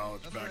dorms in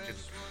college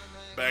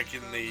back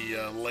in the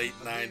late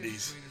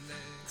 90s.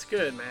 It's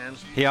good, man.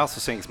 He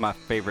also sings my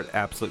favorite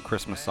absolute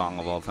Christmas song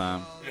of all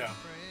time. Yeah,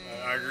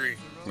 I agree.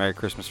 Merry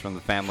Christmas from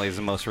the Family is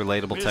the most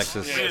relatable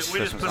Texas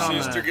Christmas song.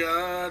 Sister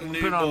got a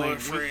new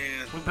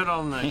boyfriend. We put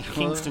on the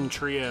Kingston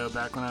Trio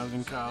back when I was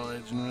in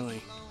college and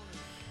really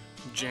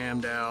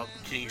jammed out.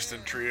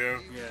 Kingston Trio?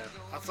 Yeah.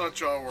 I thought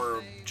y'all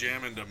were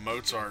jamming to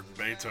Mozart and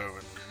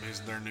Beethoven.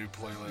 Is their new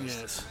playlist?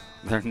 Yes.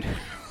 Their new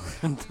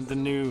the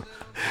new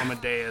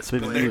Amadeus the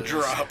playlist. new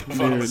drop.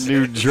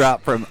 New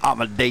drop from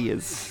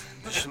Amadeus.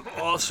 There's some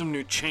awesome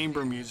new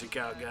chamber music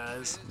out,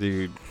 guys.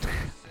 Dude.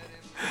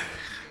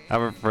 I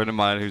have a friend of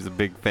mine who's a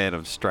big fan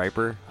of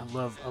Stryper. I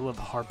love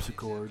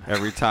harpsichord.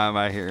 Every time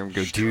I hear him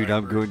go, dude,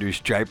 I'm going to a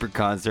Stryper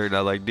concert. And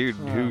I'm like, dude,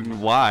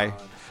 why?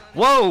 God.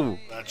 Whoa!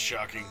 That's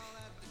shocking.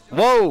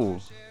 Whoa!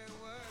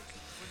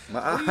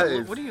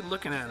 What are you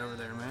looking at over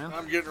there, man?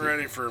 I'm getting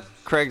ready for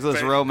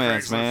Craigslist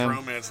romance, man.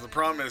 Romance. The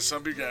problem is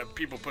some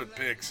people put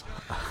pics.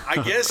 I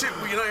guess it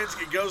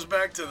goes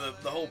back to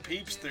the whole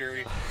Peeps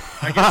theory.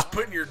 I guess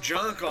putting your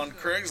junk on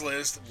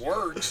Craigslist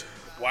works.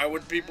 Why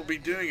would people be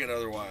doing it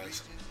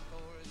otherwise?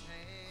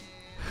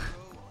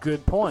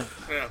 Good point.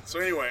 Yeah. So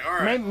anyway, all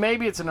right.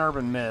 Maybe it's an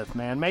urban myth,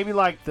 man. Maybe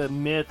like the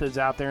myth is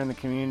out there in the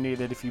community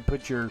that if you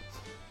put your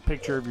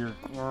picture of your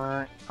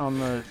on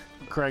the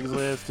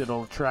Craigslist,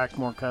 it'll attract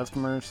more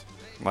customers.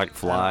 Like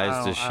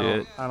flies to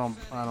shit. I don't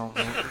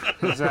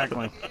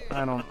exactly.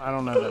 I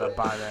don't know that I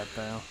buy that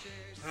though.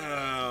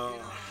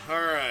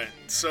 All right.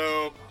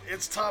 So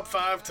it's top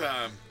 5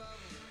 time,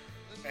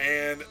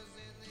 and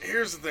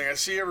here's the thing: I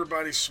see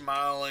everybody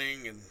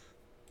smiling and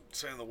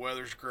saying the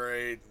weather's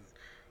great.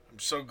 I'm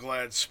so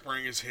glad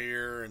spring is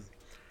here, and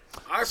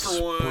I,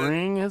 for one,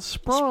 spring has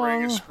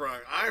sprung.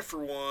 I,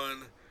 for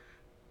one,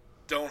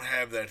 don't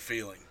have that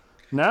feeling.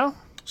 No?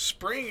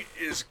 Spring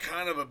is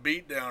kind of a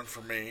beatdown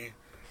for me.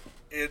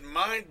 It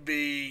might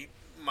be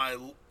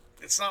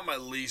it's not my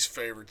least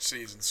favorite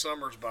season.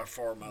 Summer's by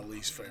far my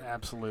least favorite.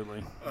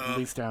 Absolutely. At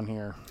least down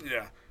here.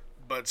 Yeah.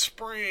 But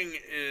spring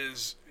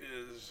is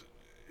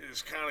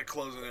kind of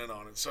closing in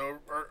on it. So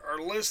our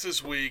list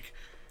this week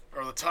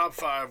are the top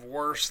 5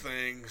 worst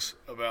things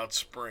about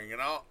spring.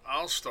 And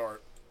I'll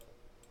start.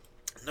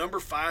 Number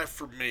 5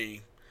 for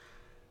me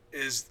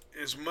is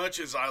as much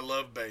as I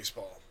love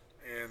baseball,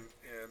 and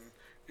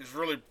is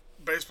really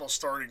baseball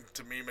starting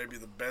to me maybe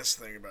the best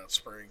thing about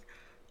spring.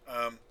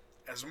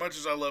 As much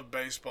as I love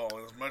baseball,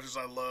 and as much as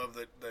I love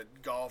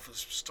that golf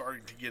is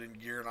starting to get in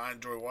gear, and I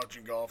enjoy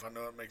watching golf, I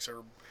know it makes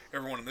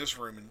everyone in this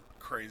room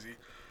crazy.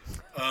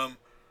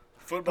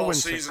 Football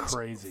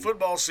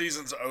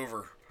season's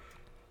over,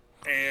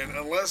 and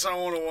unless I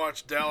want to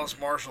watch Dallas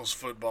Marshals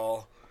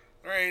football,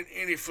 there ain't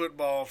any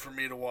football for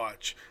me to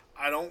watch.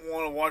 I don't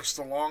want to watch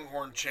the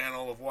Longhorn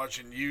channel of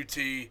watching UT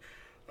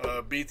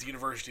beat the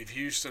University of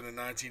Houston in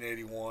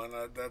 1981.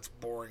 That's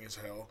boring as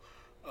hell.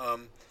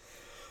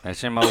 That's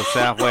them old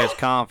Southwest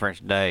Conference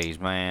days,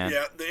 man.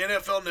 Yeah, the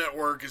NFL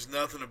Network is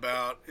nothing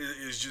about.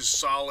 It's just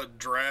solid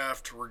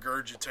draft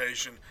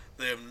regurgitation.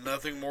 They have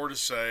nothing more to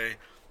say.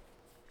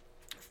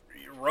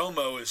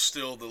 Romo is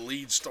still the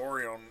lead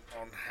story on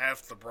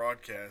half the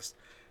broadcast,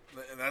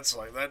 and that's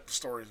like that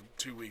story is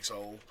 2 weeks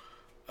old.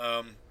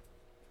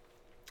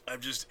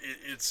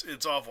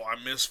 It's awful.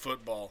 I miss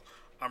football.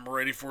 I'm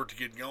ready for it to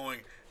get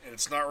going, and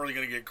it's not really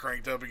going to get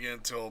cranked up again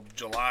until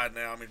July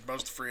now. I mean,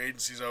 most of the free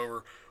agency's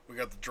over. We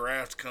got the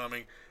draft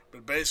coming,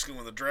 but basically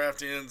when the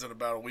draft ends in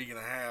about a week and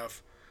a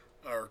half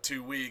or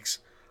 2 weeks,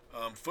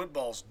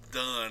 football's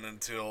done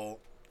until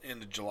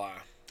end of July.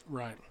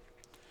 Right.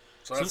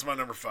 So that's my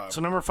number 5.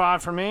 So number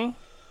 5 for me,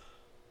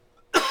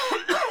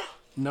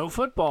 no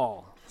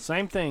football.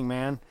 Same thing,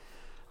 man.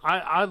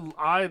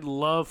 I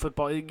love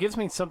football. It gives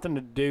me something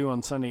to do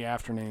on Sunday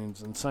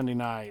afternoons and Sunday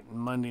night and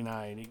Monday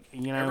night.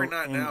 You know, every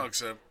night now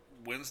except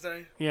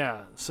Wednesday.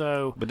 Yeah.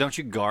 So. But don't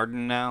you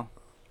garden now?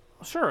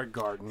 Sure, a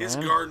garden. It's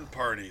man. garden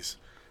parties.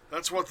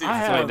 That's what the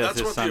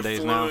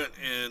affluent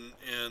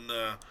in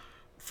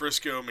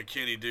Frisco,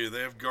 McKinney do.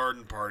 They have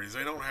garden parties.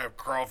 They don't have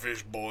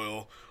crawfish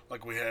boil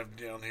like we have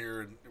down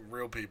here in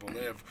Real People.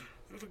 They have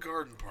a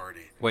garden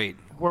party. Wait,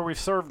 where we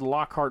served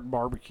Lockhart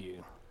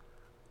barbecue.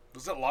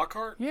 Was that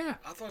Lockhart? Yeah.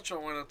 I thought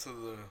y'all went up to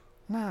the.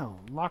 No,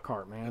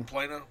 Lockhart, man. In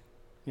Plano.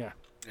 Yeah.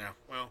 Yeah.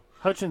 Well.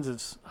 Hutchins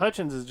is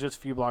just a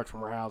few blocks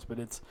from our house, but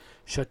it's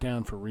shut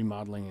down for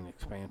remodeling and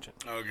expansion.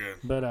 Oh, good.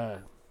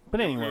 But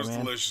anyway, it was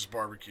man. Delicious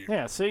barbecue.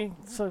 Yeah, see?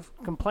 So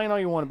complain all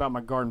you want about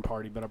my garden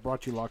party, but I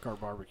brought you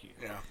Lockhart barbecue.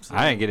 Yeah. So,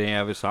 I didn't get any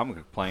of it, so I'm going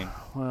to complain.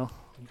 Well,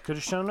 you could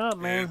have shown up,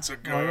 man. It's a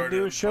all you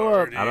do is show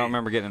party. up. I don't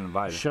remember getting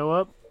invited. Show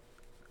up,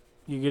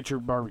 you get your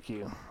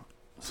barbecue.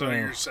 So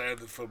you're sad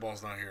that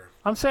football's not here?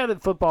 I'm sad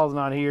that football's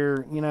not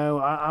here. You know,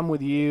 I'm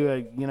with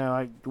you.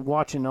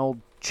 Watching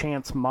old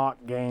Chance mock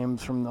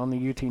games on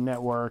the UT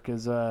network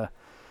is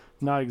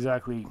not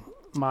exactly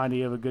my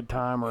idea of a good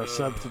time or a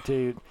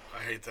substitute.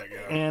 I hate that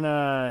guy. And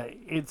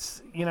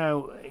it's,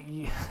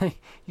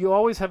 you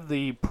always have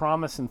the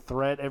promise and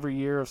threat every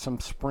year of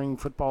some spring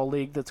football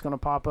league that's going to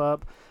pop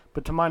up.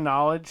 But to my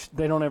knowledge,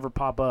 they don't ever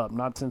pop up,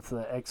 not since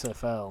the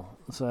XFL.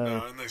 So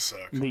no, and they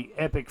suck. The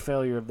epic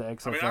failure of the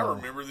XFL. I mean, I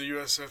remember the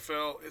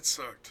USFL. It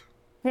sucked.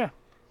 Yeah.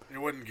 It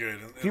wasn't good.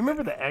 Do you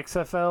remember the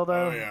XFL,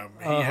 though? Oh,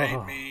 yeah. He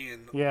ate me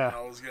and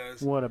all those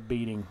guys. What a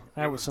beating.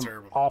 That was some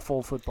terrible.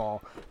 Awful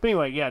football. But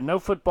anyway, yeah, no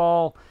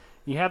football.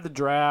 You have the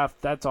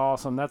draft. That's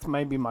awesome. That's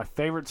maybe my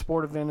favorite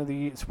sporting event of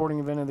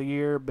the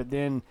year. But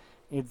then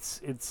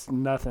it's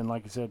nothing,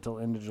 like you said, till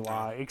end of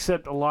July,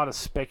 except a lot of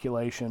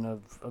speculation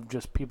of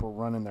just people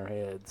running their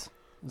heads.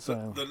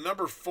 So my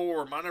number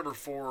four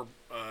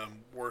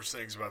worst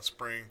things about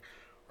spring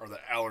are the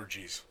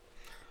allergies.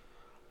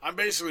 I'm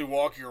basically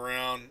walking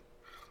around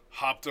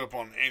hopped up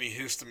on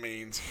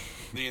antihistamines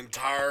the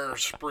entire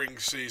spring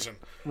season.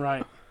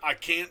 Right. I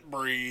can't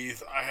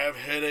breathe. I have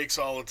headaches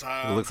all the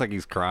time. It looks like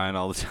he's crying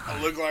all the time.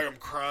 I look like I'm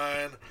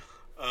crying.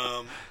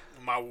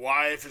 My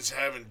wife is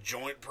having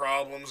joint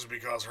problems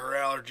because her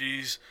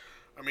allergies.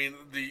 I mean,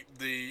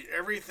 the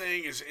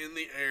everything is in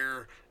the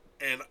air,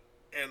 and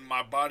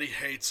my body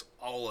hates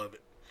all of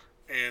it.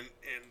 And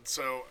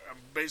so I'm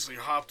basically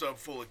hopped up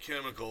full of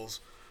chemicals,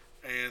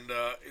 and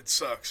it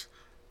sucks.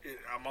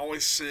 I'm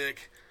always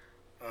sick.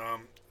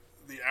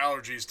 The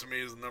allergies to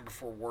me is the number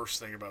 4 worst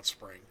thing about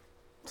spring.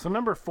 So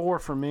number 4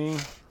 for me,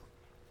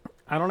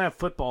 I don't have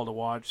football to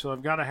watch, so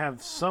I've got to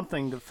have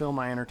something to fill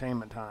my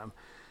entertainment time.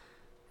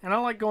 And I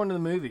like going to the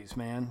movies,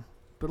 man.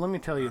 But let me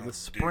tell you, the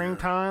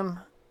springtime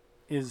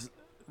is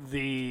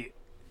the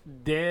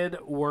dead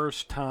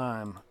worst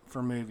time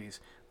for movies.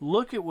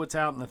 Look at what's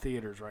out in the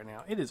theaters right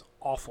now. It is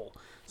awful.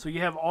 So you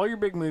have all your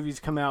big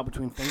movies come out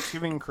between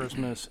Thanksgiving and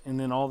Christmas, and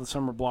then all the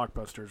summer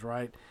blockbusters,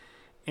 right?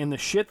 And the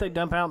shit they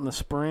dump out in the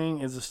spring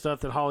is the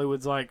stuff that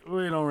Hollywood's like,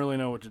 we don't really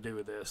know what to do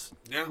with this.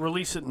 Yeah.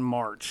 Release it in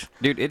March.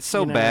 Dude, it's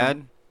so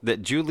bad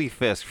that Julie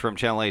Fisk from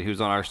Channel 8, who's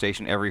on our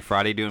station every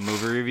Friday doing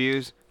movie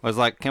reviews, was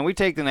like, can we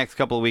take the next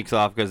couple of weeks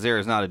off because there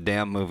is not a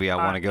damn movie I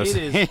want to go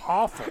see. It is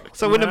awful.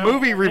 So when the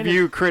movie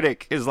review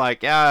critic is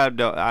like, I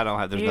don't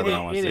have, there's nothing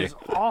I want to see. It is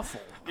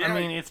awful. Yeah. I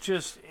mean, it's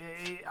just,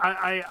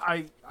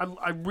 I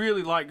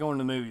really like going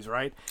to the movies,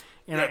 right?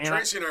 And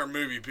Tracy and I are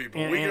movie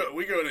people.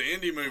 We go to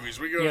indie movies.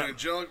 We go to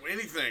Angelic,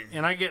 anything.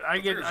 And I get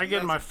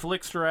my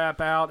Flickster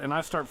app out, and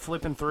I start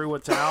flipping through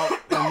what's out,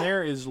 and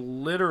there is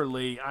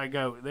literally,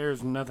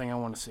 there's nothing I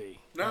want to see.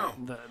 No.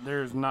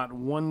 There's not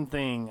one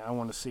thing I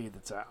want to see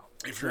that's out.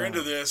 If you're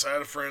into this, I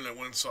had a friend that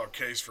went and saw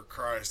Case for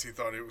Christ. He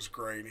thought it was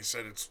great. And he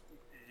said it's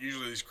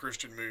usually these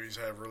Christian movies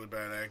have really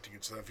bad acting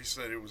and stuff. He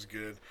said it was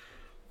good,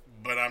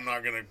 but I'm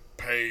not going to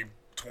pay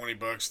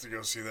 $20 to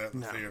go see that in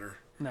the theater.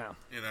 No.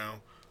 You know?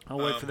 I'll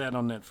wait for that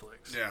on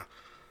Netflix. Yeah.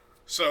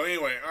 So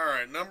anyway, all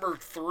right, number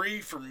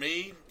 3 for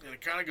me, and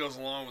it kind of goes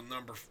along with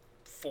number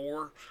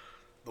 4,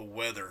 the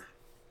weather.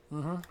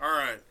 Mm-hmm. All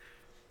right.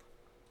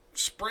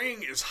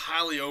 Spring is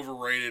highly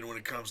overrated when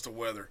it comes to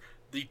weather.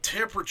 The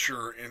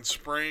temperature in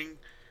spring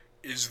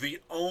is the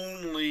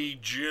only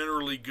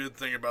generally good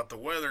thing about the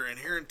weather, and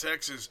here in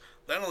Texas,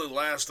 that only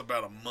lasts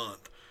about a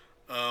month.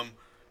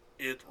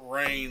 It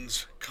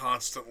rains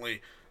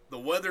constantly. The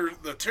weather,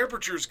 the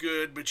temperature's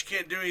good, but you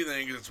can't do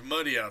anything because it's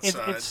muddy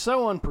outside. It's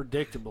so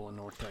unpredictable in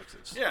North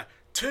Texas. Yeah.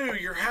 2,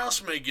 your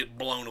house may get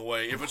blown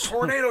away. If a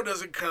tornado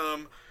doesn't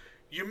come,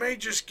 you may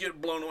just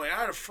get blown away. I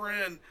had a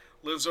friend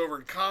lives over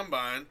in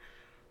Combine.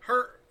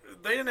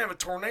 They didn't have a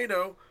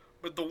tornado,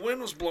 but the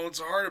wind was blowing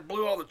so hard it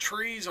blew all the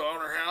trees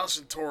on her house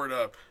and tore it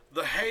up.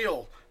 The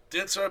hail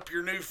dents up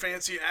your new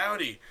fancy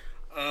Audi.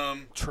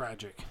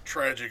 Tragic,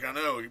 I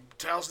know.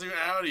 Tal's new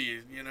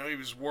Audi, he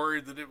was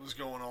worried that it was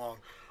going along.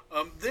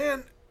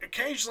 Then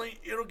occasionally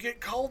it'll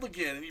get cold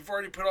again, and you've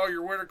already put all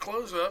your winter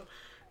clothes up.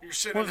 You're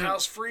sitting in the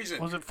house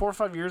freezing. Was it 4 or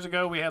 5 years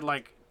ago we had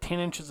like 10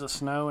 inches of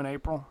snow in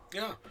April?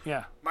 Yeah.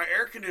 Yeah. My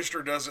air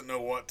conditioner doesn't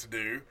know what to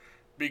do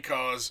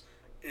because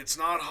it's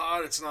not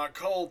hot, it's not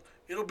cold.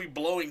 It'll be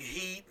blowing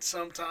heat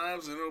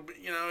sometimes, and it'll be,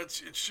 it's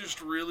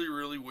just really,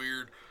 really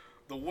weird.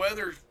 The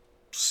weather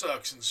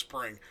sucks in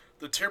spring.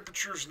 The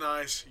temperature's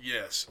nice,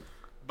 yes,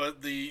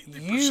 but the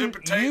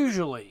precipitation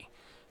usually.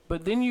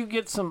 But then you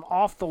get some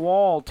off the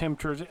wall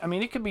temperatures. I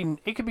mean, it could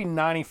be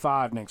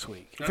 95 next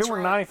week. If it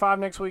were 95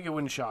 next week, it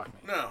wouldn't shock me.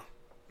 No,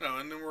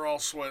 and then we're all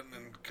sweating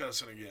and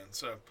cussing again.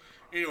 So,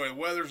 anyway,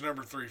 weather's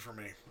number 3 for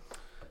me.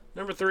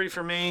 Number 3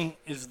 for me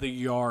is the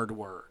yard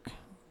work.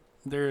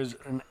 There's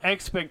an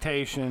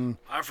expectation.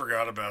 I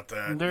forgot about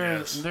that.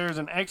 There's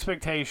an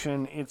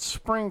expectation. It's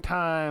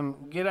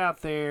springtime. Get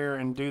out there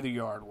and do the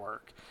yard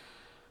work.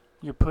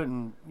 You're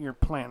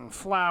planting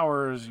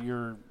flowers.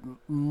 You're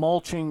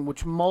mulching,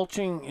 which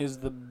mulching is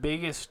the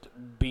biggest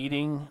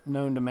beating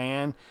known to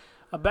man.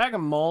 A bag of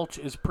mulch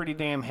is pretty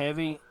damn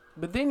heavy,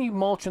 but then you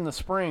mulch in the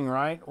spring,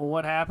 right? Well,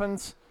 what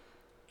happens?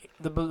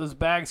 Those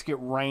bags get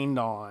rained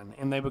on,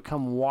 and they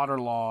become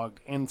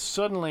waterlogged, and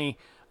suddenly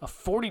a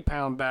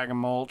 40-pound bag of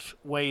mulch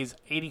weighs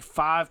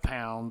 85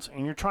 pounds,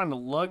 and you're trying to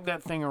lug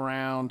that thing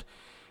around,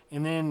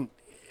 and then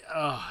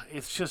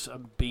it's just a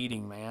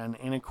beating, man.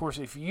 And, of course,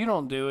 if you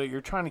don't do it,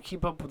 you're trying to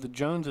keep up with the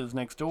Joneses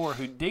next door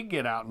who did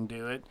get out and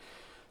do it.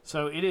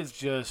 So it is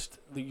just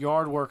the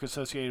yard work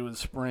associated with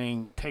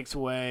spring takes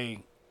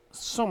away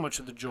so much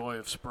of the joy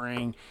of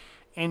spring.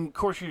 And, of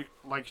course,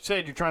 like you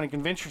said, you're trying to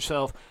convince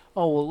yourself,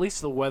 oh, well, at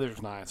least the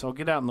weather's nice. I'll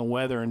get out in the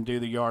weather and do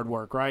the yard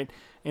work, right?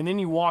 And then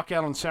you walk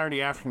out on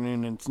Saturday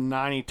afternoon and it's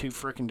 92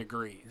 freaking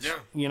degrees.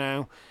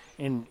 Yeah.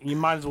 And you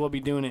might as well be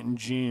doing it in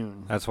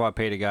June. That's why I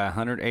paid a guy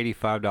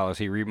 $185.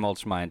 He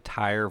remulched my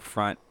entire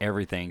front,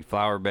 everything,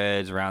 flower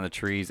beds, around the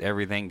trees,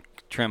 everything,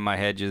 trimmed my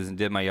hedges, and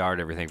did my yard,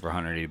 everything for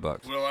 $180.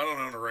 Well, I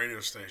don't own a radio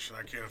station.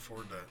 I can't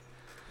afford that.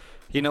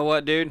 You know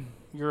what, dude?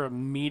 You're a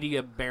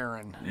media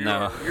baron.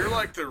 You're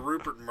like the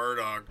Rupert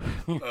Murdoch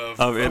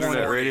of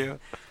internet radio.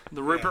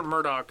 The Rupert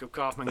Murdoch of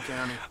Kaufman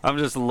County. I'm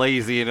just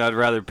lazy, and I'd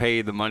rather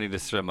pay the money to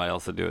somebody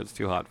else to do it. It's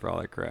too hot for all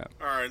that crap.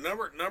 All right,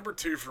 number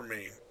 2 for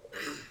me.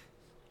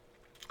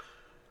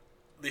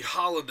 The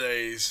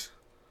holidays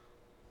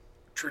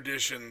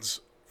traditions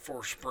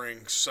for spring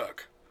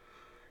suck.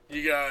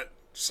 You got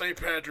St.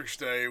 Patrick's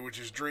Day, which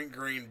is drink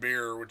green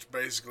beer, which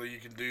basically you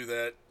can do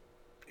that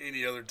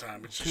any other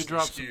time. It's just 2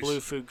 drops of blue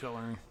food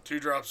coloring. 2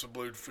 drops of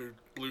blue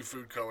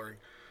food coloring.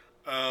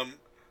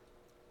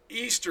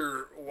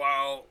 Easter,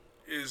 while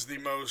is the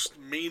most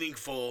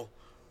meaningful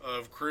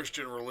of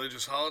Christian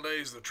religious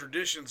holidays, the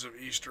traditions of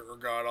Easter are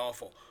god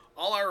awful.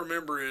 All I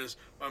remember is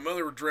my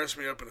mother would dress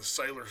me up in a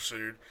sailor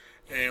suit.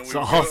 And it's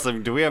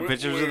awesome. Do we have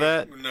pictures of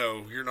that?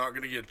 No, you're not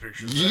going to get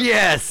pictures of that.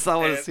 Yes, I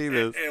want to see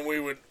this. And we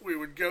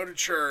would go to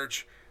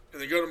church, and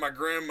then go to my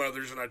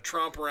grandmother's, and I'd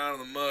tromp around in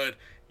the mud.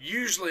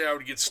 Usually I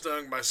would get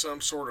stung by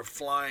some sort of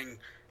flying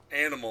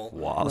animal.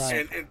 Wasp.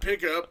 And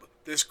pick up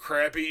this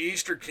crappy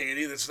Easter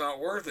candy that's not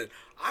worth it.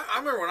 I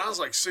remember when I was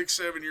like 6,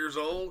 7 years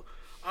old,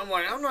 I'm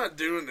like, I'm not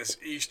doing this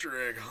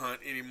Easter egg hunt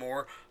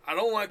anymore. I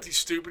don't like these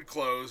stupid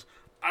clothes.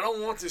 I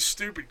don't want this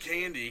stupid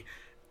candy.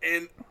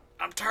 And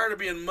I'm tired of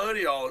being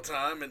muddy all the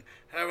time and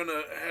having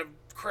to have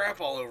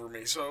crap all over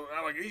me. So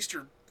I like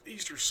Easter.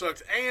 Easter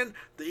sucks. And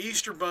the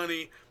Easter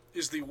Bunny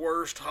is the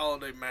worst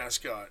holiday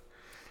mascot.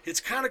 It's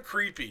kind of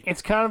creepy.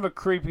 It's kind of a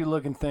creepy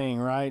looking thing,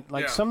 right?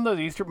 Like some of those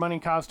Easter Bunny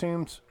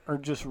costumes are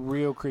just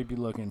real creepy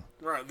looking.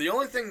 Right. The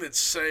only thing that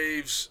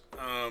saves,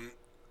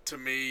 to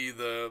me,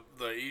 the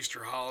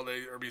Easter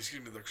holiday, or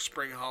excuse me, the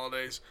spring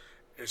holidays,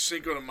 is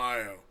Cinco de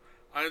Mayo.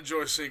 I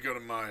enjoy Cinco de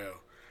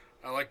Mayo.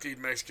 I like to eat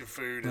Mexican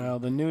food. And, Well,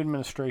 the new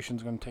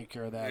administration's going to take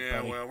care of that, yeah,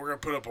 buddy. well, we're going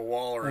to put up a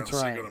wall around That's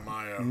right. Cinco de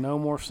Mayo. No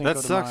more Cinco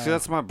That de sucks. Mayo.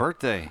 That's my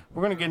birthday.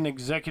 We're going to get an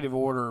executive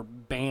order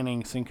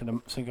banning Cinco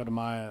de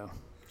Mayo.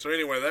 So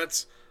anyway,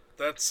 that's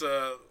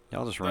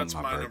Y'all just ruined that's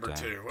my my number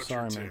birthday. 2. What's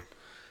Sorry, your 2? man.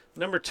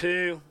 Number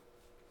 2,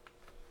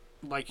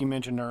 like you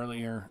mentioned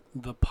earlier,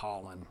 the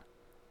pollen.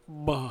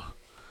 Bah.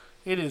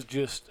 It is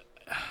just...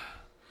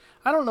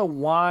 I don't know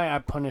why I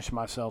punish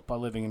myself by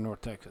living in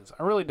North Texas.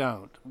 I really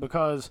don't.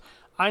 Because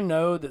I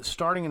know that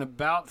starting in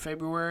about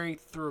February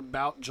through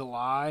about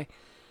July,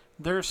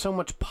 there's so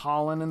much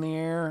pollen in the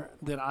air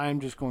that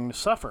I'm just going to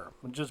suffer.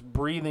 Just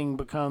breathing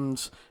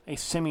becomes a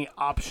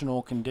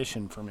semi-optional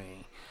condition for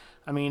me.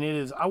 I mean, it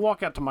is. I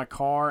walk out to my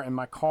car, and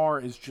my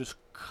car is just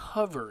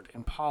covered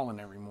in pollen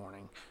every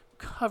morning.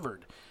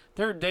 Covered.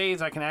 There are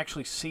days I can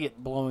actually see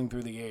it blowing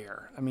through the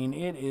air. I mean,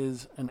 it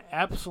is an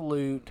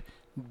absolute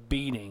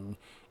beating,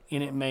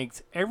 and it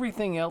makes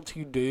everything else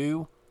you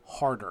do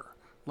harder.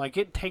 Like,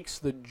 it takes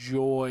the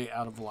joy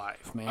out of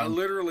life, man. I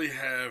literally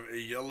have a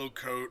yellow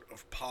coat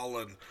of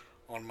pollen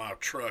on my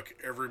truck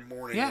every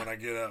morning when I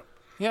get up.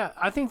 Yeah,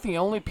 I think the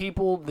only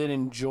people that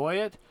enjoy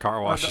it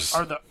Car washes.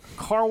 are the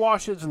car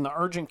washes and the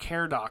urgent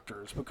care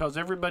doctors, because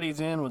everybody's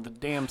in with a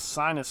damn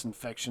sinus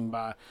infection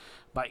by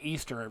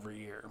Easter every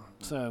year.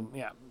 So,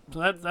 yeah,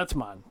 so that's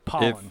mine.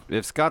 Pollen.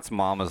 If Scott's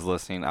mom is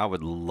listening, I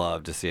would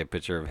love to see a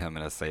picture of him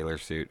in a sailor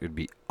suit. It'd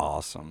be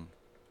awesome.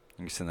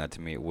 You can send that to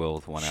me at Will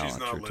with one L She's at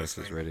not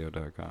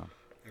TrueTexasRadio.com.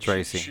 And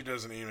Tracy. She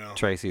doesn't email.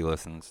 Tracy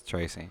listens.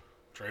 Tracy.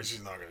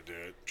 Tracy's not going to do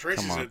it.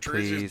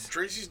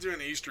 Tracy's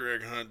doing Easter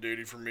egg hunt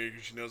duty for me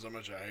because she knows how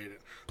much I hate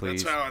it.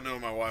 Please. That's how I know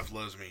my wife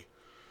loves me.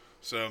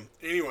 So,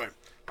 anyway.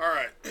 All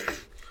right.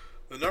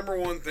 The number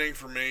one thing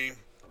for me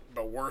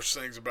about worst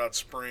things about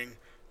spring,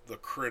 the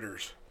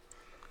critters.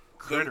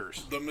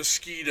 Critters. The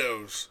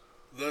mosquitoes,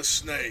 the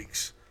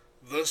snakes,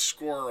 the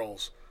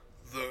squirrels,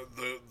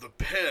 the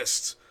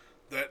pests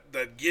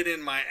that get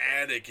in my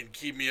attic and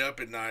keep me up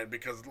at night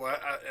because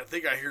I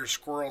think I hear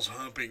squirrels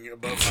humping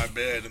above my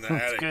bed in the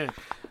That's attic. good.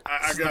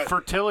 I It's got the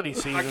fertility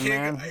season,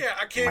 man.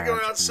 I can't go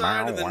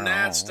outside and the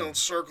gnats don't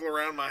circle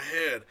around my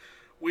head.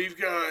 We've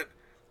got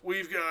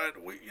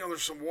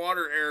there's some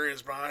water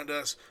areas behind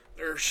us.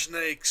 There are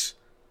snakes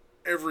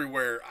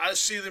everywhere. I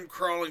see them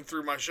crawling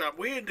through my shop.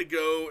 We had to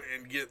go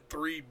and get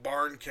 3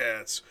 barn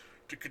cats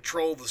to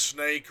control the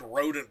snake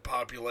rodent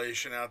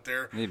population out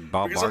there. Need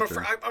Bob because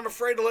Barker. I'm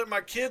afraid to let my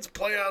kids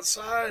play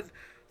outside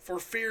for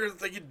fear that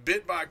they get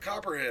bit by a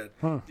copperhead.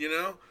 You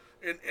know,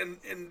 and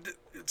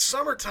it's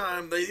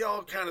summertime. They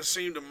all kind of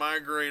seem to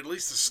migrate. At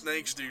least the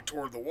snakes do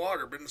toward the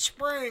water. But in the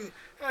spring,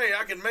 hey,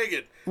 I can make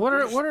it. What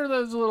are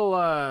those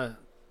little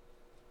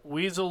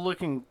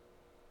weasel-looking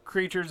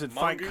creatures that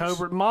fight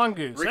cobra?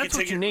 Mongoose. That's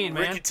what you need,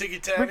 man.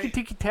 Ricky-tikki-tavi?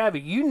 Ricky-tikki-tavi.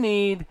 You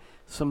need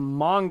some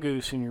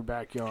mongoose in your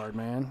backyard,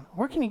 man.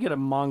 Where can you get a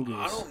mongoose?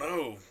 I don't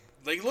know.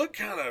 They look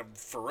kind of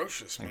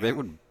ferocious, man. They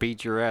would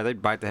beat your ass.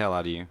 They'd bite the hell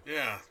out of you.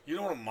 Yeah, you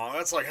don't want a mongoose.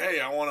 That's like,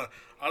 hey, I want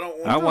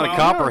I want a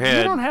copperhead.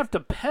 You don't have to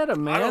pet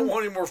them, man. I don't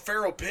want any more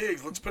feral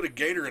pigs. Let's put a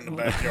gator in the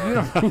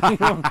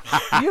backyard.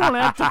 You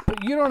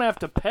don't have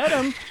to pet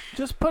them.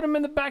 Just put them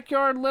in the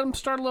backyard and let them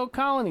start a little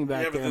colony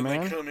back but there, then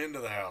man. they come into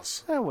the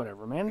house.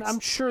 Whatever, man. I'm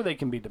sure they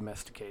can be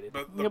domesticated.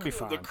 But You'll be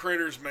fine. The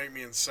critters make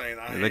me insane.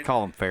 They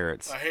call them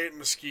ferrets. I hate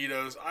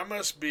mosquitoes. I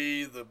must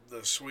be the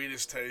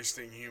sweetest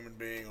tasting human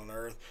being on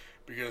earth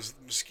because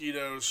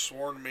mosquitoes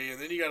swarm me,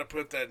 and then you got to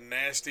put that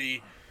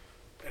nasty.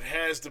 It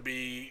has to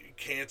be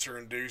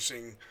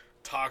cancer-inducing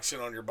toxin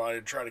on your body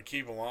to try to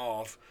keep them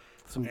off.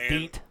 Some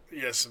DEET?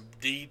 Yeah, some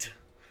DEET.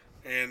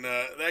 And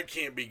that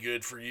can't be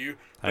good for you.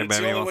 Hey, It's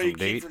baby, the you only want way you some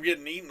keep DEET? from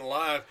getting eaten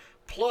alive.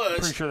 Plus,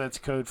 Pretty sure that's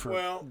code for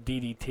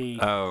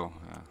DDT. Oh.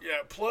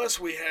 yeah, plus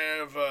we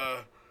have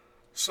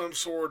some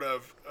sort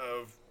of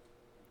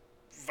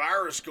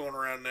virus going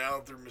around now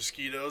through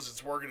mosquitoes.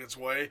 It's working its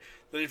way.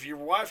 That if your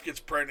wife gets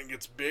pregnant,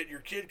 gets bit, your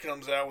kid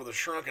comes out with a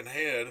shrunken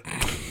head.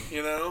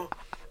 You know?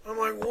 I'm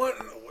like, what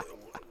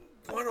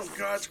on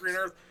God's green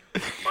earth?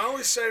 My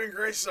only saving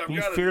grace is I've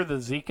You got fear the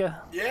Zika?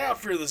 Yeah, I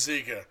fear the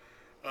Zika.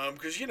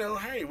 Because,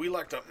 hey, we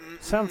like to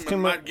Sounds too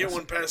might much. get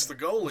one past the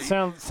goalie.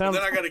 Sounds- and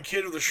then I got a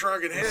kid with a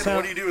shrunken head.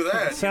 What do you do with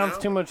that? It sounds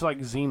too much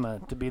like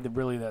Zima to be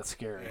really that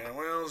scary. Yeah,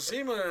 well,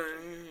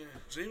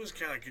 Zima's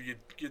kind of could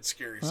get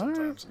scary All right.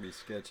 sometimes. Be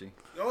sketchy.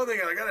 The only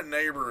thing, I got a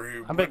neighbor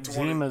who... I bet went to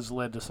one of- Zima's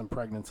led to some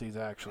pregnancies,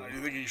 actually. You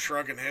think he's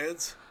shrunken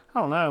heads? I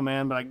don't know,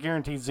 man, but I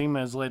guarantee Zima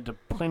has led to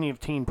plenty of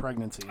teen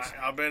pregnancies.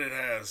 I bet it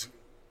has.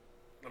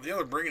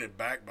 They're bringing it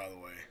back, by the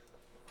way.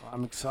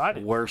 I'm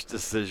excited. Worst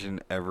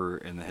decision ever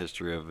in the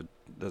history of it.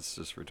 That's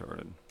just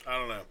retarded. I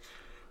don't know.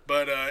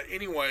 But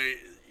anyway,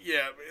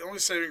 yeah, the only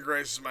saving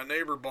grace is my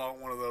neighbor bought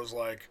one of those,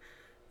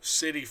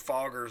 city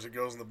foggers that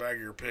goes in the back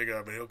of your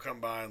pickup, and he'll come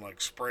by and,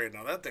 spray it.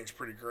 Now, that thing's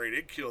pretty great.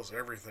 It kills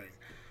everything.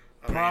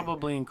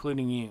 Probably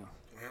including you.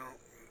 Well,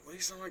 at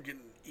least I'm not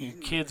getting Your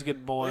eaten. kids get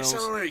At boils. least I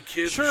don't have any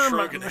kids Sure, with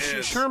shrunken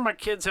heads. sure, my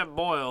kids have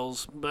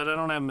boils, but I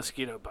don't have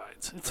mosquito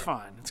bites. It's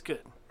fine. It's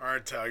good. All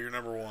right, Tal, you're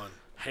number one.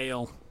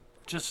 Hail.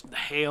 Just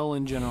hail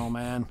in general,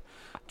 man.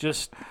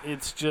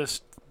 It's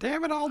just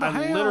Damn it all to I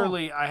hell.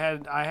 literally, I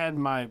had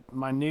my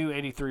new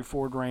 83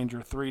 Ford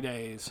Ranger 3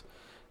 days,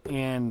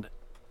 and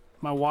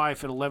my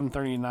wife at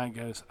 11:30 at night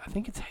goes, I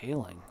think it's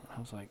hailing. I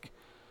was like,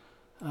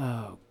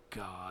 oh,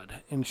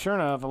 God. And sure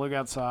enough, I look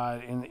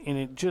outside, and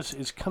it just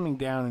is coming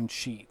down in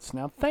sheets.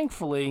 Now,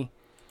 thankfully,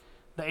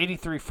 the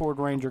 83 Ford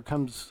Ranger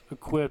comes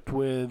equipped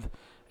with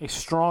a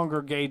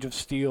stronger gauge of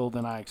steel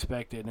than I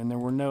expected, and there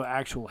were no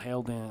actual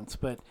hail dents.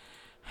 But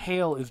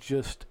hail is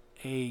just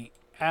a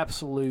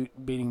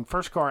absolute beating.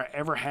 First car I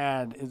ever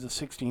had is a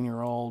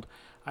 16-year-old.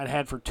 I'd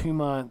had for 2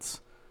 months.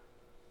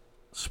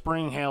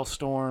 Spring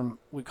hailstorm.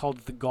 We called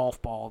it the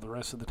golf ball. The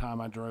rest of the time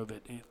I drove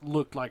it, it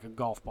looked like a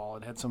golf ball.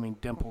 It had so many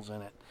dimples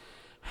in it.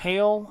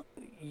 Hail,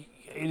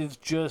 it is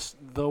just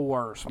the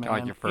worst, man.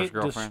 Like your first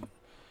girlfriend?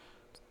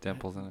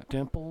 Dimples in it.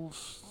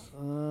 Dimples?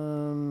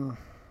 No.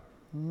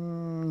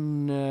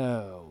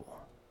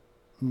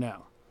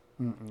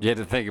 Mm-mm. You had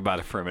to think about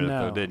it for a minute,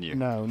 No, though, didn't you?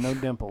 No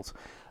dimples.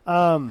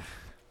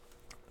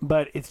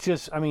 But it's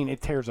just, I mean,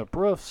 it tears up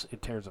roofs.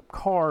 It tears up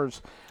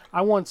cars.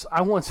 I once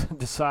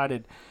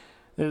decided,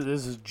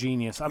 this is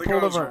genius. I think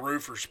a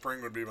roof or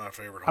spring would be my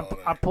favorite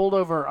holiday. I pulled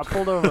over.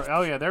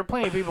 Oh yeah, there are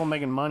plenty of people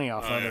making money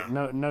off of it.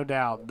 No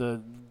doubt.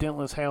 The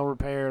dentless hail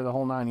repair, the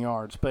whole 9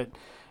 yards.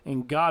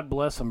 And God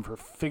bless them for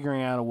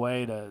figuring out a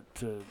way to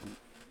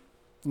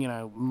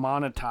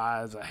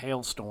monetize a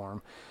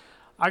hailstorm.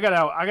 I got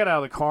out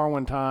of the car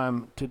one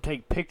time to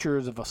take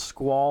pictures of a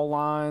squall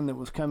line that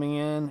was coming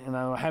in, and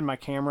I had my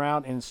camera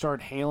out, and it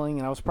started hailing,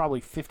 and I was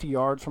probably 50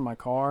 yards from my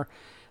car,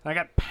 and I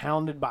got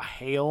pounded by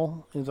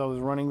hail as I was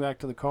running back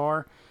to the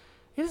car.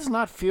 It does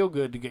not feel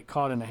good to get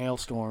caught in a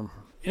hailstorm.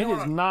 It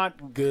is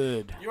not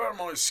good. You know what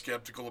I'm always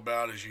skeptical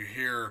about is you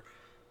hear,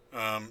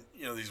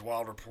 these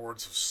wild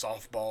reports of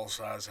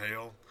softball-size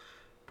hail.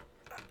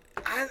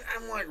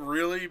 I'm like,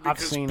 really?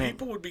 Because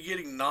people would be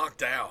getting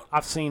knocked out.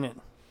 I've seen it.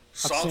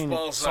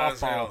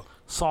 Softball-size hail.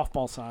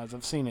 Softball size.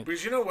 I've seen it.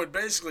 Because you know what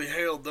basically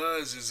hail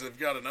does is they've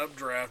got an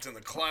updraft in the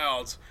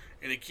clouds,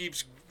 and the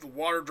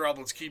water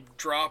droplets keep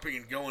dropping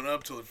and going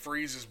up till it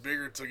freezes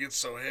bigger till it gets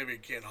so heavy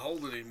it can't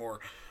hold it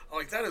anymore.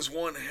 Like, that is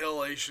one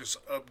hellacious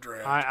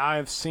updraft.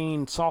 I've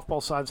seen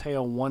softball size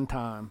hail one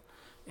time,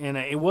 and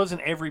it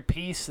wasn't every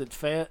piece that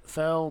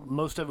fell.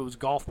 Most of it was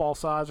golf ball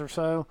size or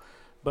so.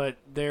 But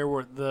there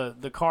were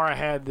the car I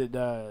had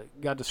that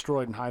got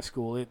destroyed in high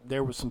school.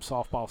 There was some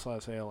softball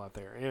size hail out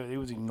there. It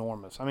was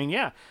enormous. I mean,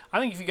 yeah, I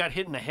think if you got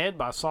hit in the head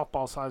by a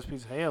softball size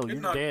piece of hail,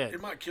 you're dead.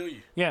 It might kill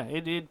you. Yeah,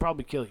 it'd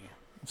probably kill you.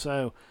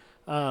 So,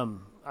 I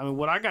mean,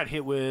 what I got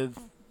hit with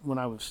when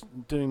I was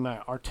doing my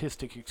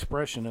artistic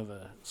expression of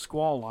a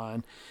squall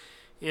line,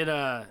 it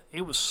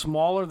was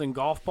smaller than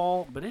golf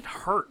ball, but it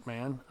hurt,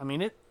 man. I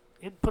mean, it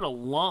put a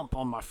lump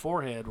on my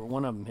forehead where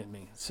one of them hit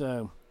me.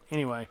 So,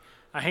 anyway.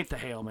 I hate the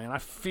hail, man. I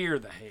fear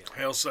the hail.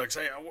 Hail sucks.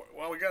 Hey,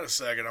 while we got a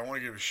second, I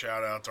want to give a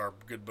shout out to our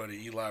good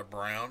buddy Eli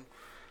Brown.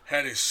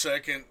 Had his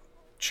second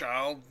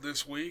child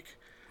this week.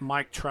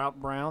 Mike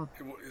Trout Brown.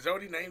 Is that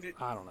what he named it?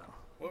 I don't know.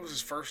 What was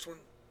his first one?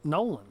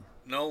 Nolan.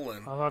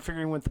 I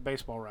figured he went the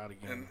baseball route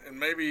again. And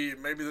maybe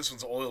this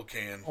one's Oil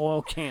Can.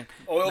 Oil Can.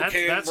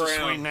 That's Brown. A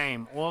sweet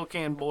name. Oil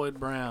Can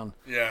Boyd Brown.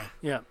 Yeah.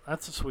 Yeah,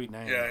 that's a sweet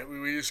name. Yeah,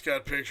 we just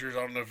got pictures.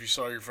 I don't know if you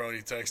saw your phone.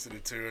 He texted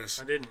it to us.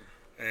 I didn't.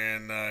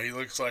 And he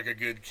looks like a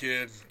good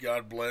kid.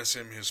 God bless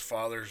him. His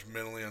father's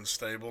mentally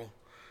unstable.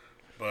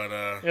 But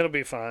it'll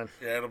be fine.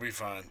 Yeah, it'll be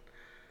fine.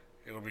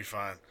 It'll be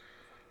fine.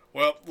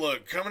 Well,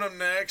 look, coming up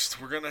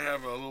next, we're going to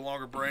have a little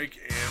longer break,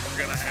 and we're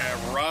going to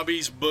have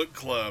Robbie's Book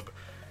Club.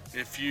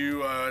 If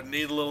you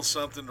need a little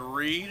something to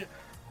read,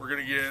 we're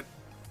going to get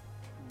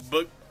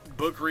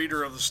book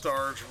reader of the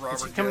stars, Robert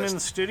Guest. Is he coming in the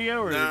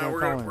studio? Or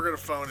we're going to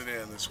phone it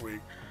in this week.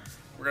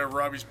 We're going to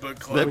have Robbie's Book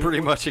Club. That pretty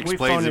much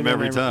explains him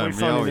every time.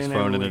 We always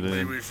phone it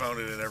in. We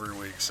phone it in every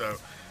week. So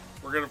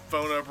we're going to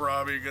phone up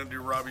Robbie. We're going to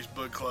do Robbie's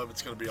Book Club.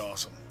 It's going to be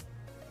awesome.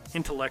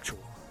 Intellectual.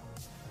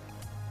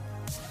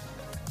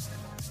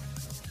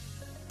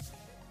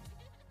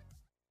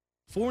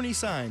 Forney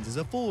Signs is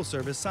a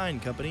full-service sign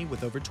company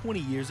with over 20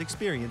 years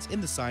experience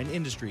in the sign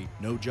industry.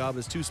 No job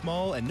is too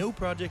small and no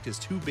project is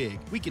too big.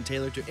 We can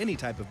tailor to any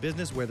type of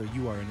business, whether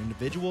you are an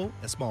individual,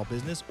 a small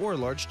business, or a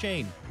large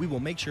chain. We will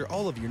make sure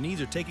all of your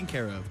needs are taken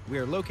care of. We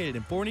are located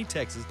in Forney,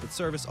 Texas, but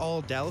service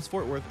all Dallas,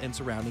 Fort Worth, and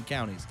surrounding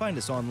counties. Find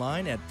us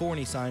online at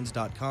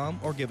forneysigns.com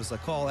or give us a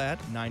call at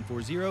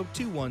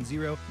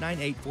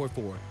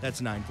 940-210-9844.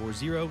 That's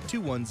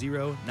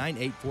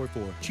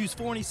 940-210-9844. Choose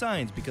Forney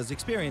Signs because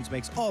experience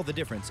makes all the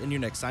difference in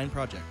your next sign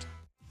project.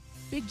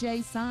 Big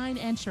J Sign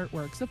and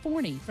Shirtworks of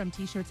Forney. From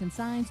t-shirts and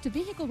signs to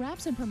vehicle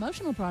wraps and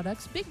promotional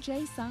products, Big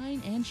J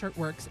Sign and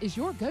Shirtworks is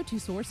your go-to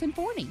source in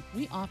Forney.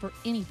 We offer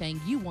anything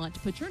you want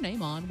to put your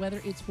name on, whether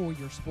it's for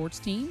your sports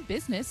team,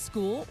 business,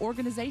 school,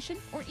 organization,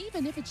 or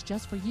even if it's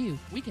just for you.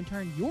 We can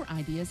turn your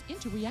ideas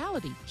into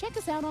reality. Check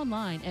us out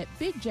online at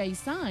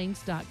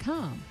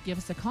bigjsigns.com. Give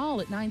us a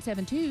call at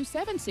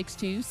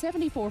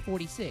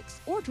 972-762-7446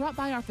 or drop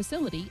by our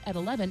facility at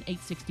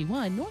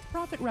 11861 North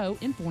Prophet Row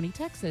in Forney,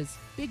 Texas.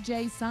 Big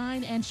J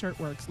Sign and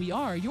Shirtworks. We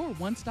are your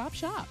one-stop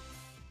shop.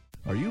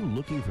 Are you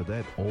looking for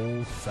that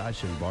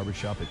old-fashioned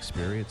barbershop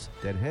experience?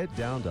 Then head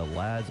down to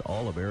Ladd's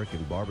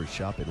All-American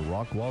Barbershop in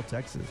Rockwall,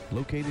 Texas,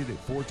 located at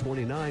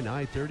 429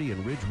 I-30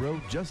 and Ridge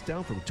Road, just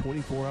down from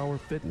 24-Hour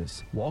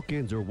Fitness.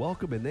 Walk-ins are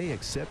welcome and they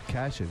accept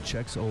cash and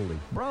checks only.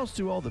 Browse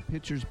through all the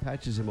pictures,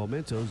 patches, and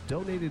mementos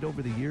donated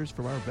over the years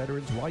from our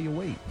veterans while you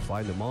wait.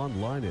 Find them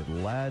online at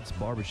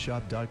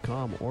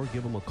laddsbarbershop.com or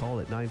give them a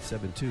call at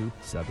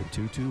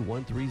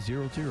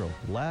 972-722-1300.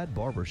 Ladd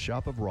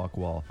Barbershop of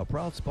Rockwall, a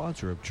proud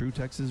sponsor of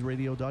TrueTexasRadio.com.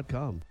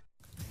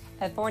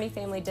 At Forney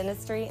Family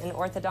Dentistry and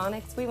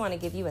Orthodontics, we want to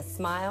give you a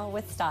smile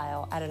with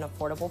style at an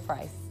affordable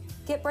price.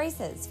 Get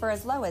braces for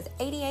as low as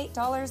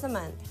 $88 a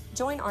month.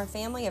 Join our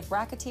family of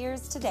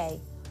racketeers today.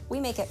 We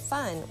make it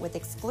fun with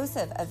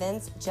exclusive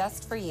events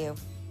just for you.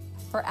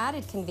 For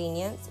added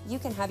convenience, you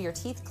can have your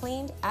teeth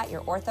cleaned at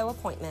your ortho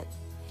appointment.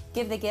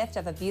 Give the gift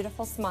of a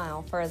beautiful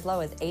smile for as low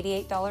as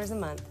 $88 a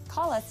month.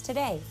 Call us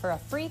today for a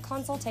free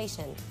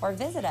consultation or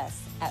visit us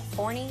at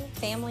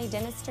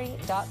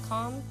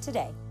ForneyFamilyDentistry.com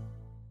today.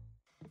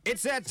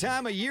 It's that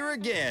time of year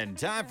again.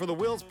 Time for the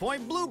Wills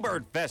Point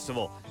Bluebird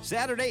Festival.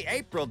 Saturday,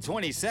 April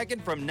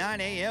 22nd from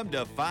 9 a.m.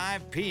 to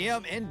 5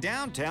 p.m. in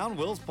downtown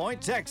Wills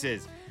Point,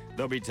 Texas.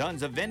 There'll be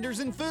tons of vendors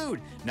and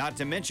food, not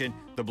to mention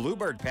the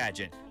Bluebird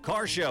Pageant,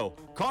 car show,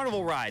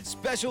 carnival rides,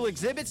 special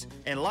exhibits,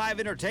 and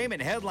live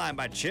entertainment headlined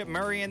by Chip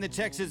Murray and the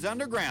Texas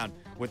Underground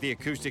with the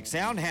Acoustic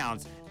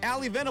Soundhounds.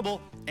 Allie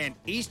Venable and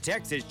East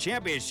Texas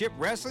Championship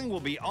Wrestling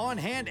will be on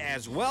hand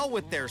as well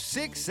with their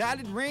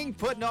six-sided ring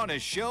putting on a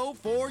show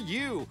for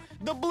you.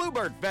 The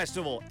Bluebird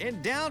Festival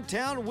in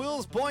downtown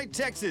Wills Point,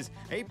 Texas,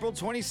 April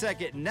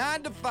 22nd,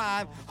 9 to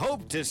 5.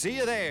 Hope to see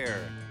you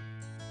there.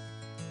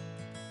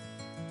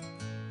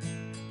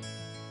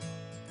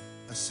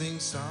 I sing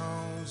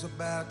songs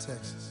about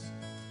Texas.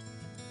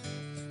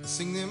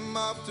 Sing them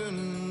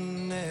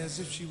often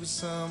as if she was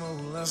some old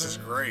lover. This is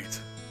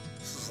great.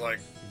 This is like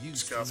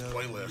Scott's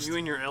playlist. You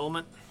in your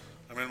element?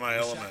 I'm in my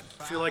element.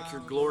 I feel like your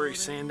Glory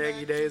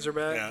Sandaggy days are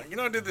back. Yeah, you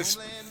know, I did this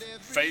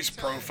face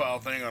profile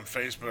thing on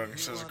Facebook. It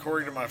says,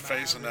 according to my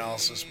face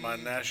analysis, my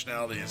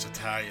nationality is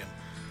Italian.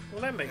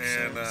 Well, that makes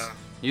sense.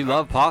 You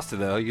love pasta,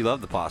 though. You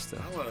love the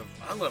pasta.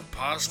 I love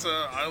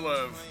pasta. I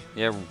love.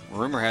 Yeah,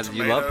 rumor has it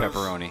you love tomatoes.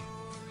 pepperoni.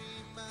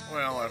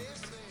 Well, I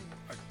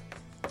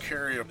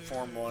carry a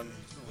Form 1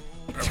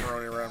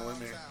 pepperoni around with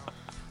me.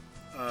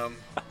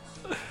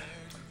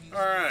 All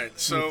right,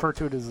 so you refer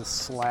to it as a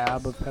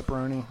slab of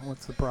pepperoni.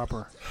 What's the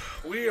proper?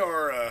 We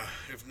are,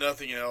 if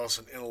nothing else,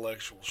 an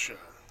intellectual show.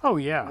 Oh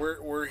yeah,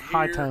 we're here,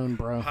 high tone,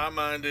 bro.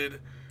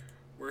 High-minded.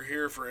 We're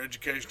here for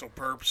educational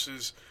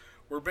purposes.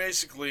 We're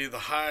basically the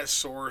finest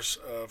source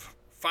of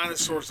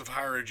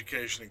higher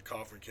education in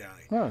Kaufman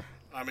County. Oh,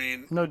 I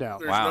mean, no doubt.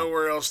 There's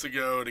nowhere else to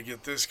go to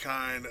get this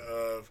kind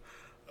of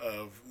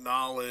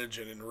knowledge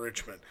and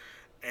enrichment.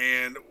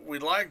 And we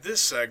like this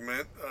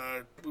segment.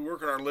 We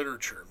work on our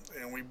literature,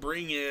 and we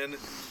bring in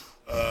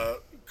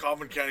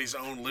Kaufman County's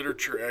own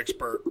literature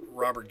expert,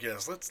 Robert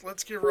Guest. Let's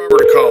give Robert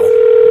a call.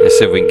 Let's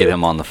see if we can get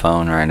him on the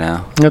phone right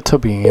now. Let's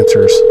hope he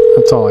answers.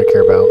 That's all I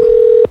care about.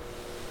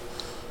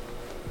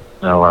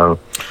 Hello.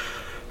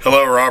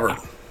 Hello, Robert.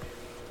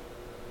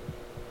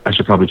 I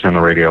should probably turn the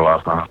radio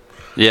off, huh?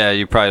 Yeah,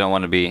 you probably don't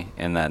want to be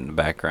in that in the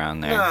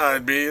background there. Nah,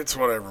 it's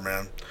whatever,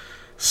 man.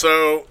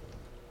 So,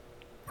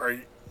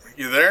 are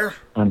you there?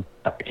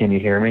 Can you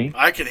hear me?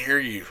 I can hear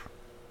you.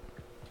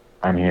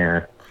 I'm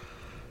here.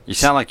 You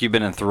sound like you've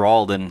been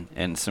enthralled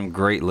in some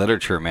great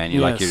literature, man.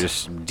 You're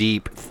just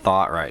deep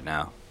thought right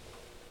now.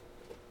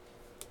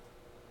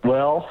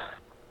 Well,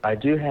 I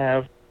do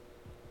have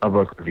a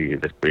book review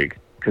this week.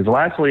 Because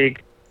last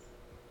week,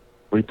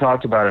 we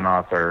talked about an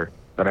author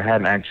that I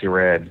hadn't actually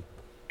read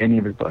any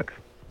of his books.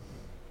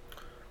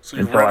 So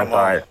and so I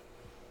thought,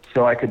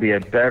 so I could be a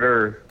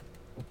better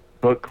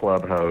book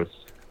club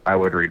host, I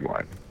would read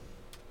one.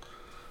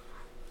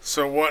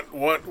 So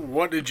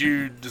what did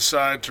you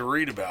decide to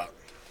read about?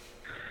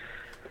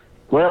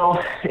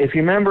 Well, if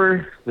you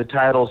remember the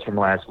titles from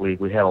last week,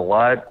 we had a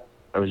lot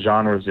of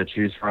genres to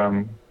choose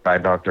from by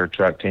Dr.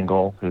 Chuck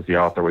Tingle, who's the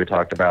author we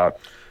talked about.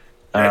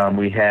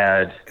 We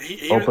had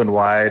Open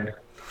Wide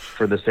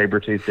for the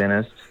Saber-Tooth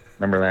Dentist.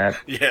 Remember that?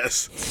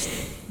 Yes.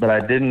 But I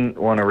didn't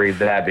want to read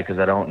that because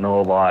I don't know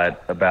a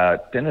lot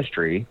about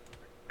dentistry.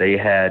 They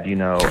had,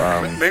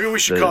 maybe we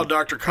should call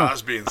Dr.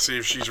 Cosby and see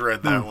if she's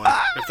read that one,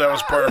 if that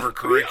was part of her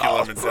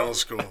curriculum in dental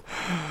school.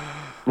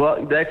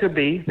 Well, that could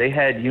be. They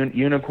had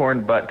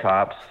unicorn butt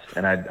cops,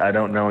 and I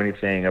don't know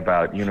anything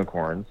about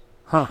unicorns.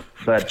 Huh.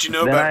 But you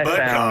know about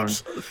butt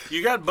cops.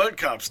 You got butt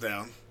cops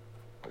down.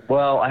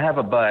 Well, I have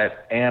a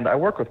butt, and I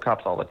work with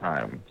cops all the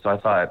time. So I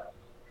thought,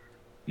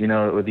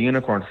 with the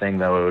unicorn thing,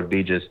 though, it would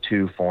be just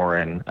too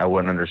foreign. I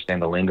wouldn't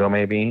understand the lingo,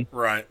 maybe.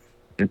 Right.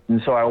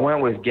 And so I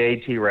went with Gay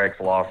T-Rex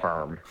Law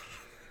Firm.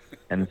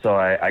 And so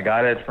I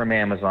got it from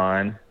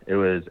Amazon. It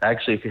was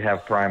actually, if you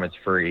have Prime, it's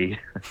free.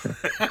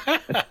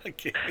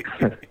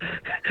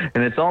 And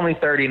it's only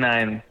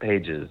 39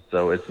 pages,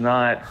 so it's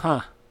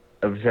not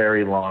a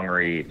very long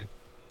read.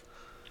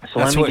 So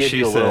let me give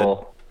you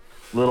a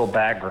little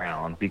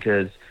background,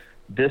 because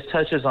this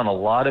touches on a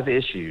lot of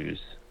issues,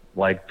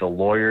 like the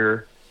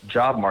lawyer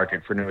job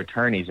market for new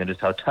attorneys and just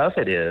how tough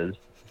it is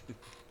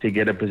to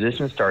get a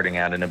position starting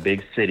out in a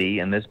big city.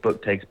 And this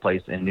book takes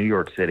place in New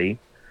York City.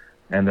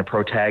 And the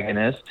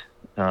protagonist,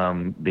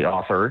 the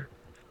author,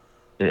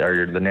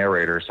 or the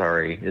narrator,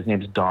 sorry, his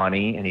name's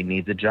Donnie, and he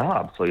needs a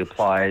job. So he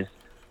applies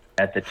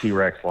at the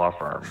T-Rex law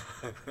firm.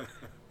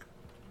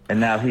 And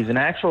now he's an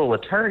actual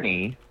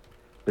attorney,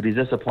 but he's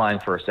just applying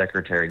for a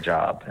secretary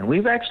job. And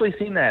we've actually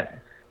seen that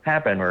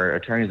happen where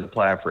attorneys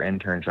apply for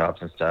intern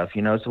jobs and stuff,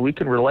 so we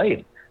can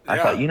relate. I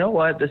thought, you know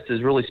what, this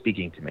is really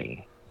speaking to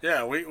me.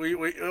 Yeah,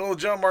 the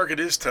job market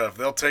is tough.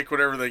 They'll take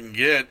whatever they can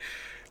get.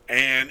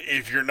 And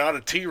if you're not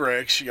a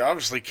T-Rex, you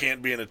obviously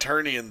can't be an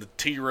attorney in the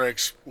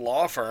T-Rex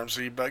law firm,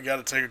 so you've got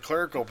to take a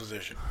clerical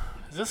position.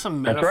 Is this a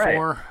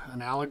metaphor,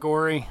 an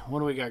allegory? What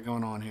do we got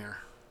going on here?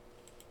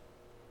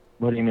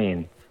 What do you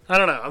mean? I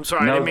don't know. I'm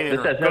sorry. No, I didn't mean to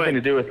this has nothing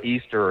to do with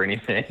Easter or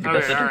anything. Okay,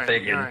 That's what all you're right,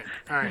 thinking. all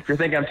right. If you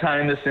think I'm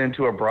tying this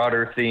into a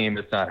broader theme,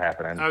 it's not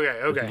happening.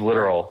 Okay. This is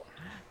literal.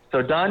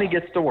 So Donnie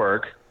gets to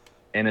work,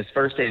 and his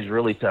first day is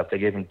really tough. They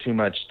gave him too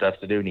much stuff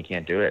to do, and he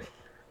can't do it.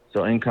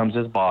 So in comes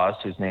his boss,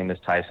 whose name is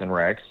Tyson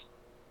Rex,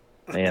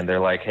 and they're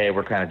like, hey,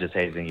 we're kind of just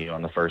hazing you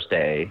on the first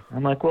day.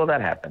 I'm like, well,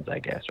 that happens, I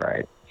guess,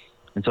 right?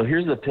 And so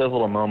here's the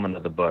pivotal moment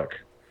of the book.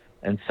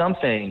 And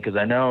something, because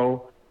I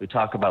know we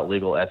talk about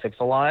legal ethics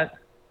a lot,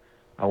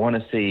 I want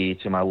to see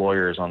to my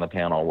lawyers on the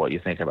panel what you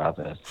think about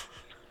this.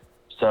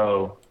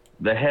 So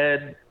the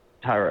head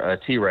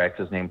T-Rex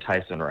is named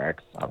Tyson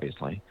Rex,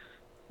 obviously.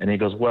 And he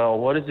goes, well,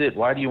 what is it?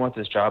 Why do you want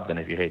this job then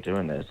if you hate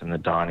doing this? And the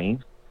Donnie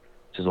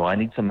says, well, I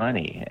need some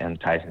money. And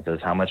Tyson says,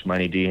 how much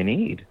money do you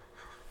need,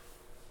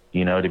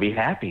 to be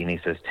happy? And he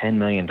says, $10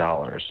 million.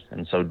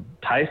 And so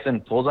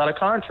Tyson pulls out a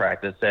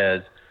contract that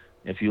says,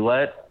 if you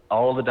let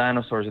all the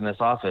dinosaurs in this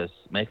office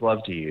make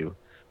love to you,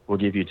 we'll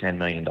give you $10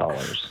 million.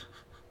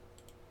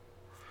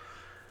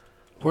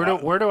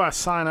 Where do I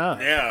sign up?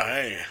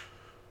 Yeah,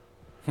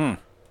 hey.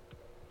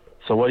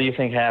 So what do you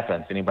think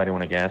happens? Anybody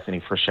want to guess?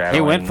 Any foreshadowing?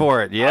 He went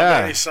for it,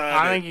 yeah.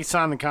 I think he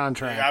signed the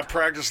contract. I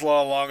practiced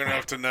law long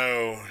enough to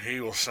know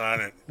he will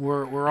sign it.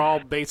 We're all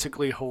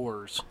basically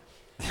whores.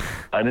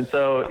 And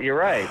so you're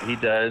right. He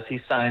does. He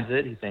signs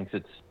it. He thinks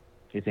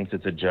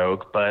it's a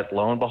joke. But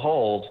lo and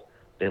behold,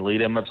 they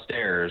lead him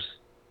upstairs,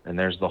 and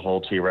there's the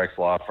whole T-Rex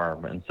law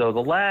firm. And so the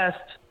last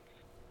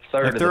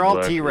third of the book. If they're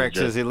all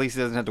T-Rexes, at least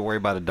he doesn't have to worry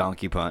about a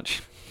donkey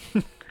punch.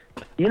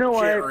 You know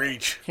what? Can't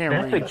reach.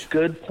 That's a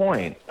good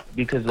point,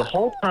 because the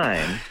whole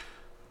time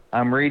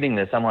I'm reading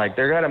this, I'm like,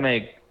 they're got to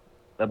make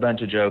a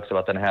bunch of jokes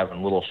about them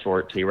having little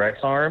short T-Rex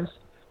arms.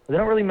 But they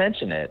don't really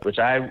mention it, which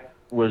I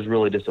was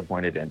really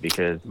disappointed in,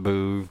 because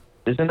boo,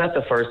 isn't that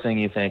the first thing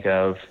you think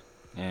of?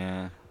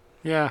 Yeah.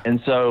 Yeah.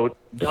 And so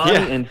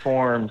Donnie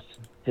informs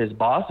his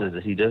bosses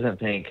that he doesn't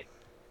think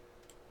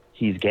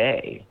he's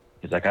gay.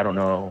 He's like, I don't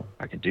know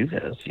if I can do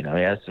this. He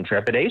has some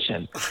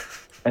trepidation.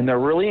 And they're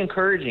really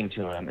encouraging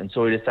to him, and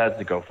so he decides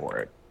to go for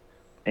it.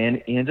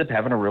 And he ends up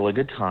having a really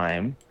good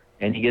time,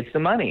 and he gets the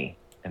money,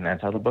 and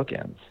that's how the book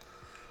ends.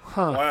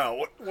 Huh.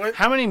 Wow. What?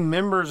 How many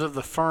members of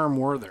the firm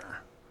were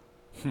there?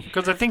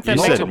 Because I think that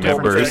You makes said a difference.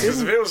 members.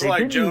 Because if it was They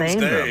like didn't Jones name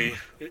Day,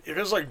 if it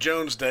was like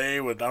Jones Day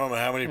with I don't know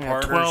how many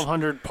partners,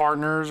 1,200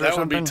 partners or that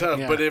would something. be tough.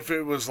 Yeah. But if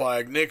it was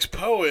like Nick's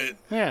Poet,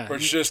 Yeah. where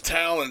it's just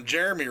Tal and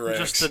Jeremy Rex,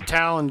 Just the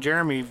Tal and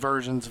Jeremy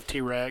versions of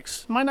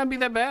T-Rex might not be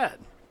that bad.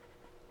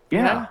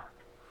 Yeah.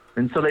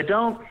 And so they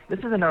don't, this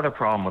is another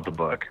problem with the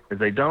book, is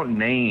they don't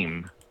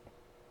name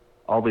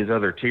all these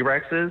other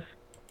T-Rexes.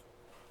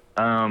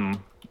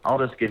 I'll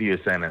just give you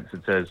a sentence.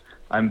 It says,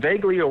 I'm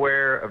vaguely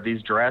aware of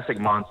these Jurassic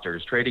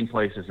monsters trading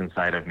places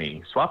inside of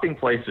me, swapping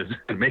places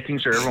and making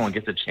sure everyone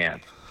gets a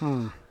chance.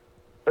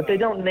 But they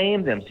don't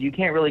name them, so you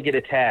can't really get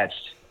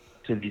attached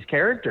to these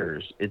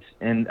characters.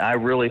 And I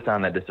really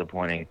found that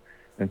disappointing.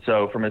 And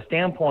so from a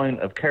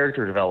standpoint of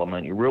character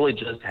development, you really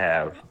just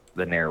have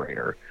the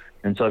narrator.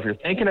 And so if you're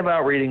thinking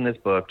about reading this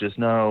book, just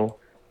know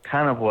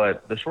kind of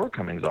what the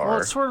shortcomings are. Well,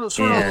 it's sort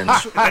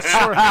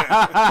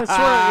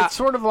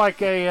of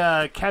like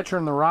a Catcher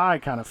in the Rye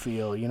kind of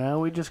feel,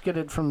 We just get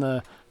it from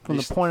the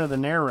point of the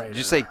narrator. Did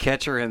you say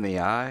Catcher in the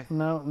Eye?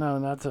 No,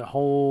 that's a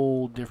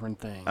whole different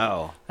thing.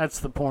 Oh.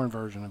 That's the porn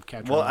version of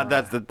Catcher Well, in the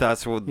Rye.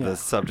 that's what the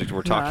subject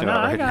we're talking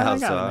about right now,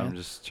 so I'm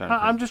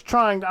just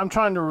trying I'm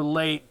trying to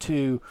relate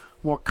to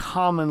more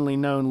commonly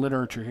known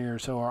literature here,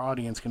 so our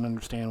audience can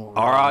understand what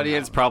we're Our talking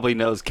audience probably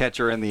knows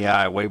Catcher in the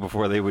Eye way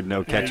before they would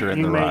know Catcher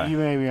in the Rye. You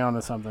may be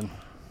onto something.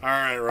 All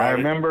right, I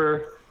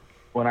remember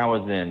when I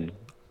was in,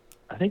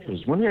 I think it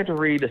was when we had to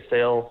read A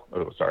Tale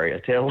of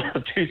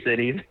Two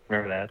Cities.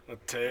 Remember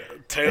that?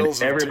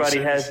 Tales and of everybody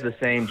Two has Cities. the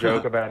same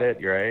joke about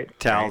it, right?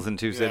 Towels in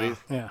Two Cities?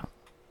 Yeah.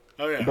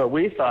 Oh, yeah. But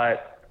we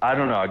thought, I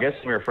don't know, I guess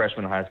when we were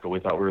freshmen in high school, we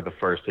thought we were the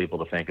first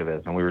people to think of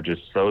this, and we were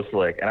just so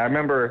slick. And I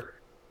remember,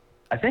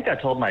 I think I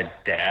told my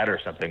dad or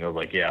something. I was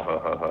like, yeah,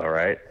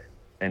 right?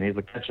 And he's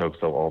like, that joke's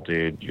so old,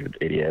 dude. You're an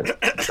idiot.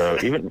 So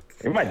even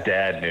my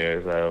dad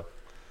knew. So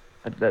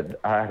I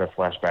had a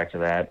flashback to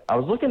that. I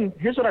was looking,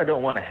 here's what I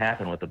don't want to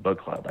happen with the book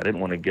club. I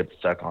didn't want to get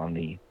stuck on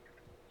the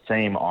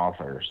same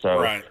author. So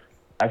Right.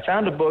 I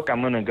found a book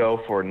I'm going to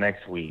go for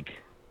next week.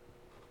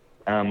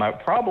 My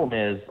problem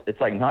is it's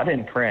like not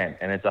in print,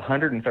 and it's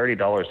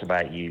 $130 to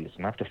buy it used. I'm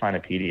gonna have to find a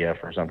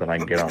PDF or something I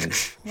can get on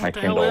my What the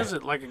Kindle. hell is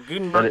it? Like a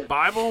Gutenberg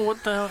Bible?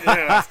 What the hell?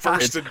 Yeah,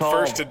 It's called-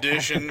 first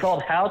edition. It's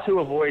called How to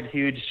Avoid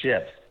Huge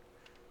Ships.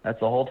 That's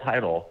the whole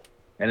title,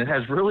 and it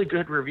has really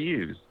good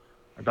reviews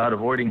about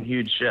avoiding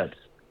huge ships.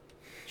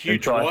 Huge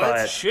And so I what?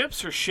 thought,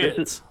 Ships or this shits?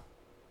 is-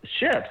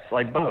 ships,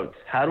 like boats.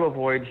 How to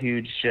avoid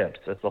huge ships.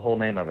 That's the whole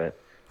name of it,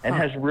 and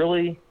has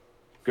really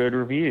good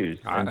reviews.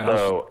 And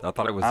so I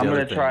thought it was I'm the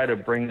going other to try to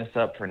bring this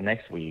up for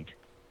next week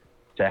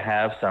to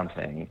have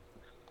something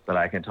that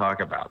I can talk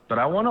about. But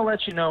I want to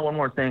let you know one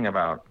more thing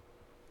about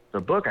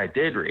the book I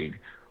did read.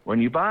 When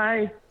you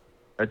buy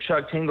a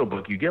Chuck Tingle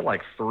book, you get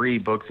like 3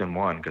 books in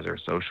one because they're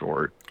so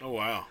short. Oh,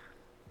 wow.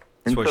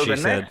 And what so she the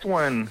said. next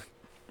one,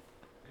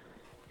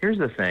 here's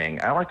the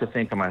thing. I like to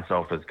think of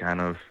myself as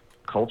kind of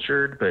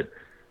cultured, but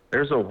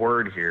there's a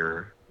word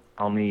here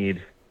I'll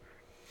need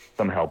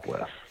some help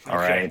with. All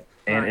Okay. right?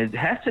 And it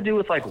has to do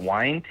with like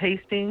wine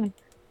tasting.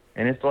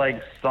 And it's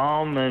like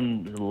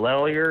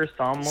sommelier.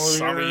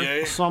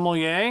 Sommelier?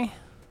 Sommelier.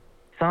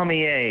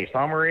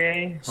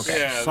 Okay.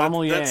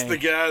 Yeah, that's the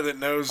guy that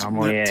knows,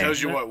 Sommelier. that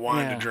tells you what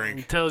wine Yeah, to drink.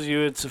 It tells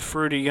you it's a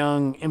fruity,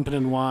 young,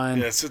 impotent wine.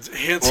 Yes, it's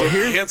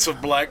hints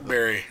of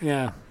blackberry.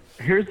 Yeah.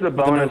 Here's the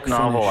bonus milk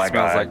novel finish. I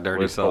Smells got like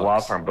dirty with the law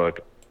socks. firm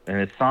book. And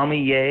it's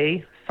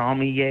sommelier.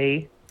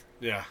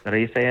 Yeah. Is that how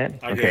you say it?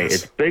 I Okay,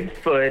 guess. it's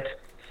Bigfoot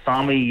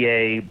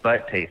sommelier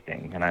butt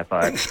tasting. And I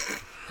thought,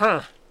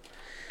 Huh.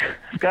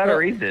 I've got to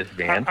read this,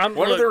 man.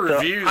 What are the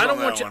reviews I don't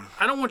on want that you. one?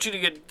 I don't want you to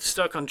get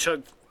stuck on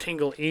Chuck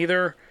Tingle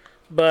either,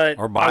 but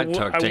Or buy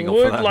Chuck Tingle I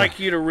for would that like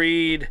matter. you to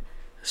read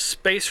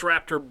Space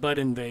Raptor Butt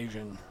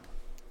Invasion.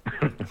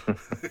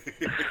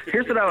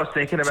 Here's what I was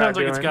thinking about Sounds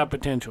like doing. it's got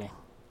potential.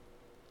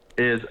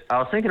 Is I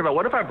was thinking about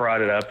what if I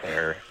brought it up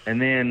there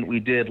and then we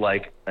did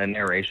like a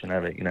narration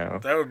of it, you know?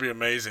 That would be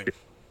amazing.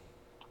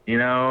 You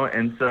know,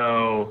 and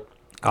so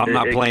I'm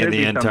not playing could the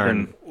be intern.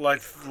 something-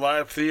 Like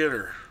live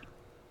theater.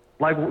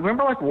 Like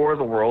remember like War of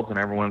the Worlds and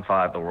everyone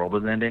thought the world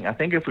was ending? I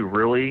think if we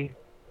really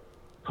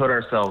put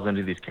ourselves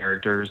into these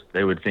characters,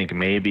 they would think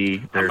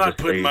maybe there's not a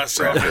putting space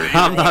myself raptor. in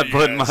I'm not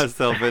putting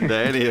myself into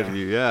any of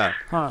you. Yeah.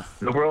 Huh.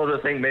 The world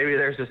would think maybe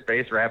there's a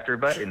space raptor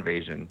butt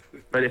invasion.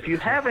 But if you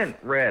haven't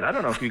read, I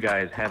don't know if you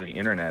guys have the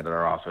internet at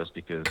our office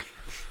because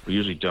we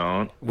usually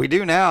don't. We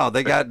do now.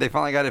 They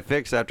finally got it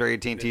fixed after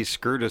AT&T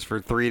screwed us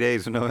for 3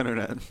 days with no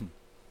internet.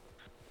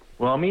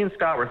 Well, me and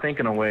Scott were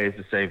thinking of ways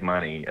to save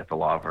money at the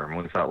law firm.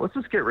 We thought, let's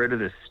just get rid of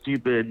this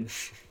stupid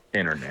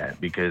internet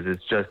because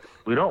it's just,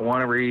 we don't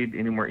want to read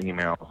any more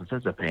emails. It's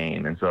such a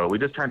pain. And so we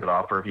just turned it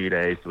off for a few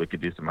days so we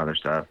could do some other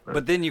stuff.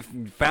 But then you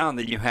found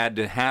that you had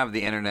to have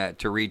the internet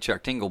to read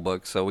Chuck Tingle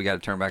books, so we got to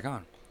turn it back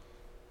on.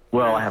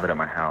 Well, I have it at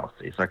my house,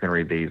 see, so I can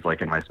read these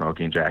like in my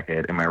smoking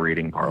jacket in my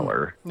reading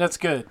parlor. That's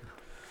good.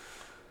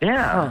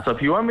 Yeah. So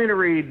if you want me to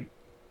read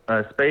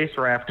Space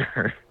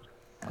Raptor,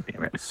 oh,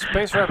 damn it.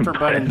 Space Raptor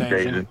Butt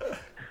Invasion.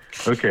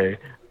 Okay.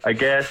 I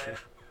guess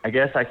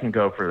I can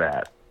go for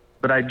that.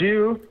 But I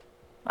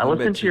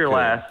listened to your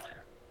last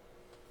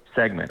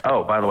segment.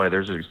 Oh, by the way,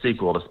 there's a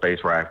sequel to Space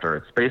Raptor.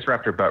 It's Space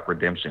Raptor Butt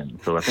Redemption.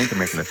 So I think they're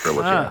making a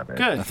trilogy out of it.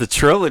 Good. That's a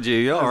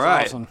trilogy. All That's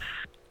right. awesome.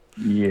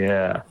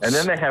 Yeah. And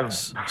then they have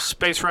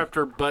Space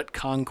Raptor Butt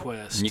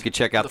Conquest. And you can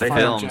check out the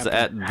final films chapter.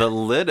 at the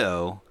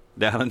Lido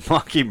down in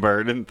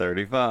Mockingbird in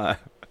 35.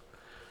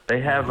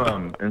 They have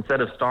instead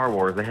of Star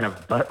Wars, they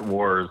have Butt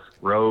Wars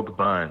Rogue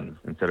Buns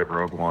instead of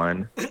Rogue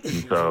One.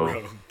 And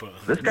so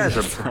this guy's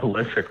a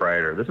prolific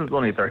writer. This is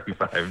only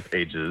 35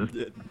 pages.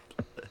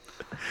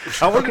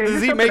 How Okay, does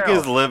here's he make something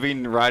his else.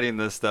 living writing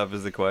this stuff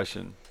is the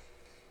question.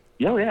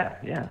 Oh yeah.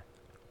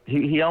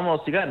 He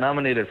got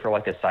nominated for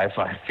like a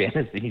sci-fi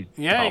fantasy.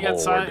 Yeah,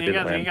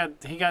 novel.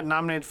 he got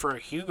nominated for a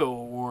Hugo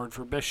Award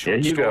for best Yeah,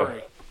 short Hugo.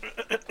 story.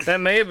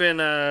 That may have been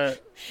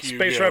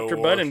Space Hugo Raptor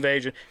Award. Butt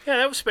Invasion. Yeah,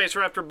 that was Space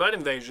Raptor Butt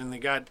Invasion that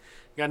got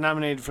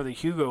nominated for the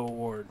Hugo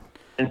Award.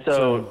 And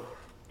so,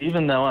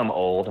 even though I'm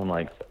old,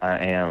 I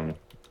am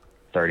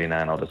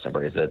 39. I'll just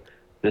embrace it.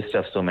 This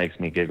stuff still makes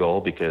me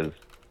giggle because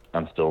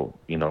I'm still,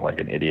 like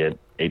an idiot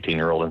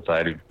 18-year-old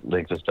inside who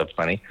thinks this stuff's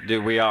funny.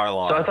 Dude, we are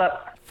long. So I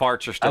thought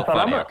farts are still I thought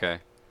funny, I'm okay?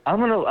 I'm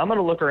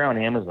gonna look around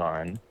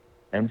Amazon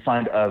and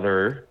find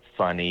other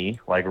funny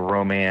like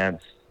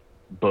romance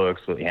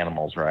books with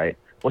animals, right?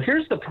 Well,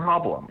 here's the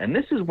problem, and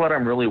this is what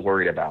I'm really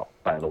worried about,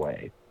 by the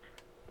way.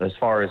 As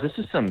far as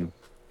can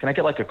I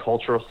get like a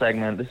cultural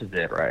segment? This is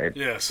it, right?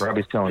 Yes.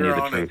 Robbie's telling You're you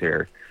the on truth it.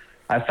 here.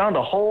 I found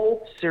a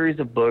whole series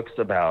of books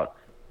about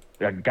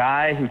a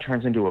guy who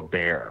turns into a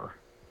bear,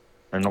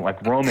 and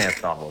like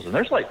romance novels, and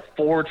there's like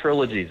 4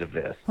 trilogies of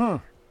this.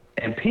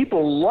 And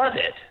people love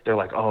it. They're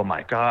like, "Oh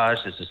my gosh,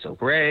 this is so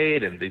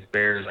great!" And these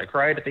bears, I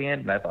cried at the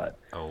end, and I thought,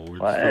 "Oh,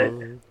 what?"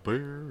 And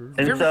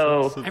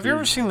so, Have you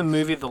ever seen the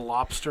movie The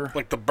Lobster?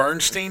 Like the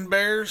Bernstein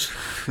Bears?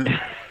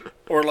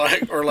 or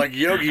like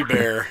Yogi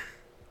Bear.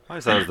 I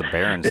thought it was the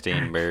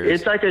Berenstein Bears.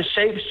 It's like a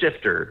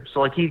shapeshifter,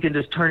 so like he can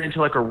just turn into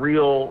like a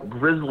real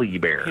grizzly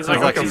bear. He's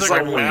like a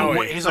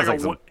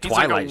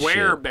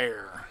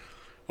werebear.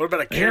 What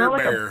about a Care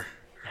Bear?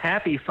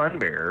 Happy Fun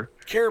Bear.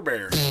 Care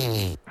Bear.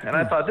 And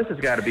I thought, this has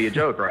got to be a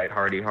joke, right?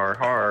 Hardy, har,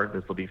 har.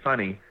 This will be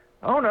funny.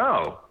 Oh,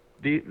 no.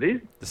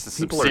 This is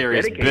some people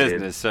serious are dedicated.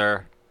 business,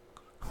 sir.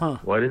 Huh.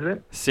 What is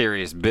it?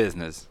 Serious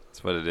business.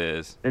 That's what it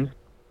is. And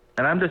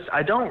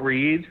I don't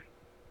read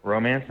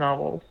romance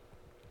novels,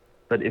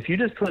 but if you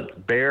just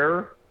put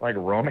bear, like,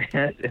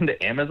 romance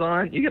into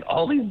Amazon, you get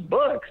all these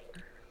books.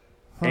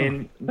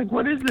 And, like,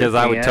 what is this? Because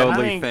I would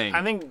totally think.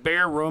 I think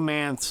bear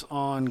romance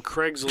on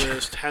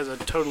Craigslist has a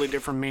totally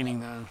different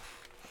meaning, though.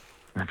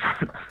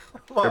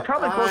 They're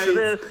probably close to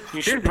this.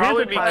 You should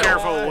probably be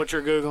careful what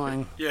you're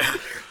Googling. Yeah.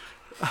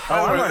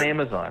 I'm on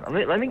Amazon.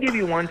 Let me give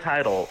you one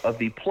title of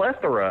the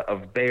plethora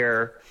of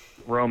bear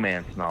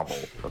romance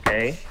novels,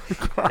 okay?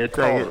 It's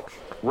called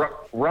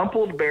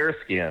Rumpled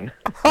Bearskin.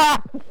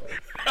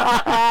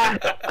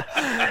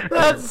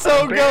 That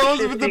so goes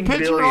with the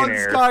picture on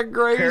Scott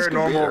Gray's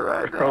computer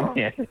right now.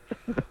 Romance.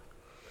 Do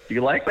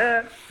you like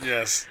that?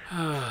 Yes.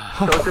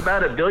 So it's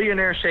about a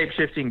billionaire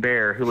shape-shifting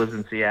bear who lives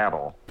in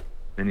Seattle.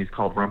 And he's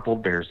called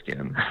Rumpled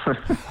Bearskin.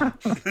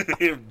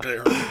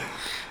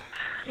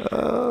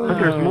 But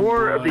there's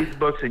more of these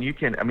books than you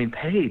can,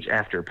 page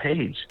after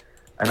page.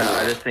 And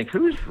I just think,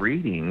 who's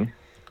reading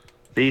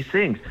these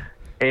things?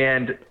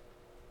 And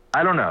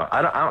I don't know.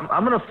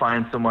 I'm going to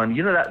find someone.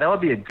 That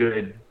would be a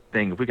good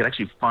thing if we could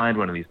actually find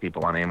one of these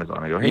people on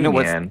Amazon. I go, hey,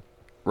 man.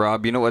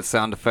 Rob, you know what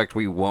sound effect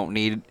we won't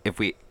need if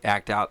we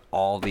act out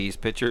all these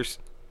pictures?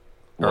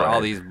 Or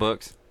all these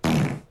books?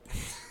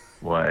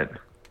 What?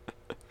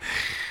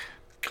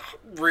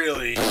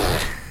 Really?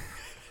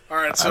 All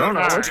right, so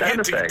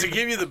to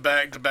give you the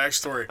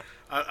backstory,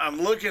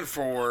 I'm looking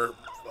for,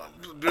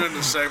 I'm doing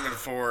the segment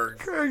for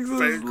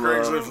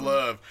Craigslist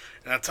Love,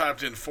 and I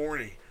typed in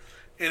Forney,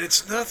 and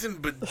it's nothing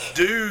but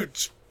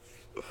dudes,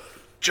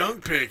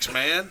 junk pics,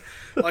 man,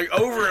 like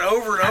over and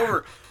over and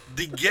over.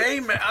 The gay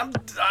man, I'm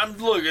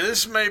looking.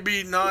 This may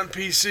be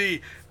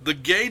non-PC. The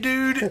gay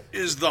dude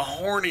is the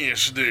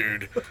horniest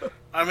dude.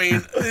 I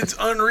mean, it's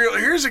unreal.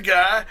 Here's a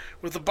guy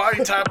with the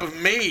body type of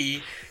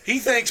me. He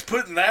thinks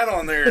putting that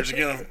on there is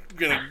gonna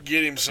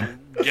get him some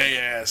gay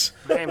ass.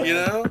 You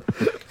know?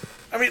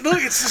 I mean,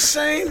 look, it's the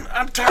same.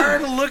 I'm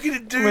tired of looking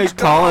at dudes. We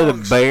call it a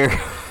bear.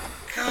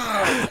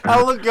 God.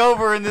 I look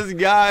over and this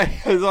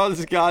guy is on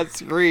Scott's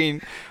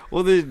screen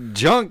with his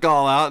junk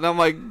all out, and I'm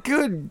like,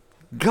 good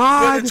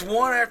God. But it's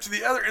one after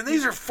the other, and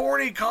these are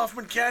 40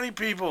 Kaufman County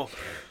people.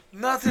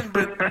 Nothing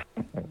but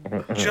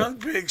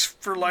junk pics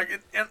for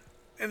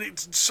and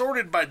it's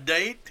sorted by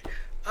date.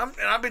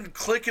 I've been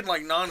clicking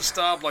like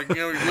nonstop, like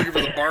you're looking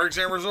for the bar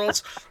exam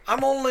results.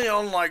 I'm only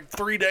on like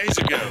 3 days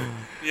ago,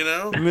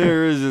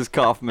 There is this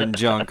Kaufman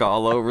junk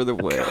all over the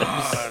web.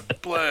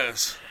 God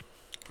bless.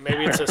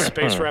 Maybe it's a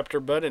Space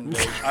Raptor butt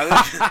invasion.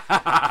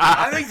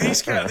 I think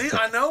these guys.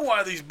 I know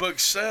why these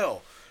books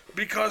sell,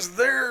 because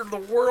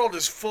the world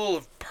is full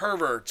of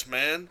perverts,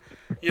 man.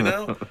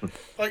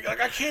 Like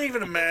I can't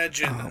even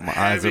imagine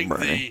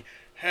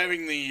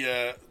having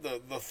the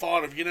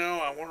thought of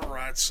I want to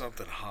write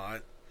something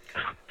hot.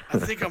 I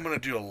think I'm going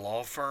to do a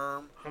law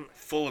firm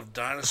full of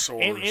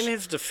dinosaurs. In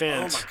his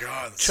defense, oh my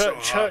God,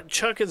 that's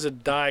Chuck is a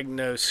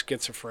diagnosed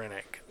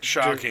schizophrenic.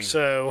 Shocking.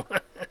 So,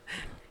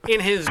 in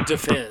his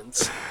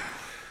defense.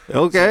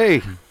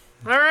 Okay.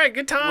 All right,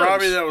 good times.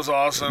 Robbie, that was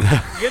awesome.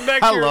 Get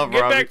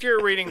back to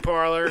your reading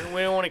parlor. We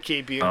don't want to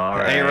keep you. All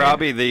right. Hey,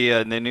 Robbie,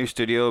 the new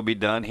studio will be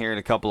done here in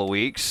a couple of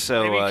weeks,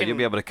 so you'll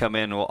be able to come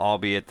in. We'll all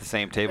be at the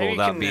same table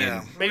without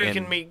being maybe you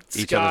can meet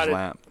Scott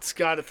at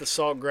the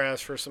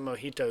Saltgrass for some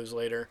mojitos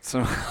later.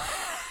 So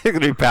he's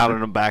gonna be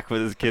pounding him back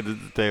with his kids at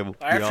the table.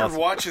 After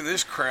watching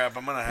this crap,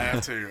 I'm gonna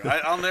have to.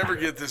 I'll never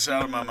get this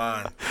out of my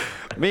mind.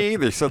 Me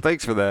either. So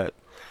thanks for that.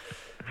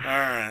 All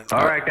right,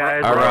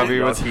 guys. All right,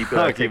 Robbie. Let's keep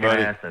kicking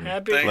buddy. ass.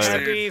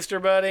 Happy Easter,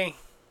 buddy.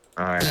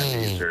 All right,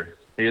 happy Easter.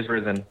 He is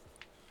risen.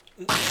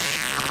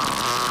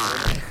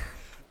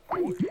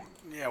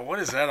 Yeah, what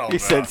is that all about? He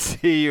said,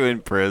 "See you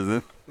in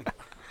prison."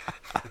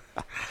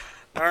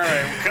 All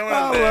right, we're coming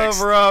up next. I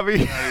love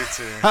Robbie. I do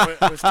too.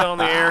 We're still on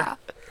the air.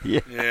 Yeah.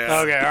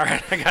 Okay. All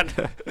right.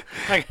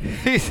 I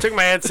took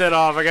my headset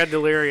off. I got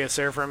delirious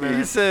there for a minute.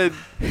 He said,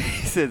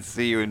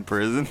 "See you in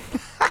prison."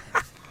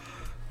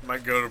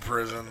 Might go to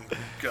prison.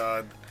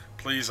 God,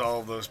 please,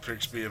 all of those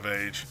pics be of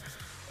age.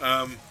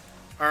 All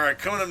right,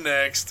 coming up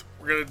next,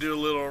 we're going to do a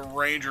little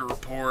Ranger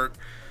report.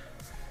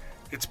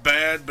 It's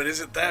bad, but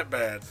isn't that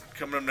bad?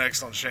 Coming up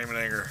next on Shame and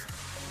Anger.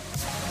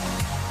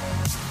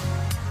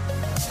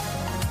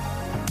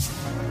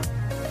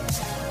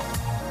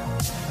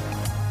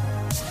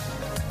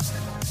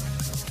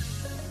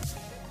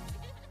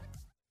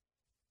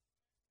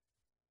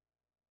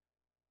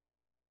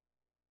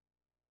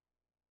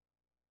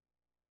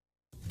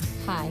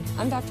 Hi,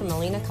 I'm Dr.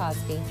 Melina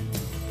Cosby.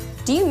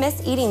 Do you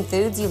miss eating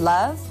foods you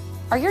love?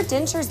 Are your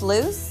dentures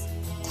loose?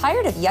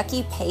 Tired of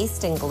yucky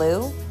paste and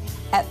glue?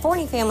 At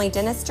Forney Family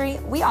Dentistry,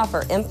 we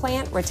offer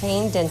implant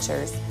retained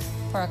dentures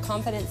for a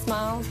confident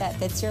smile that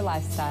fits your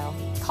lifestyle.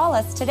 Call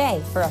us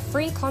today for a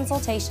free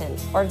consultation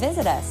or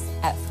visit us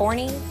at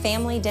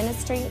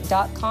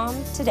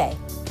ForneyFamilyDentistry.com today.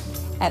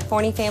 At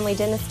Forney Family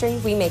Dentistry,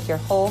 we make your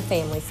whole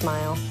family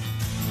smile.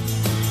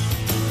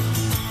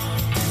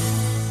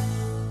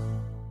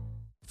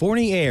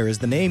 Forney Air is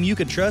the name you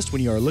can trust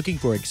when you are looking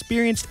for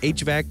experienced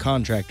HVAC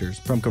contractors,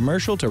 from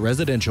commercial to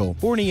residential.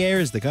 Forney Air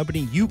is the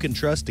company you can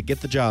trust to get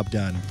the job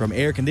done. From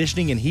air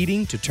conditioning and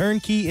heating to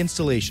turnkey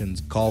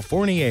installations, call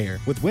Forney Air.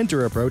 With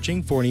winter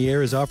approaching, Forney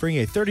Air is offering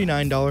a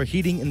 $39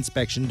 heating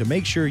inspection to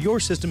make sure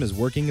your system is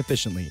working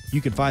efficiently.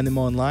 You can find them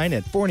online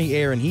at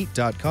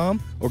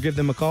ForneyAirandHeat.com or give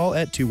them a call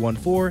at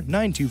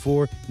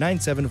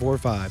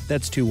 214-924-9745.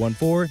 That's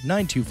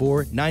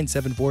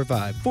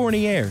 214-924-9745.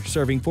 Forney Air,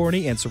 serving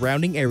Forney and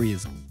surrounding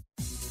areas.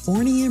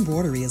 Forney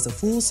Embroidery is a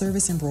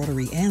full-service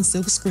embroidery and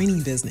silk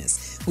screening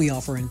business. We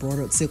offer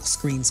embroidered silk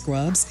screen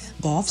scrubs,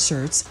 golf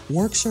shirts,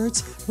 work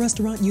shirts,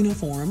 restaurant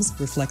uniforms,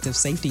 reflective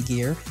safety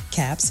gear,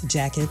 caps,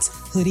 jackets,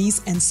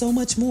 hoodies, and so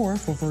much more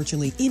for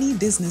virtually any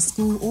business,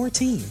 school, or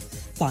team.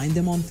 Find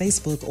them on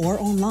Facebook or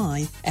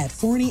online at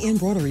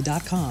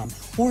ForneyEmbroidery.com,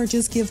 or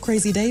just give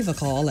Crazy Dave a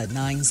call at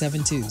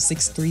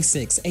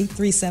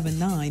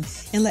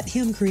 972-636-8379 and let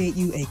him create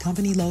you a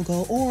company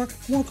logo or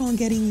work on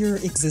getting your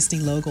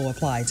existing logo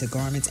applied to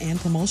garments and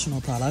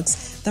promotional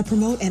products that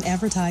promote and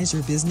advertise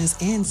your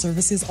business and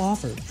services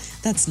offered.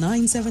 That's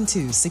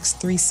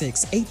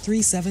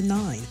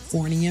 972-636-8379.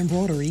 Forney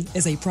Embroidery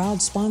is a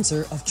proud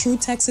sponsor of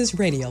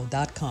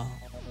TrueTexasRadio.com.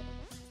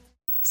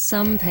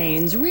 Some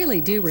pains really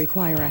do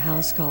require a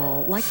house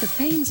call, like the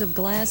panes of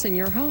glass in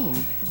your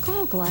home.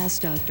 Call Glass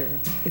Doctor.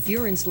 If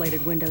your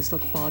insulated windows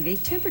look foggy,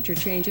 temperature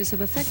changes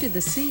have affected the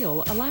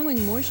seal,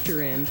 allowing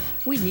moisture in.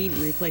 We needn't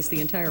replace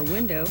the entire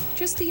window,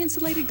 just the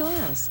insulated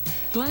glass.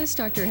 Glass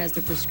Doctor has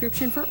the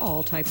prescription for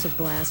all types of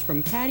glass,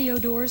 from patio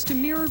doors to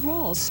mirrored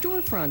walls,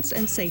 storefronts,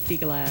 and safety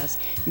glass.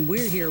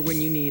 We're here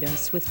when you need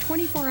us with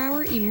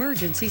 24-hour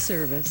emergency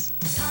service.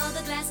 Call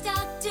the Glass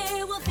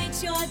Doctor, we'll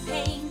fix your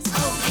pains.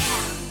 Oh,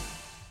 yeah.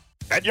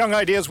 At Young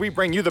Ideas, we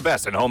bring you the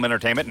best in home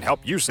entertainment and help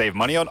you save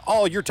money on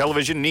all your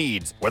television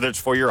needs. Whether it's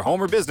for your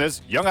home or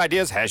business, Young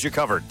Ideas has you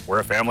covered.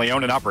 We're a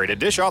family-owned and operated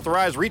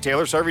dish-authorized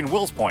retailer serving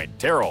Wills Point,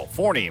 Terrell,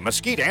 Forney,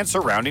 Mesquite, and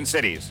surrounding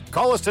cities.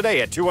 Call us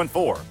today at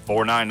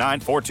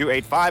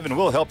 214-499-4285 and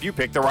we'll help you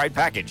pick the right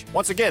package.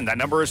 Once again, that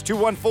number is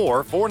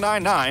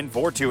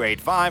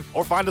 214-499-4285,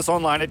 or find us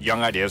online at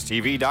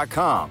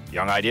YoungIdeasTV.com.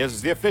 Young Ideas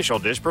is the official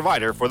dish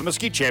provider for the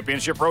Mesquite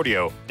Championship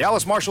Rodeo,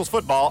 Dallas Marshals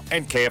football,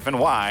 and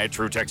KFNY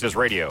True Texas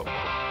Radio.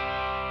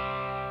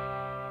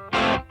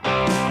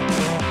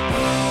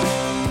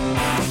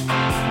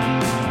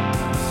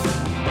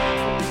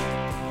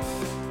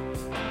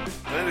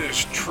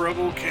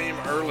 Trouble Came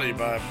Early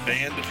by a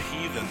Band of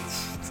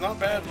Heathens. It's not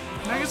bad.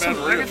 I got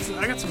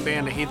some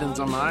Band of Heathens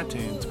on my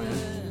iTunes,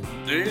 man.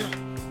 Do you?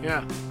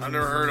 Yeah. I've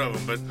never heard of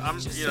them, but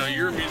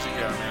you're a music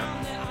guy,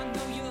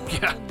 man.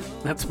 Yeah,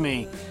 that's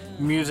me.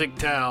 Music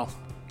Tal.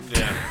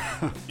 Yeah.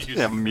 You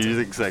have a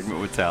music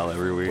segment with Tal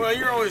every week. Well,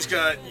 you're always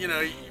got, you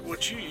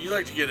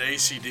like to get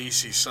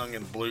AC/DC sung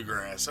in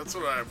bluegrass. That's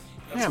what I.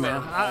 Yeah,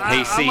 man.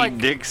 I like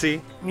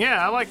Dixie.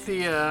 Yeah, I like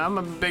the. I'm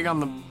a big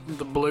on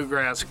the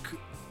bluegrass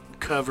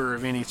cover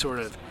of any sort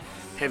of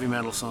heavy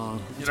metal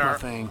song. It's my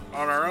thing.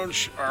 On our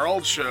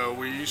old show,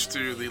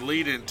 the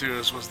lead into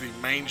us was the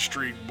Main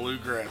Street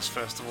Bluegrass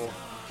Festival,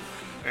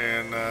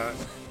 and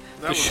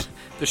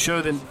the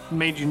show that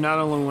made you not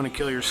only want to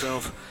kill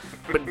yourself,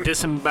 but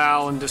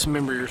disembowel and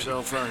dismember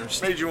yourself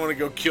first. Made you want to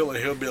go kill a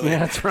hillbilly. Yeah,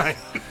 that's right.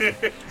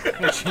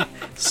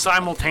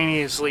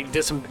 Simultaneously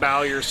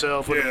disembowel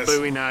yourself with a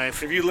Bowie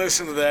knife. If you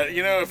listen to that,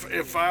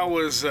 if I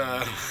was,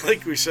 I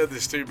think we said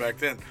this too back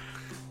then,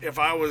 if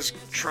I was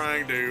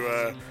trying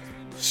to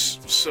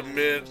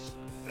submit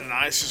an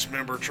ISIS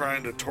member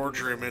trying to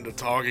torture him into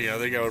talking, I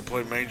think I would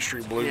play Main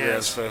Street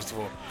Bluegrass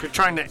Festival. If you're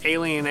trying to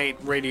alienate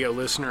radio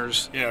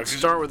listeners,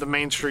 start with the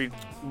Main Street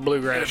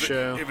Bluegrass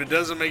show. If it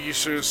doesn't make you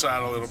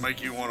suicidal, it'll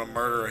make you want to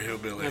murder a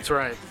hillbilly. That's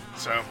right.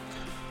 So,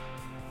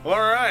 well,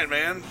 all right,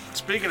 man.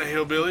 Speaking of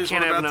hillbillies,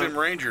 what about them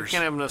Rangers?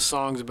 Can't have enough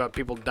songs about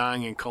people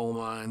dying in coal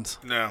mines.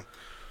 No.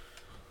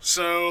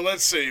 So,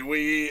 let's see.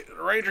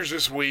 Rangers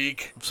this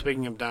week.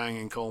 Speaking of dying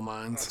in coal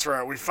mines. That's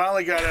right. We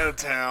finally got out of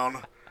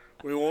town.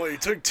 We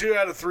took 2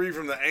 out of 3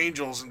 from the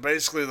Angels, and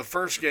basically the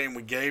first game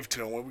we gave to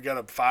them. We got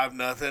up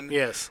 5-0.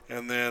 Yes.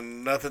 And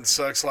then Nothing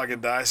Sucks Like a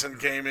Dyson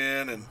came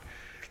in, and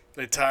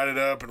they tied it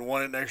up and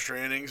won it in extra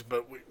innings.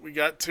 But we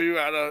got 2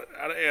 out of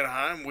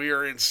Anaheim. We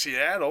are in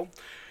Seattle,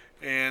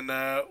 and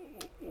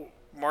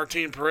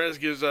Martin Perez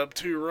gives up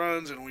 2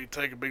 runs, and we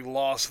take a big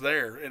loss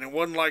there. And it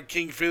wasn't like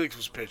King Felix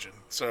was pitching.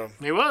 So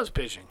he was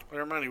pitching.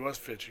 Never mind, he was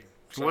pitching.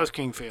 So. It was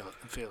King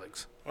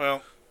Felix.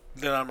 Well,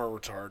 then I'm a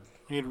retard.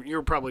 You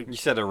were probably. You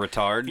said a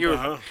retard. You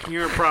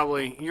were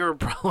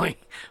probably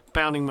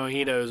pounding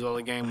mojitos while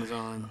the game was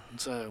on.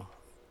 So.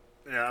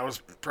 Yeah, I was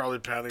probably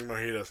pounding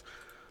mojitos.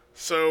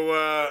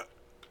 So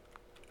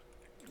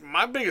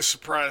my biggest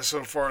surprise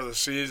so far this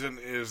season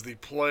is the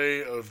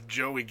play of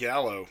Joey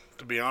Gallo,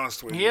 to be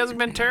honest with you. He hasn't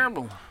been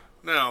terrible.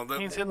 No.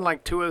 He's hitting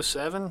like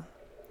 207.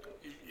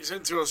 He's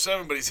hitting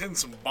 207, but he's hitting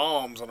some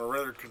bombs on a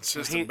rather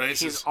consistent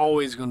basis. He's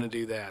always going to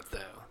do that,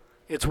 though.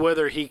 It's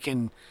whether he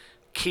can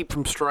keep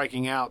from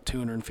striking out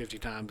 250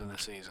 times in the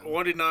season.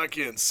 What did he knock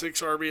in?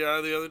 6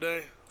 RBI the other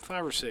day?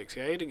 5 or 6.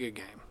 Yeah, he had a good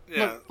game.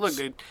 Yeah. Look,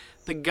 dude,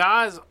 the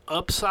guy's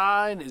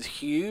upside is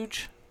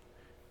huge.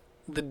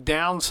 The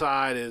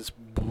downside is,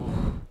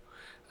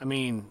 I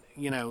mean,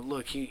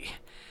 look,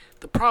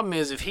 the problem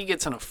is if he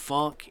gets in a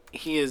funk,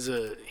 he is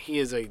a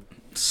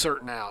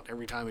certain out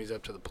every time he's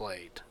up to the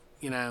plate.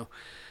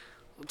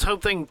 Let's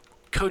hope they can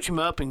coach him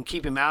up and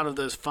keep him out of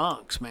those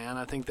funks, man.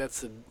 I think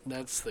that's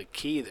the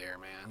key there,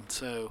 man.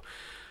 So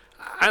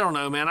I don't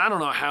know, man. I don't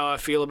know how I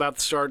feel about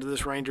the start of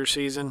this Ranger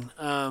season.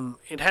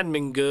 It hadn't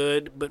been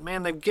good, but,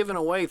 man, they've given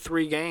away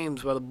 3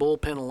 games by the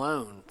bullpen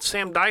alone.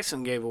 Sam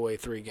Dyson gave away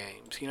 3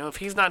 games. If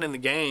he's not in the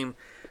game,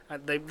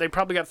 they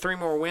probably got 3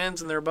 more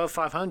wins and they're above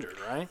 500,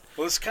 right?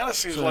 Well, this kind of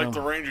seems like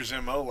the Rangers'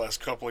 MO last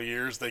couple of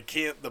years.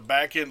 The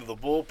back end of the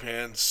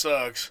bullpen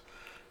sucks,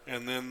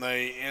 and then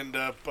they end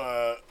up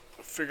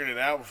figuring it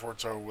out before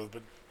it's over with.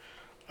 But,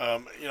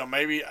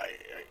 maybe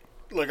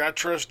I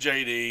trust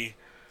JD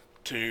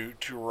to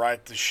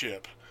right the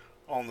ship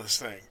on this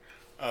thing.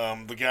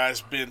 The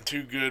guy's been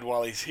too good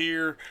while he's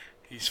here.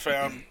 He's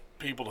found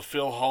people to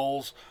fill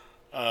holes.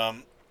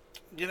 And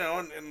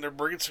they're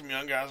bringing some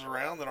young guys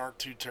around that aren't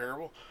too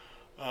terrible.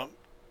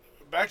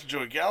 Back to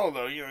Joey Gallo,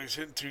 though, he's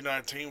hitting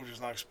 219, which is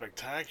not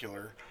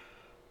spectacular.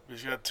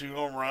 He's got 2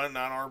 home run,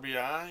 9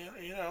 RBI,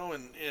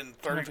 and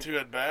 32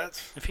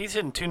 at-bats. If he's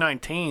hitting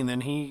 219,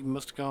 then he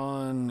must have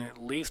gone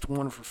at least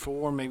 1 for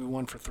 4, maybe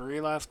 1 for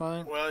 3 last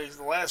night. Well,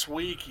 the last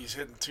week he's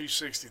hitting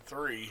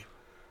 263,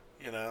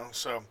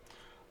 so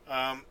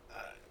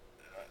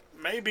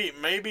maybe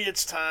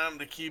it's time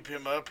to keep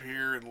him up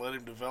here and let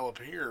him develop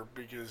here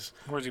because...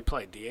 Where's he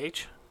play,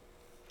 DH?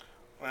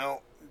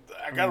 Well,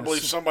 I got to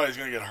believe somebody's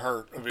going to get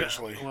hurt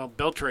eventually.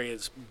 Beltre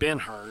has been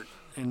hurt,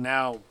 and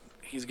now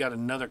he's got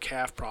another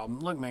calf problem.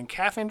 Look, man,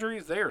 calf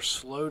injuries, they are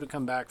slow to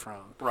come back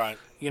from. Right.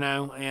 And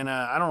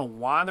I don't know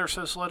why they're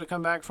so slow to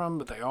come back from,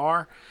 but they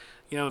are.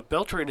 If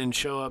Beltre didn't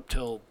show up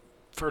till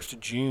 1st of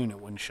June, it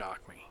wouldn't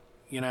shock me.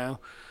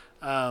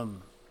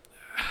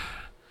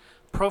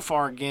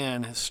 Profar,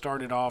 again, has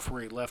started off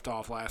where he left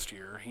off last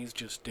year. He's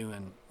just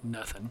doing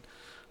nothing.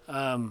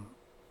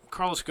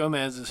 Carlos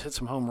Gomez has hit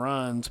some home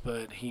runs,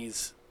 but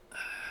he's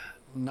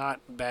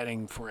not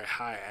batting for a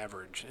high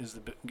average is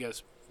the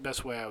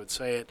best way I would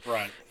say it.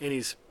 Right. And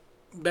he's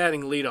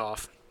batting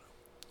leadoff,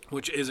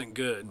 which isn't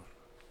good.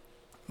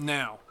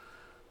 Now,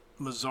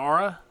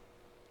 Mazzara,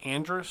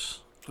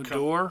 Andrus,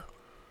 Odor,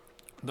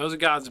 those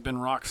guys have been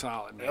rock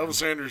solid, man.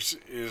 Elvis Andrus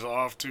is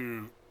off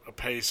to a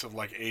pace of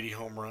like 80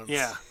 home runs.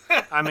 Yeah.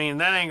 I mean,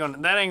 that ain't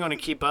gonna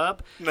keep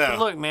up. No. But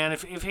look, man,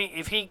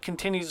 if he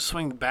continues to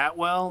swing the bat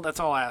well, that's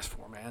all I ask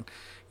for, man.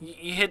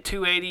 You hit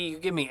 280, you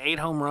give me 8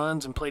 home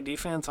runs and play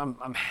defense,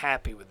 I'm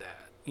happy with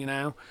that,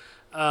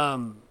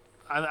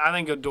 I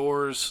think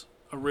Odor's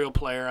a real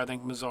player. I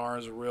think Mazzara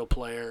is a real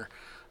player.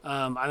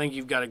 I think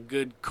you've got a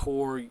good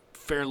core,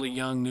 fairly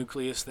young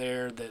nucleus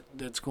there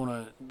is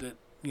going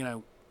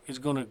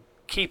to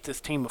keep this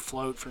team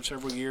afloat for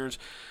several years.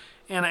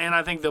 And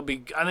I think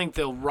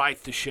they'll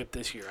right the ship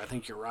this year. I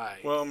think you're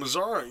right. Well,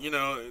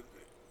 Mazzara,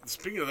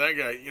 speaking of that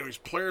guy, he's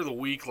player of the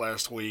week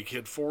last week. He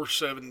had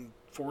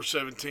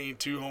 417,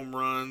 2 home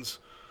runs,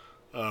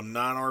 9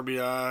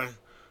 RBI,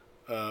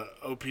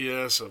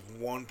 OPS of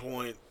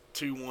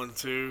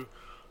 1.212.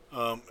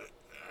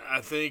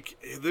 I think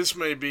this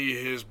may be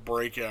his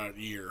breakout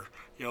year.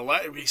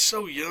 He's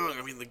so young.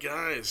 I mean, the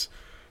guy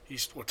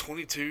he's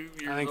 22 years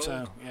old? I think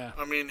so, yeah.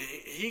 I mean,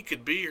 he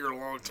could be here a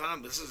long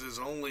time. This is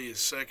only his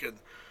second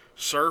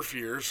surf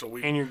year.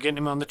 And you're getting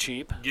him on the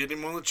cheap. Getting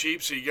him on the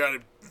cheap, so you got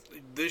him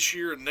this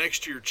year and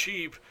next year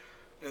cheap.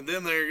 And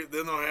then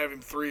they'll have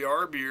him 3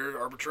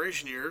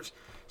 arbitration years.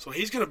 So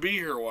he's going to be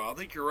here a while. I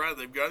think you're right.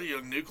 They've got a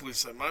young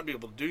nucleus that might be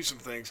able to do some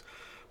things.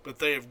 But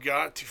they have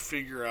got to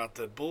figure out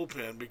that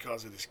bullpen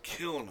because it is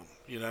killing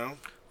them,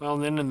 Well,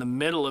 and then in the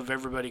middle of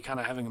everybody kind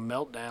of having a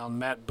meltdown,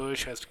 Matt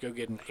Bush has to go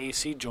get an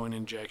AC joint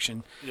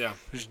injection,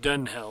 which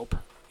doesn't help.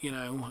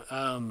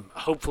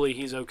 Hopefully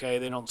he's okay.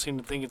 They don't seem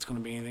to think it's going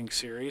to be anything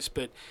serious.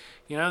 But,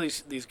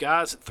 these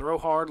guys that throw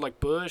hard like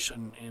Bush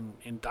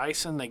and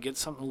Dyson, they get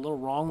something a little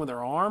wrong with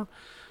their arm.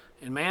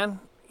 And,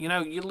 man,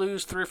 you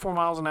lose 3 or 4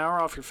 miles an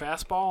hour off your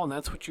fastball, and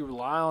that's what you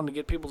rely on to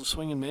get people to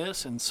swing and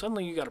miss, and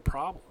suddenly you got a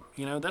problem.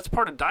 That's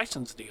part of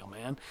Dyson's deal,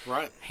 man.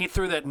 Right. He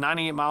threw that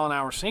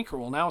 98-mile-an-hour sinker.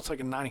 Well, now it's like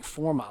a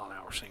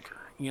 94-mile-an-hour sinker,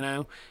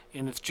 and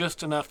it's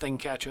just enough they can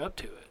catch up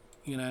to it,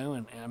 and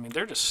I mean,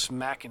 they're just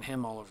smacking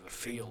him all over the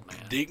field, man.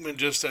 Diekman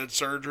just had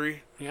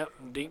surgery. Yep,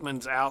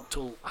 Diekman's out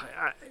till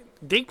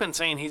Diekman's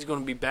saying he's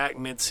going to be back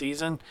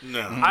mid-season.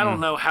 No. Mm-hmm. I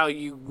don't know how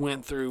you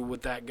went through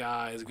what that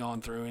guy has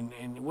gone through,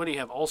 and what do you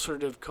have,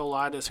 ulcerative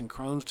colitis and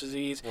Crohn's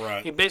disease?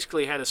 Right. He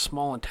basically had his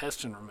small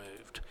intestine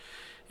removed.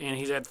 and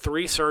he's had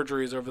 3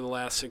 surgeries over the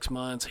last 6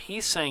 months.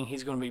 He's saying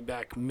he's going to be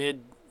back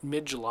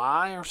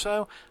mid-July or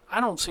so. I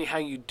don't see how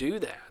you do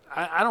that.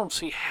 I don't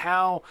see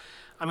how.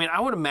 I mean, I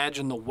would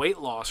imagine the weight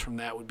loss from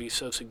that would be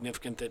so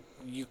significant that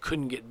you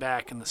couldn't get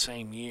back in the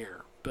same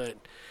year. But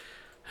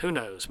who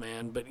knows,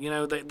 man? But,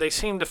 they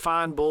seem to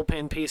find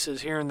bullpen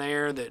pieces here and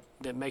there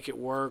that make it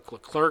work.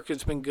 Leclerc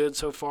has been good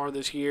so far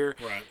this year.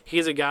 Right.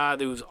 He's a guy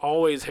who's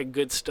always had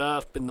good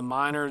stuff in the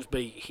minors,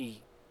 but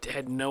he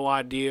had no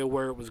idea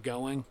where it was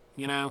going,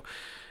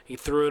 He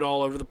threw it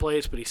all over the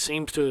place, but he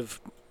seems to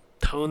have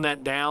toned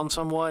that down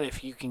somewhat.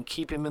 If you can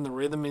keep him in the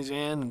rhythm he's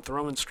in and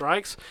throw him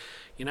strikes,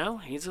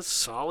 he's a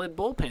solid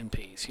bullpen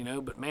piece,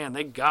 But, man,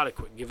 they got to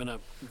quit giving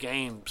up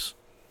games.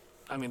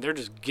 I mean, they're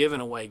just giving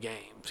away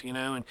games,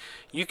 and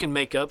you can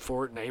make up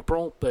for it in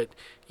April, but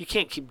you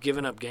can't keep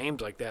giving up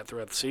games like that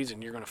throughout the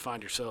season. You're going to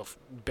find yourself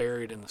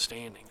buried in the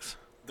standings.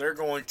 They're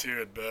going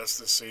to, at best,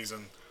 this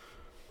season,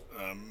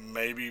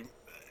 maybe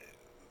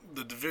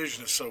the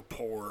division is so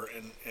poor,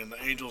 and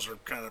the Angels are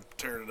kind of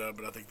tearing it up,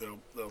 but I think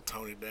they'll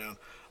tone it down.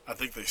 I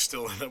think they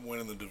still end up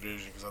winning the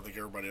division because I think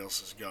everybody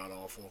else is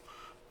god-awful.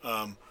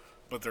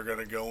 But they're going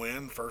to go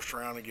in first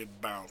round and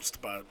get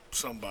bounced by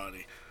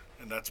somebody.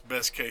 And that's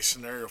best-case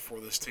scenario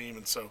for this team.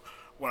 And so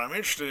what I'm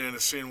interested in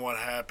is seeing what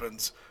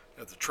happens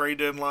at the trade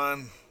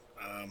deadline.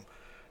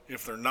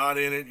 If they're not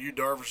in it, Yu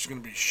Darvish is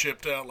going to be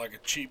shipped out like a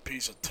cheap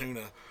piece of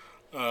tuna.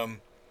 How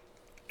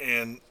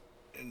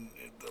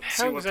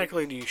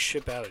exactly do you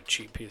ship out a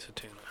cheap piece of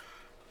tuna?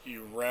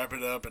 You wrap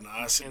it up and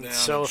ice it down.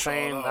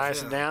 Cellophane,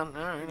 ice it down?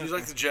 All right. Do you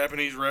like the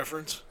Japanese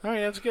reference? Oh,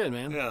 yeah, that's good,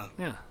 man. Yeah.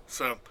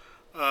 So,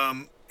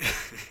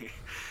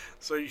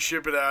 so you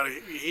ship it out.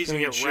 He's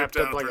going to get wrapped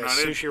shipped up out like a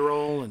sushi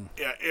roll. And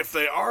yeah, if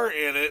they are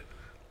in it,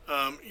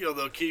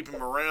 they'll keep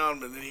him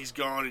around, but then he's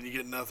gone, and you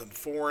get nothing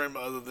for him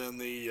other than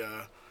the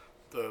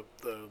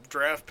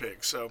draft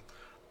pick. So,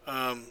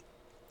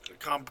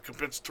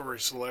 compensatory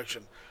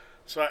selection.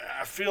 So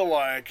I feel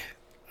like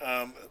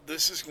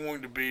this is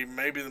going to be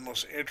maybe the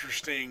most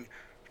interesting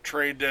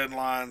trade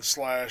deadline /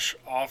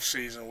 off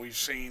season we've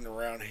seen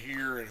around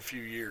here in a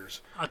few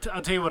years. I'll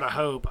tell you what I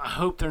hope. I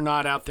hope they're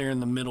not out there in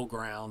the middle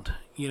ground,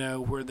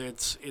 where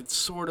it's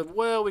sort of,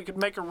 well, we could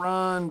make a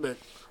run, but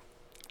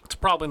it's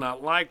probably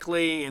not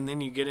likely. And then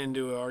you get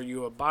into, are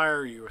you a buyer,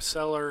 are you a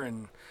seller?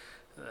 And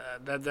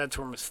that's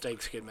where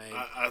mistakes get made.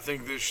 I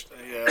think I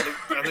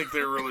think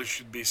there really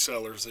should be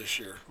sellers this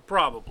year.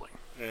 Probably.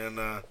 And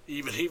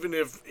even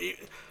if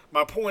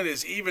my point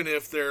is, even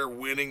if they're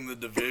winning the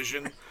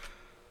division,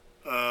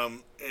 I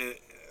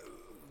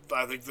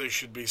think they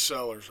should be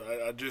sellers.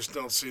 I just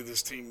don't see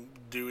this team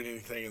doing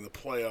anything in the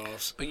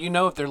playoffs. But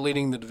if they're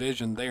leading the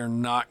division, they are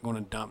not going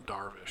to dump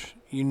Darvish.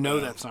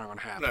 That's not going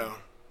to happen.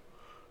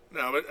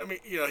 No, but I mean,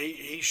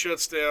 he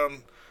shuts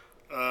down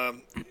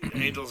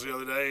Angels the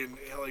other day, and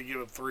he only gave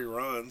up 3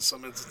 runs. I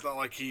mean, it's not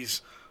like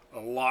he's a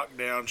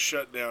lockdown,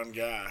 shutdown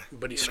guy.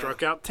 But he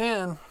struck out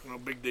 10. No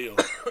big deal.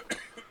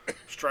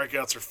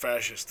 Strikeouts are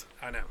fascist.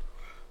 I know.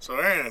 So,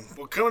 Aaron,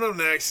 coming up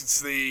next,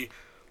 it's the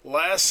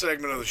last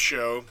segment of the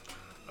show.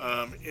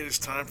 It is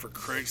time for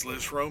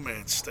Craigslist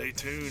Romance. Stay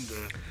tuned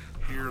to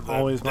hear the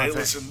always my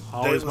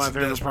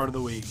favorite part of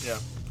the week. Yeah.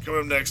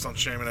 Coming up next on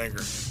Shame and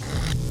Anger.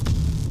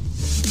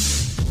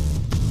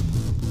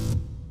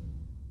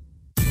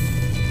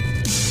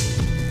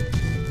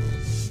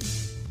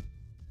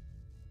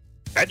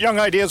 At Young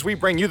Ideas, we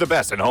bring you the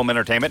best in home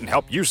entertainment and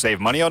help you save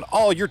money on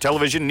all your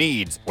television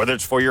needs. Whether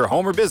it's for your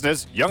home or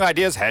business, Young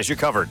Ideas has you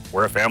covered.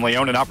 We're a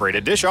family-owned and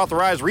operated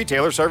dish-authorized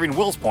retailer serving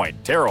Wills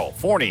Point, Terrell,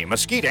 Forney,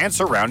 Mesquite, and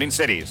surrounding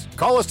cities.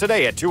 Call us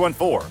today at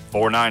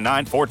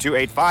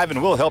 214-499-4285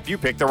 and we'll help you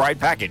pick the right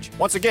package.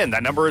 Once again,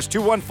 that number is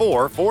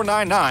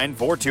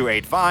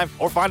 214-499-4285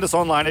 or find us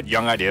online at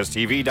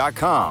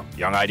YoungIdeasTV.com.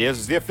 Young Ideas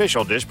is the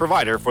official dish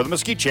provider for the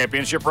Mesquite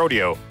Championship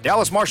Rodeo,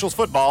 Dallas Marshals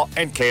football,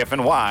 and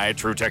KFNY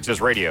True Texas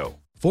Radio.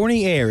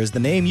 Forney Air is the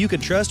name you can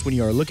trust when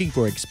you are looking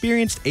for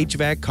experienced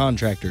HVAC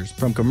contractors.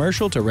 From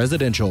commercial to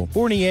residential,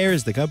 Forney Air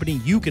is the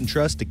company you can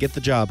trust to get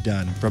the job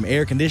done. From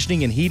air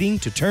conditioning and heating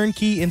to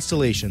turnkey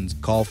installations,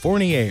 call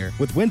Forney Air.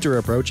 With winter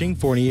approaching,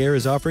 Forney Air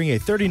is offering a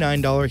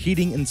 $39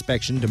 heating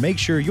inspection to make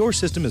sure your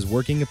system is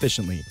working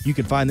efficiently. You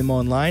can find them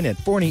online at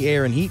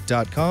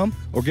ForneyAirandHeat.com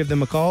or give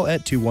them a call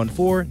at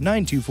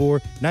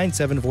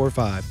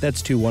 214-924-9745.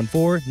 That's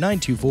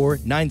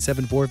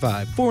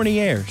 214-924-9745. Forney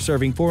Air,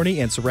 serving Forney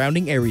and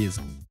surrounding areas.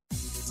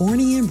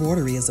 Forney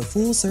Embroidery is a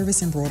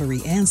full-service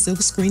embroidery and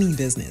silk screening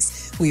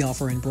business. We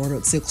offer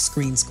embroidered silk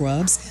screen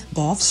scrubs,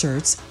 golf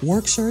shirts,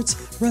 work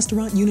shirts,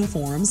 restaurant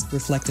uniforms,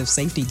 reflective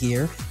safety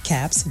gear,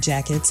 caps,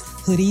 jackets,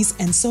 hoodies,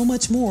 and so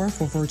much more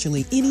for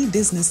virtually any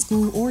business,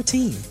 school, or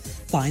team.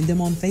 Find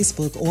them on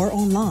Facebook or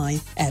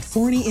online at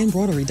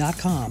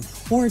forneyembroidery.com,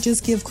 or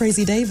just give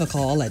Crazy Dave a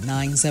call at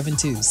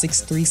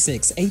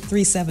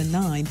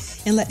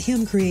 972-636-8379 and let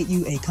him create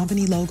you a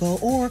company logo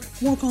or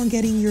work on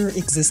getting your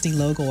existing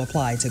logo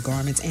applied to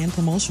garments and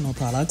promotional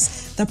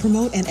products that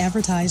promote and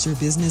advertise your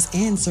business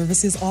and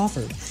services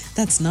offered.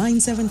 That's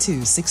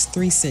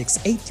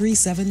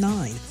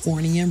 972-636-8379.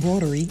 Forney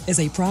Embroidery is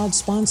a proud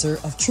sponsor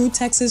of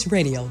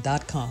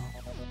TrueTexasRadio.com.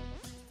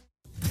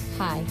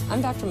 Hi,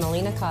 I'm Dr.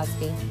 Melina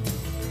Cosby.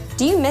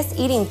 Do you miss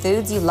eating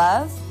foods you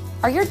love?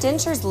 Are your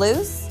dentures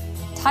loose?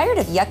 Tired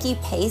of yucky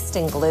paste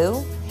and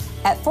glue?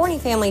 At Forney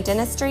Family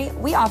Dentistry,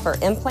 we offer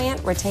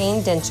implant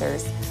retained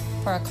dentures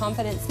for a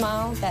confident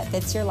smile that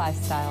fits your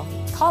lifestyle.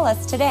 Call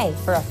us today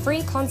for a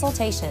free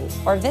consultation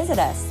or visit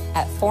us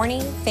at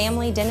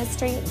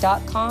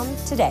ForneyFamilyDentistry.com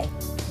today.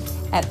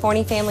 At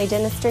Forney Family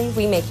Dentistry,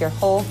 we make your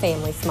whole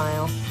family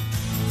smile.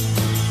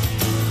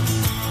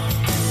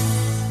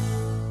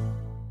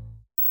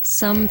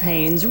 Some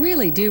pains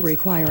really do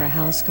require a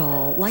house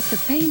call, like the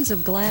panes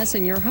of glass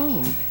in your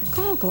home.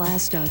 Call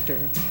Glass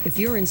Doctor. If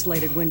your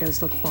insulated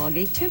windows look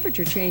foggy,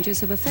 temperature changes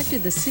have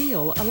affected the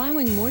seal,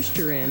 allowing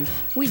moisture in.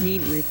 We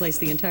needn't replace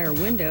the entire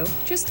window,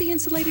 just the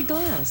insulated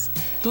glass.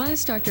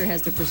 Glass Doctor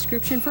has the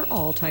prescription for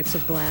all types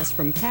of glass,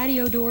 from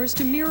patio doors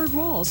to mirrored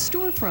walls,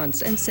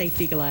 storefronts, and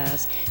safety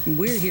glass. And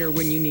we're here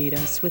when you need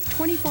us with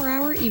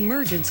 24-hour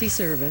emergency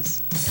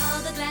service. Call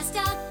the Glass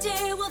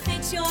Doctor, we'll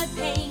fix your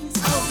pains.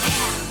 Oh,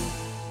 yeah!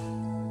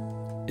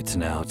 It's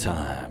now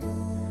time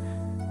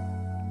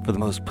for the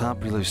most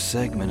popular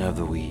segment of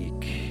the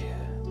week.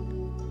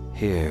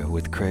 Here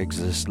with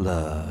Craigslist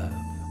Love,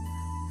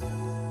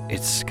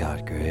 it's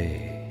Scott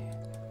Gray.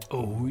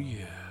 Oh,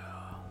 yeah.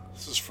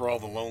 This is for all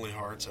the lonely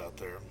hearts out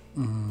there.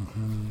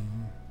 Mm-hmm.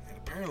 And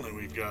apparently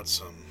we've got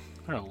some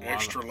There are a lot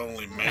extra of-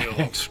 lonely male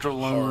Extra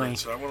lonely.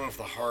 hearts. I don't know if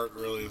the heart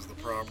really is the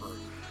proper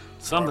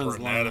Something's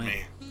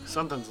anatomy. lonely.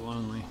 Something's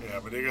lonely. Yeah,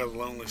 but they got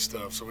lonely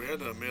stuff, so we had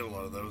to omit a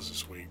lot of those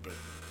this week. But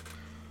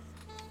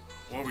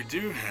what we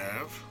do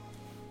have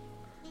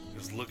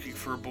is looking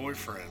for a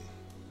boyfriend.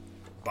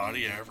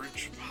 Body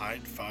average,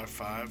 height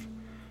 5'5",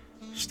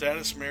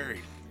 status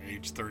married,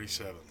 age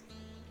 37.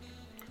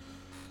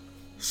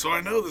 So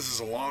I know this is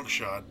a long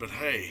shot, but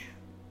hey,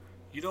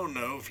 you don't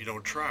know if you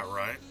don't try,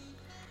 right?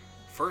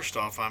 First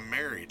off, I'm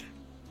married.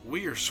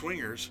 We are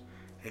swingers,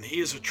 and he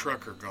is a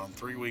trucker gone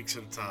 3 weeks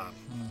at a time.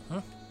 Mm-hmm.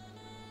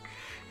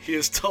 He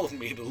has told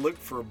me to look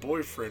for a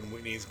boyfriend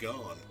when he's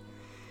gone.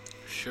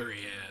 Sure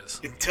he has.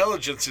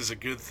 Intelligence is a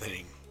good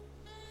thing.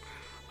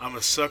 I'm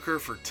a sucker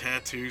for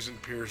tattoos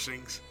and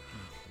piercings.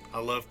 I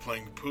love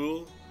playing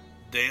pool,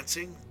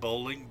 dancing,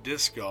 bowling,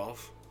 disc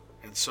golf,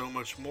 and so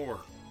much more.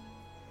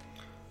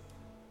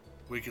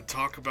 We could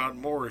talk about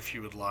more if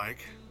you would like.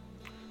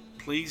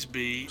 Please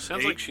be...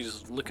 Sounds like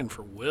she's looking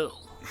for Will.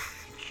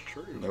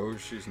 True. No,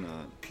 she's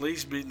not.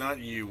 Please be... Not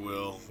you,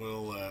 Will.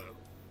 Will,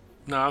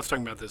 No, I was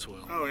talking about this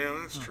Will. Oh, yeah,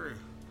 that's true.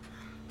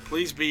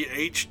 Please be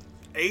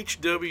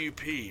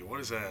HWP.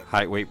 What is that?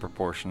 Height, weight,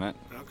 proportionate.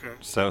 Okay.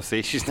 So,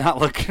 see, she's not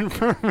looking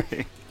for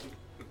me.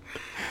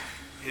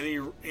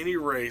 Any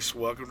race,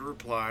 welcome to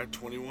reply.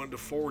 21 to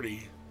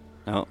 40.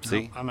 Oh,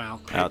 see? I'm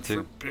out. Out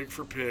too. Pick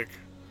for pick.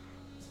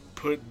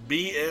 Put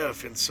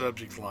BF in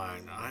subject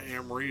line. I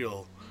am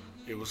real.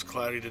 It was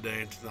cloudy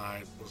today, and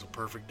tonight was a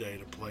perfect day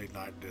to play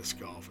night disc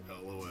golf.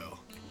 LOL.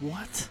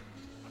 What?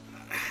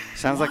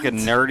 Sounds like a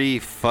nerdy,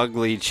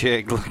 fugly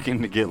chick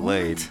looking to get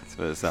laid. That's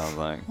what it sounds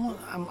like. Well,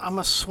 I'm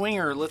a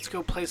swinger. Let's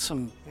go play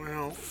some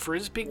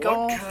frisbee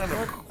golf.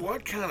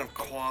 What kind of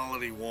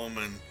quality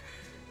woman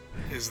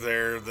is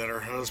there that her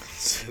husband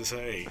says,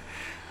 "Hey,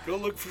 go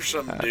look for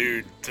some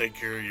dude to take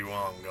care of you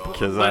while I'm gone"?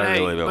 Because I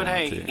really don't But want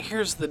hey, to.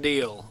 here's the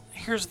deal.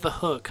 Here's the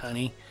hook,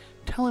 honey.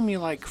 Tell him you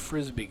like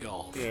frisbee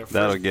golf. Yeah,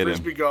 That'll get him.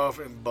 frisbee golf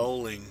and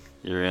bowling.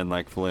 You're in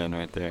like Flynn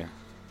right there.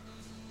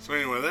 So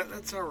anyway,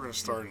 that's how we're gonna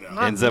start it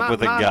out. Ends up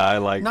with a guy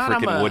like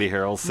freaking Woody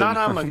Harrelson. Not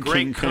I'm a from great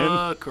Kingpin.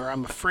 cook or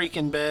I'm a freak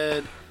in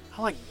bed.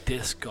 I like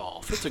disc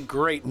golf. It's a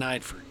great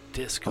night for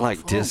disc I golf.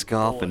 like disc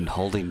golf boy. and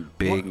holding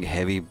big,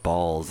 heavy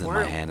balls in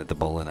my hand at the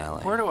bowling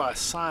alley. Where do I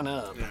sign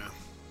up? Yeah,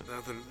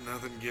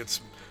 nothing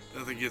gets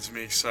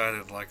me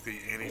excited like the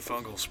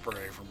antifungal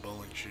spray from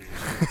bowling shoes.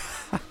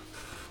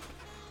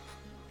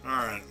 All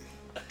right.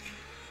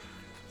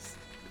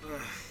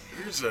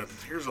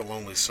 Here's a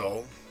lonely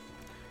soul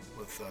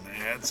with an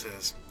ad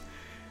says,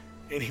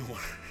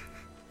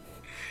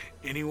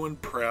 anyone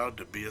proud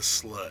to be a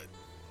slut?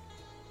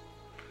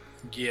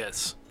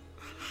 Yes.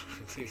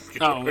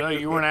 Oh, no,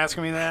 you weren't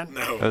asking me that?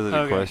 No. That was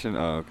a question?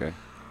 Oh, okay.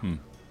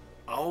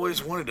 I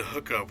always wanted to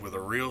hook up with a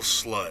real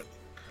slut.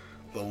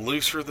 The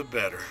looser, the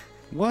better.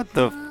 What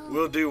the?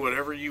 We'll do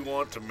whatever you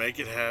want to make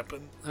it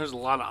happen. There's a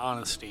lot of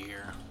honesty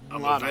here.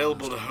 I'm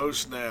available to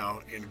host now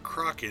in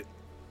Crockett.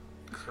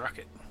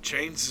 Crockett.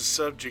 Change the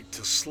subject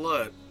to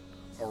slut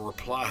or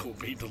reply will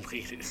be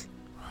deleted.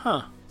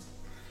 Huh.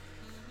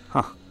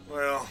 Well,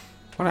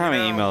 I wonder how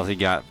many emails he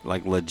got,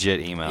 like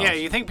legit emails. Yeah,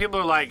 you think people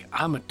are like,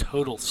 I'm a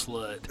total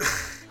slut.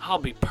 I'll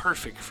be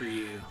perfect for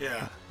you.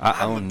 Yeah. I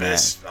I'm own the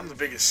best. I'm the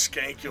biggest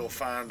skank you'll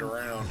find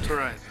around. That's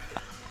right.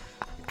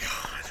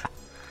 God.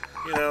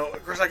 You know,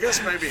 of course, I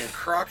guess maybe in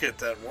Crockett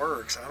that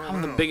works. I don't know.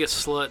 I'm the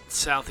biggest slut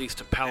southeast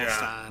of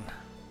Palestine. Yeah.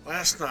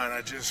 Last night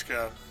I just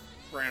got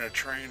ran a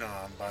train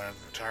on by a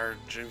retired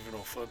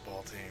juvenile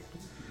football team.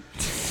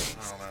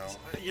 I don't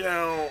know. You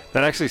know.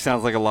 That actually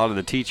sounds like a lot of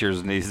the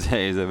teachers these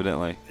days,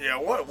 evidently. Yeah,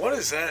 what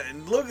is that?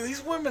 And look,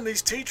 these women,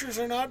 these teachers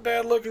are not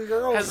bad-looking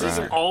girls. Has this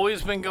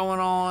always been going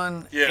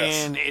on?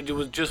 Yes. And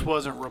it just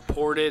wasn't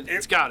reported?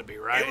 It's got to be,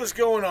 right? It was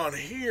going on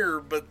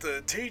here, but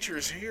the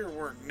teachers here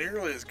weren't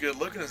nearly as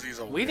good-looking as these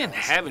old We didn't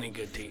guys. have any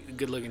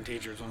good-looking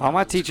teachers. When All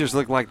my teachers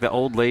look like the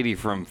old lady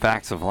from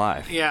Facts of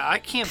Life. Yeah, I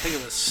can't think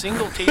of a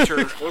single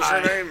teacher What's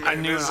her name? I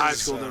knew in Mrs. high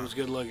school that was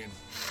good-looking.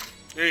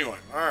 Anyway,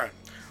 all right.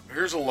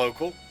 Here's a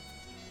local.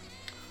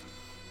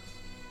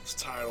 It's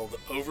titled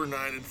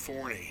Overnight in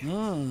Forney.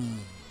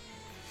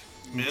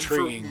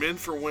 Intriguing. Men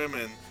for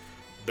Women,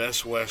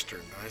 Best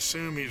Western. I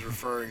assume he's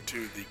referring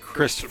to the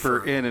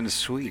Christopher Inn and The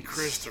Suites.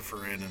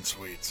 Christopher Inn and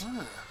Suites.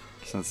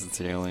 Since it's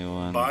the only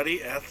one.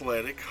 Body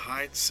athletic,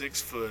 height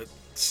 6 foot,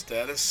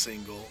 status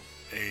single,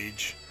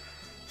 age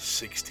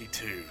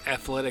 62.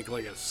 Athletic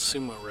like a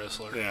sumo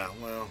wrestler. Yeah,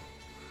 well.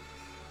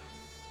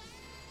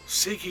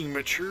 Seeking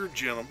mature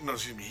gentleman. No,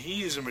 excuse me.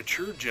 He is a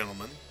mature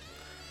gentleman,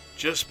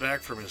 just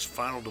back from his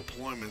final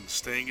deployment,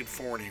 staying in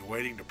Forney,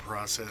 waiting to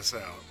process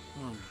out.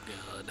 Oh,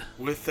 God.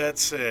 With that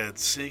said,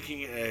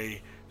 seeking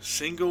a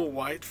single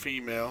white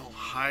female,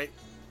 height,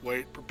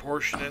 weight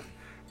proportionate,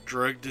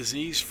 drug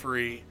disease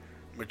free,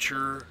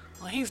 mature.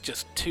 Well, he's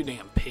just too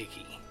damn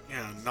picky.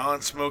 Yeah,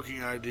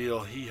 non-smoking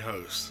ideal he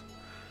hosts.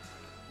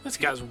 This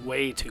guy's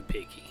way too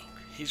picky.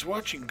 He's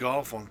watching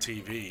golf on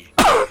TV,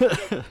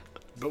 but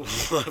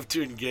would love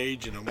to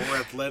engage in a more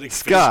athletic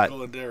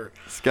physical endeavor.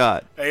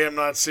 Scott. A, I'm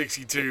not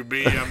 62.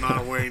 B, I'm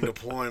not awaiting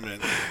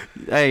deployment.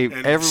 Hey,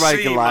 And everybody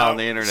C, can lie on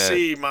the internet.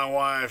 C, my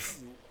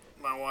wife's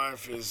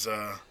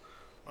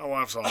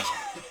awesome.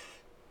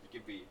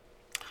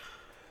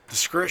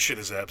 Discretion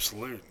is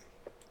absolute.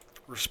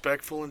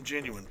 Respectful and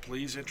genuine.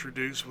 Please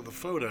introduce with a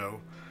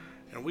photo,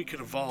 and we can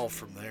evolve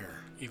from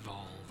there.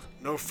 Evolve.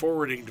 No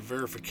forwarding to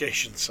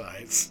verification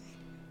sites.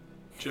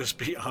 Just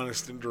be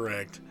honest and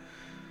direct.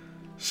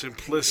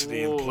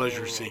 Simplicity and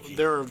pleasure seeking.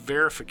 There are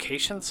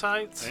verification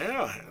sites?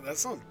 Yeah, that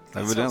sounds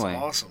Evidently.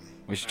 awesome.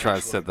 We should try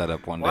to set that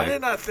up one day. Why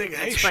didn't I think,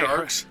 hey, This may hurt.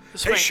 sharks?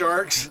 This Hey, may-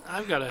 sharks.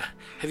 I've got to.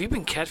 Have you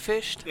been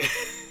catfished?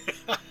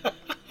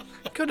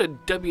 Go to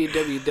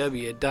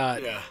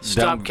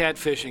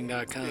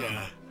www.stopcatfishing.com.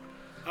 Yeah.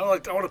 I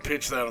want to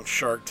pitch that on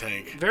Shark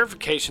Tank.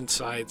 Verification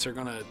sites are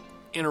going to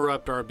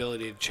interrupt our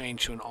ability to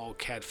change to an all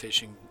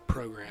catfishing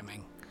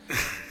programming.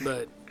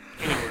 But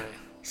anyway.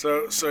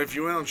 So if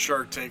you went on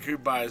Shark Tank, who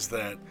buys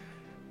that?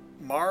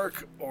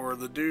 Mark or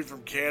the dude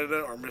from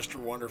Canada or Mr.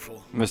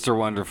 Wonderful? Mr.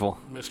 Wonderful.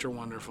 Mr.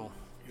 Wonderful.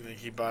 You think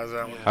he buys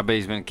that one? I bet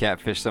he's been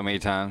catfished so many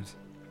times.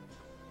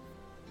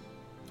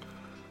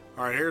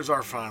 All right, here's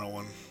our final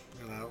one.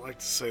 And I like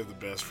to save the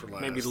best for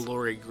last. Maybe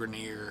Lori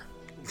Grenier.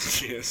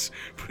 Yes,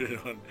 put it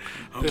on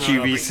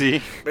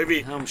QVC. Maybe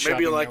Home maybe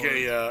shopping like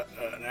network.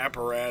 an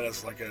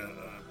apparatus, like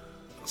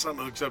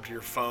something hooks up to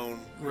your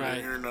phone,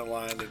 Right. your internet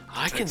line. That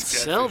I can detects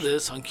sell catfish.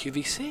 this on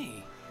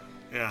QVC.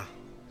 Yeah.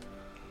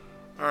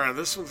 All right,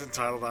 this one's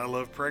entitled "I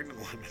Love Pregnant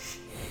Women."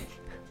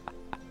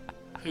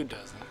 Who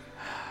doesn't?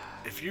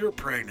 If you're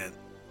pregnant,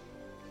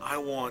 I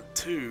want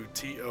to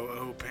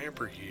TOO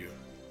pamper you.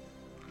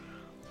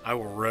 I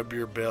will rub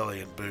your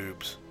belly and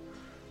boobs.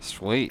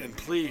 Sweet. And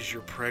please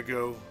your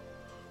prego.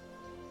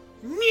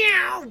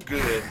 Meow.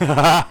 Good.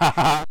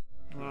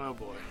 Oh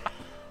boy.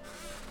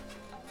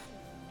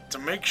 To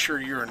make sure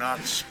you are not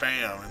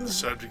spam in the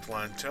subject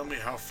line, tell me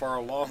how far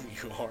along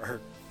you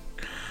are.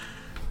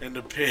 And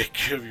a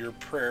pic of your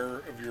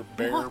bare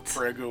What?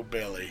 prego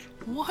belly.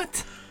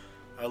 What?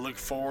 I look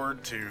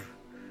forward to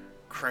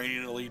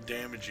cranially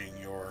damaging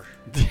your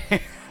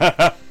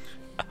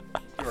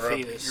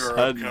Fetus. your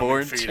upcoming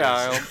Unborn fetus.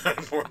 child.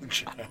 Unborn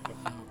child.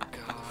 Oh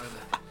God.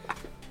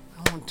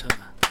 I want to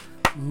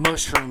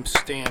mushroom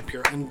stamp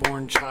your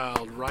unborn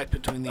child right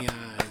between the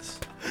eyes.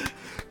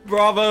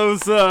 Bravo,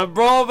 son.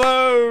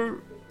 Bravo.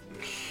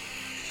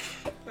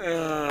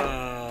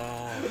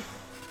 Oh.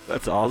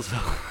 That's awesome.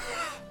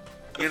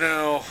 You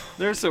know,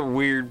 There's some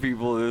weird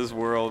people in this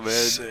world, man.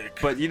 Sick.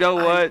 But you know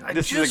what? I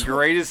This is just the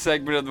greatest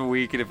segment of the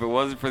week, and if it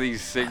wasn't for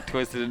these sick,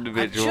 twisted I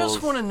individuals,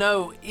 just want to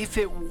know if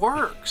it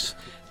works.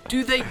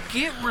 Do they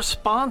get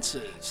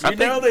responses? You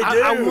know they do.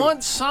 I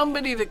want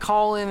somebody to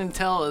call in and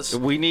tell us.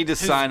 we need to who's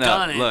sign up.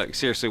 done it. Look,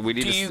 seriously, we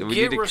need Do you to we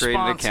get need to create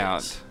an responses?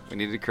 account. We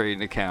need to create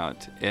an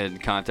account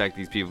and contact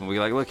these people and be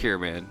like, look here,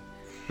 man.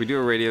 We do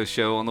a radio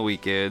show on the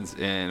weekends,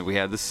 and we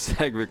have this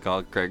segment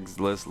called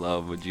Craigslist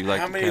Love. Would you like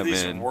how to many of come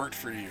these in? have worked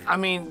for you? I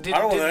mean, I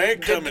don't know. They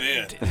ain't coming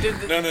in.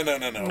 No.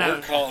 No.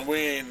 We're calling. We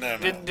ain't. No.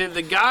 Did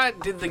the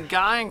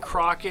guy in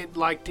Crockett,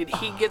 like, did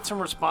he get some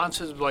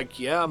responses like,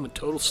 yeah, I'm a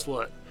total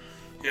slut.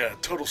 Yeah,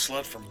 total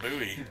slut from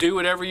Bowie. Do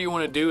whatever you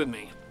want to do with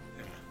me.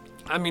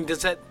 I mean,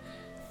 does that?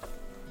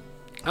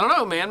 I don't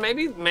know, man.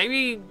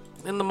 Maybe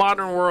in the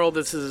modern world,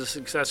 this is a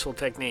successful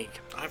technique.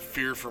 I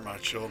fear for my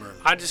children.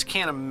 I just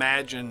can't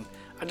imagine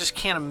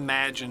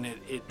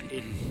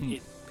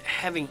it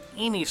having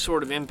any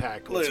sort of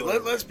impact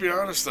whatsoever. Let's be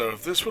honest, though.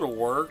 If this would have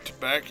worked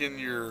back in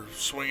your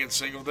swinging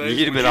single days,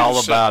 you'd have been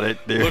all about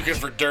it, dude. Looking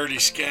for dirty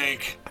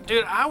skank.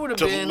 Dude, I would have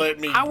been. To let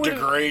me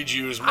degrade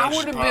you as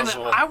much as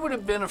possible. I would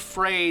have been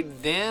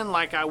afraid then,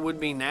 like I would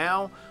be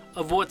now,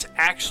 of what's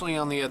actually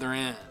on the other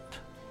end.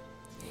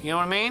 You know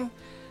what I mean?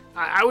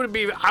 I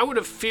would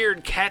have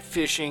feared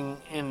catfishing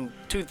in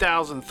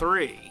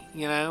 2003.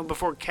 You know,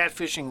 before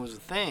catfishing was a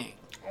thing.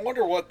 I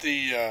wonder what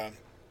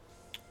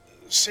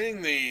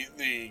seeing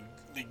the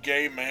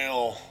gay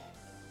male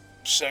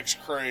sex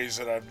craze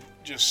that I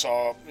just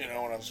saw, you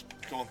know, when I was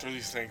going through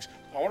these things.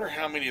 I wonder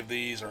how many of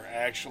these are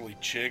actually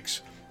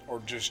chicks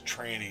or just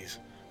trannies,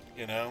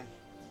 you know?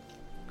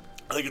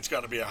 I think it's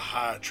got to be a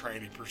high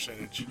tranny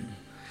percentage.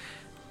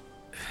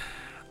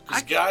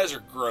 Because guys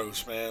are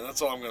gross, man.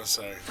 That's all I'm going to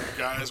say.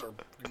 Guys are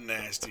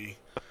nasty.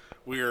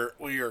 We are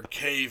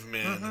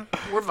cavemen.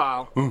 Mm-hmm. We're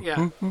vile.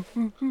 Yeah.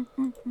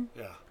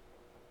 Yeah.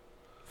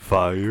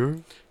 Fire.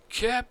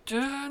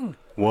 Captain.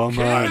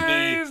 Woman.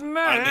 I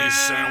need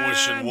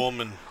sandwich and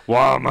woman.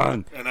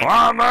 Woman. And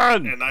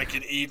I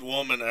can eat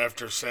woman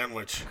after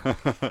sandwich.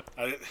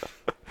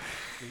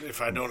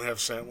 If I don't have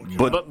sandwich.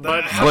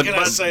 How can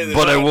I say this?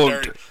 But I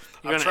won't.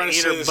 You're going to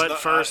eat her butt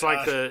first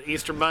like the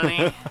Easter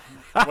bunny?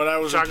 What I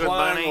was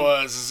implying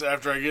was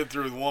after I get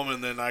through with woman,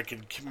 then I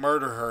can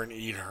murder her and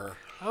eat her.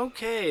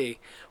 Okay.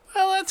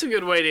 Well, that's a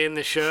good way to end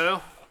the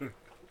show.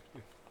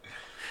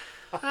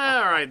 All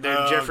right,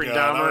 there, Jeffrey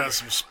Dahmer. I have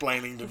some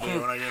splaining to do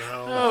when I get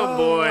home. Oh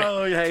boy!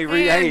 Oh,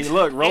 hey,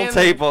 look, roll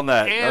tape on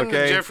that. And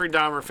okay. the Jeffrey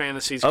Dahmer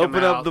fantasies come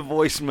Open out. up the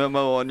voice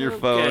memo on your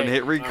phone,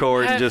 hit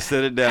record, and just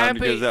sit it down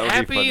because that would be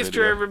fun. Happy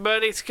Easter,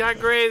 everybody! Scott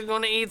Gray is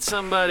going to eat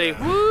somebody.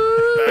 Yeah.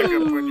 Woo! Back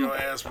up on your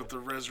ass with the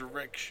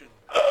resurrection.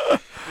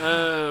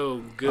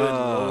 Oh, good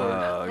Lord!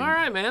 All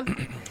right,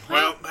 man.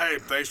 Well, hey,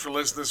 thanks for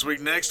listening this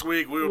week. Next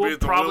week we'll be at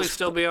the probably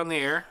still be on the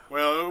air.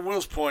 Well, at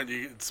Will's Point,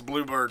 it's the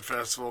Bluebird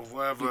Festival.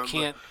 We'll have You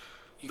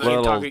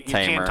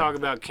can't talk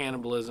about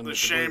cannibalism. The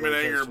Shame and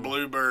Anger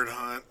Bluebird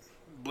Hunt.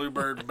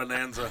 Bluebird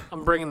Bonanza.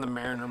 I'm bringing the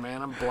Mariner,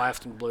 man. I'm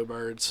blasting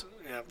bluebirds.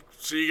 Yeah.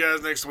 See you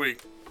guys next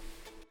week.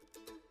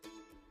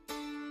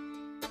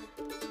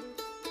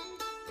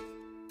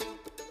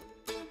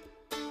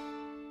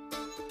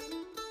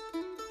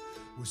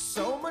 With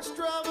so much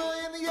drama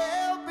in the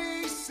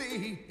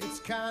LBC, it's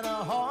kind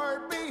of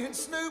hard being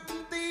Snoop,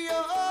 the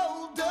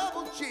old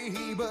Double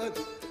G. But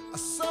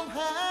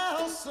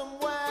somehow,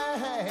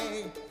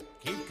 someway,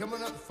 keep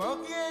coming up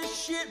funky as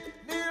shit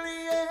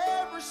nearly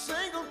every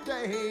single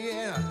day.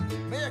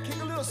 And may I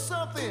kick a little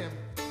something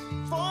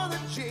for the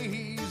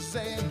G's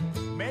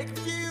and make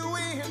a few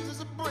ends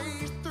as I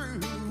breeze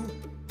through.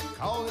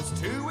 Cause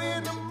it's 2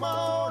 in the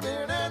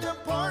morning and the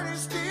party's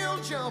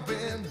still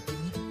jumping.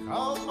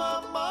 Cause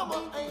my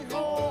mama ain't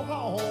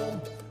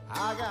home.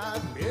 I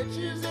got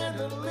bitches in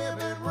the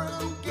living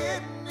room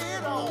getting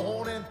it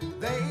on, and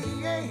they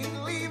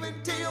ain't leaving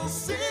till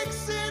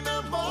 6 in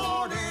the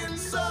morning.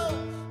 So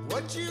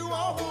what you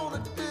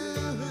wanna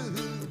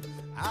do?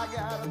 I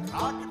got a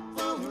pocket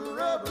full of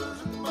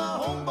rubbers and my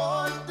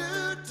homeboys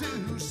do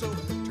too. So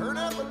turn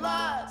out the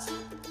lights,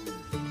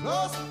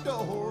 close the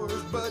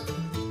doors, but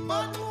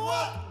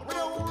what? We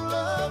don't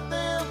love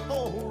them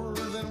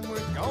whores, and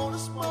we're gonna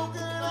smoke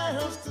an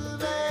ounce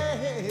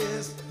today.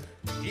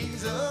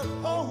 Ease up,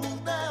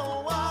 hold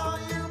down while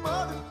you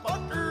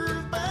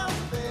motherfuckers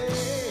bounce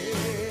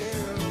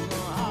there.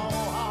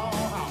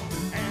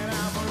 And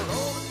I'm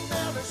rolling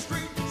down the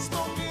street,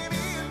 smoking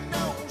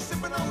in,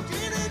 sipping on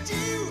gin and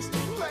juice,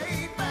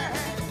 laid back.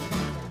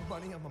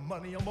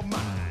 Money on my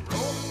mind.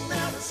 Rolling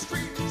down the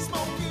street.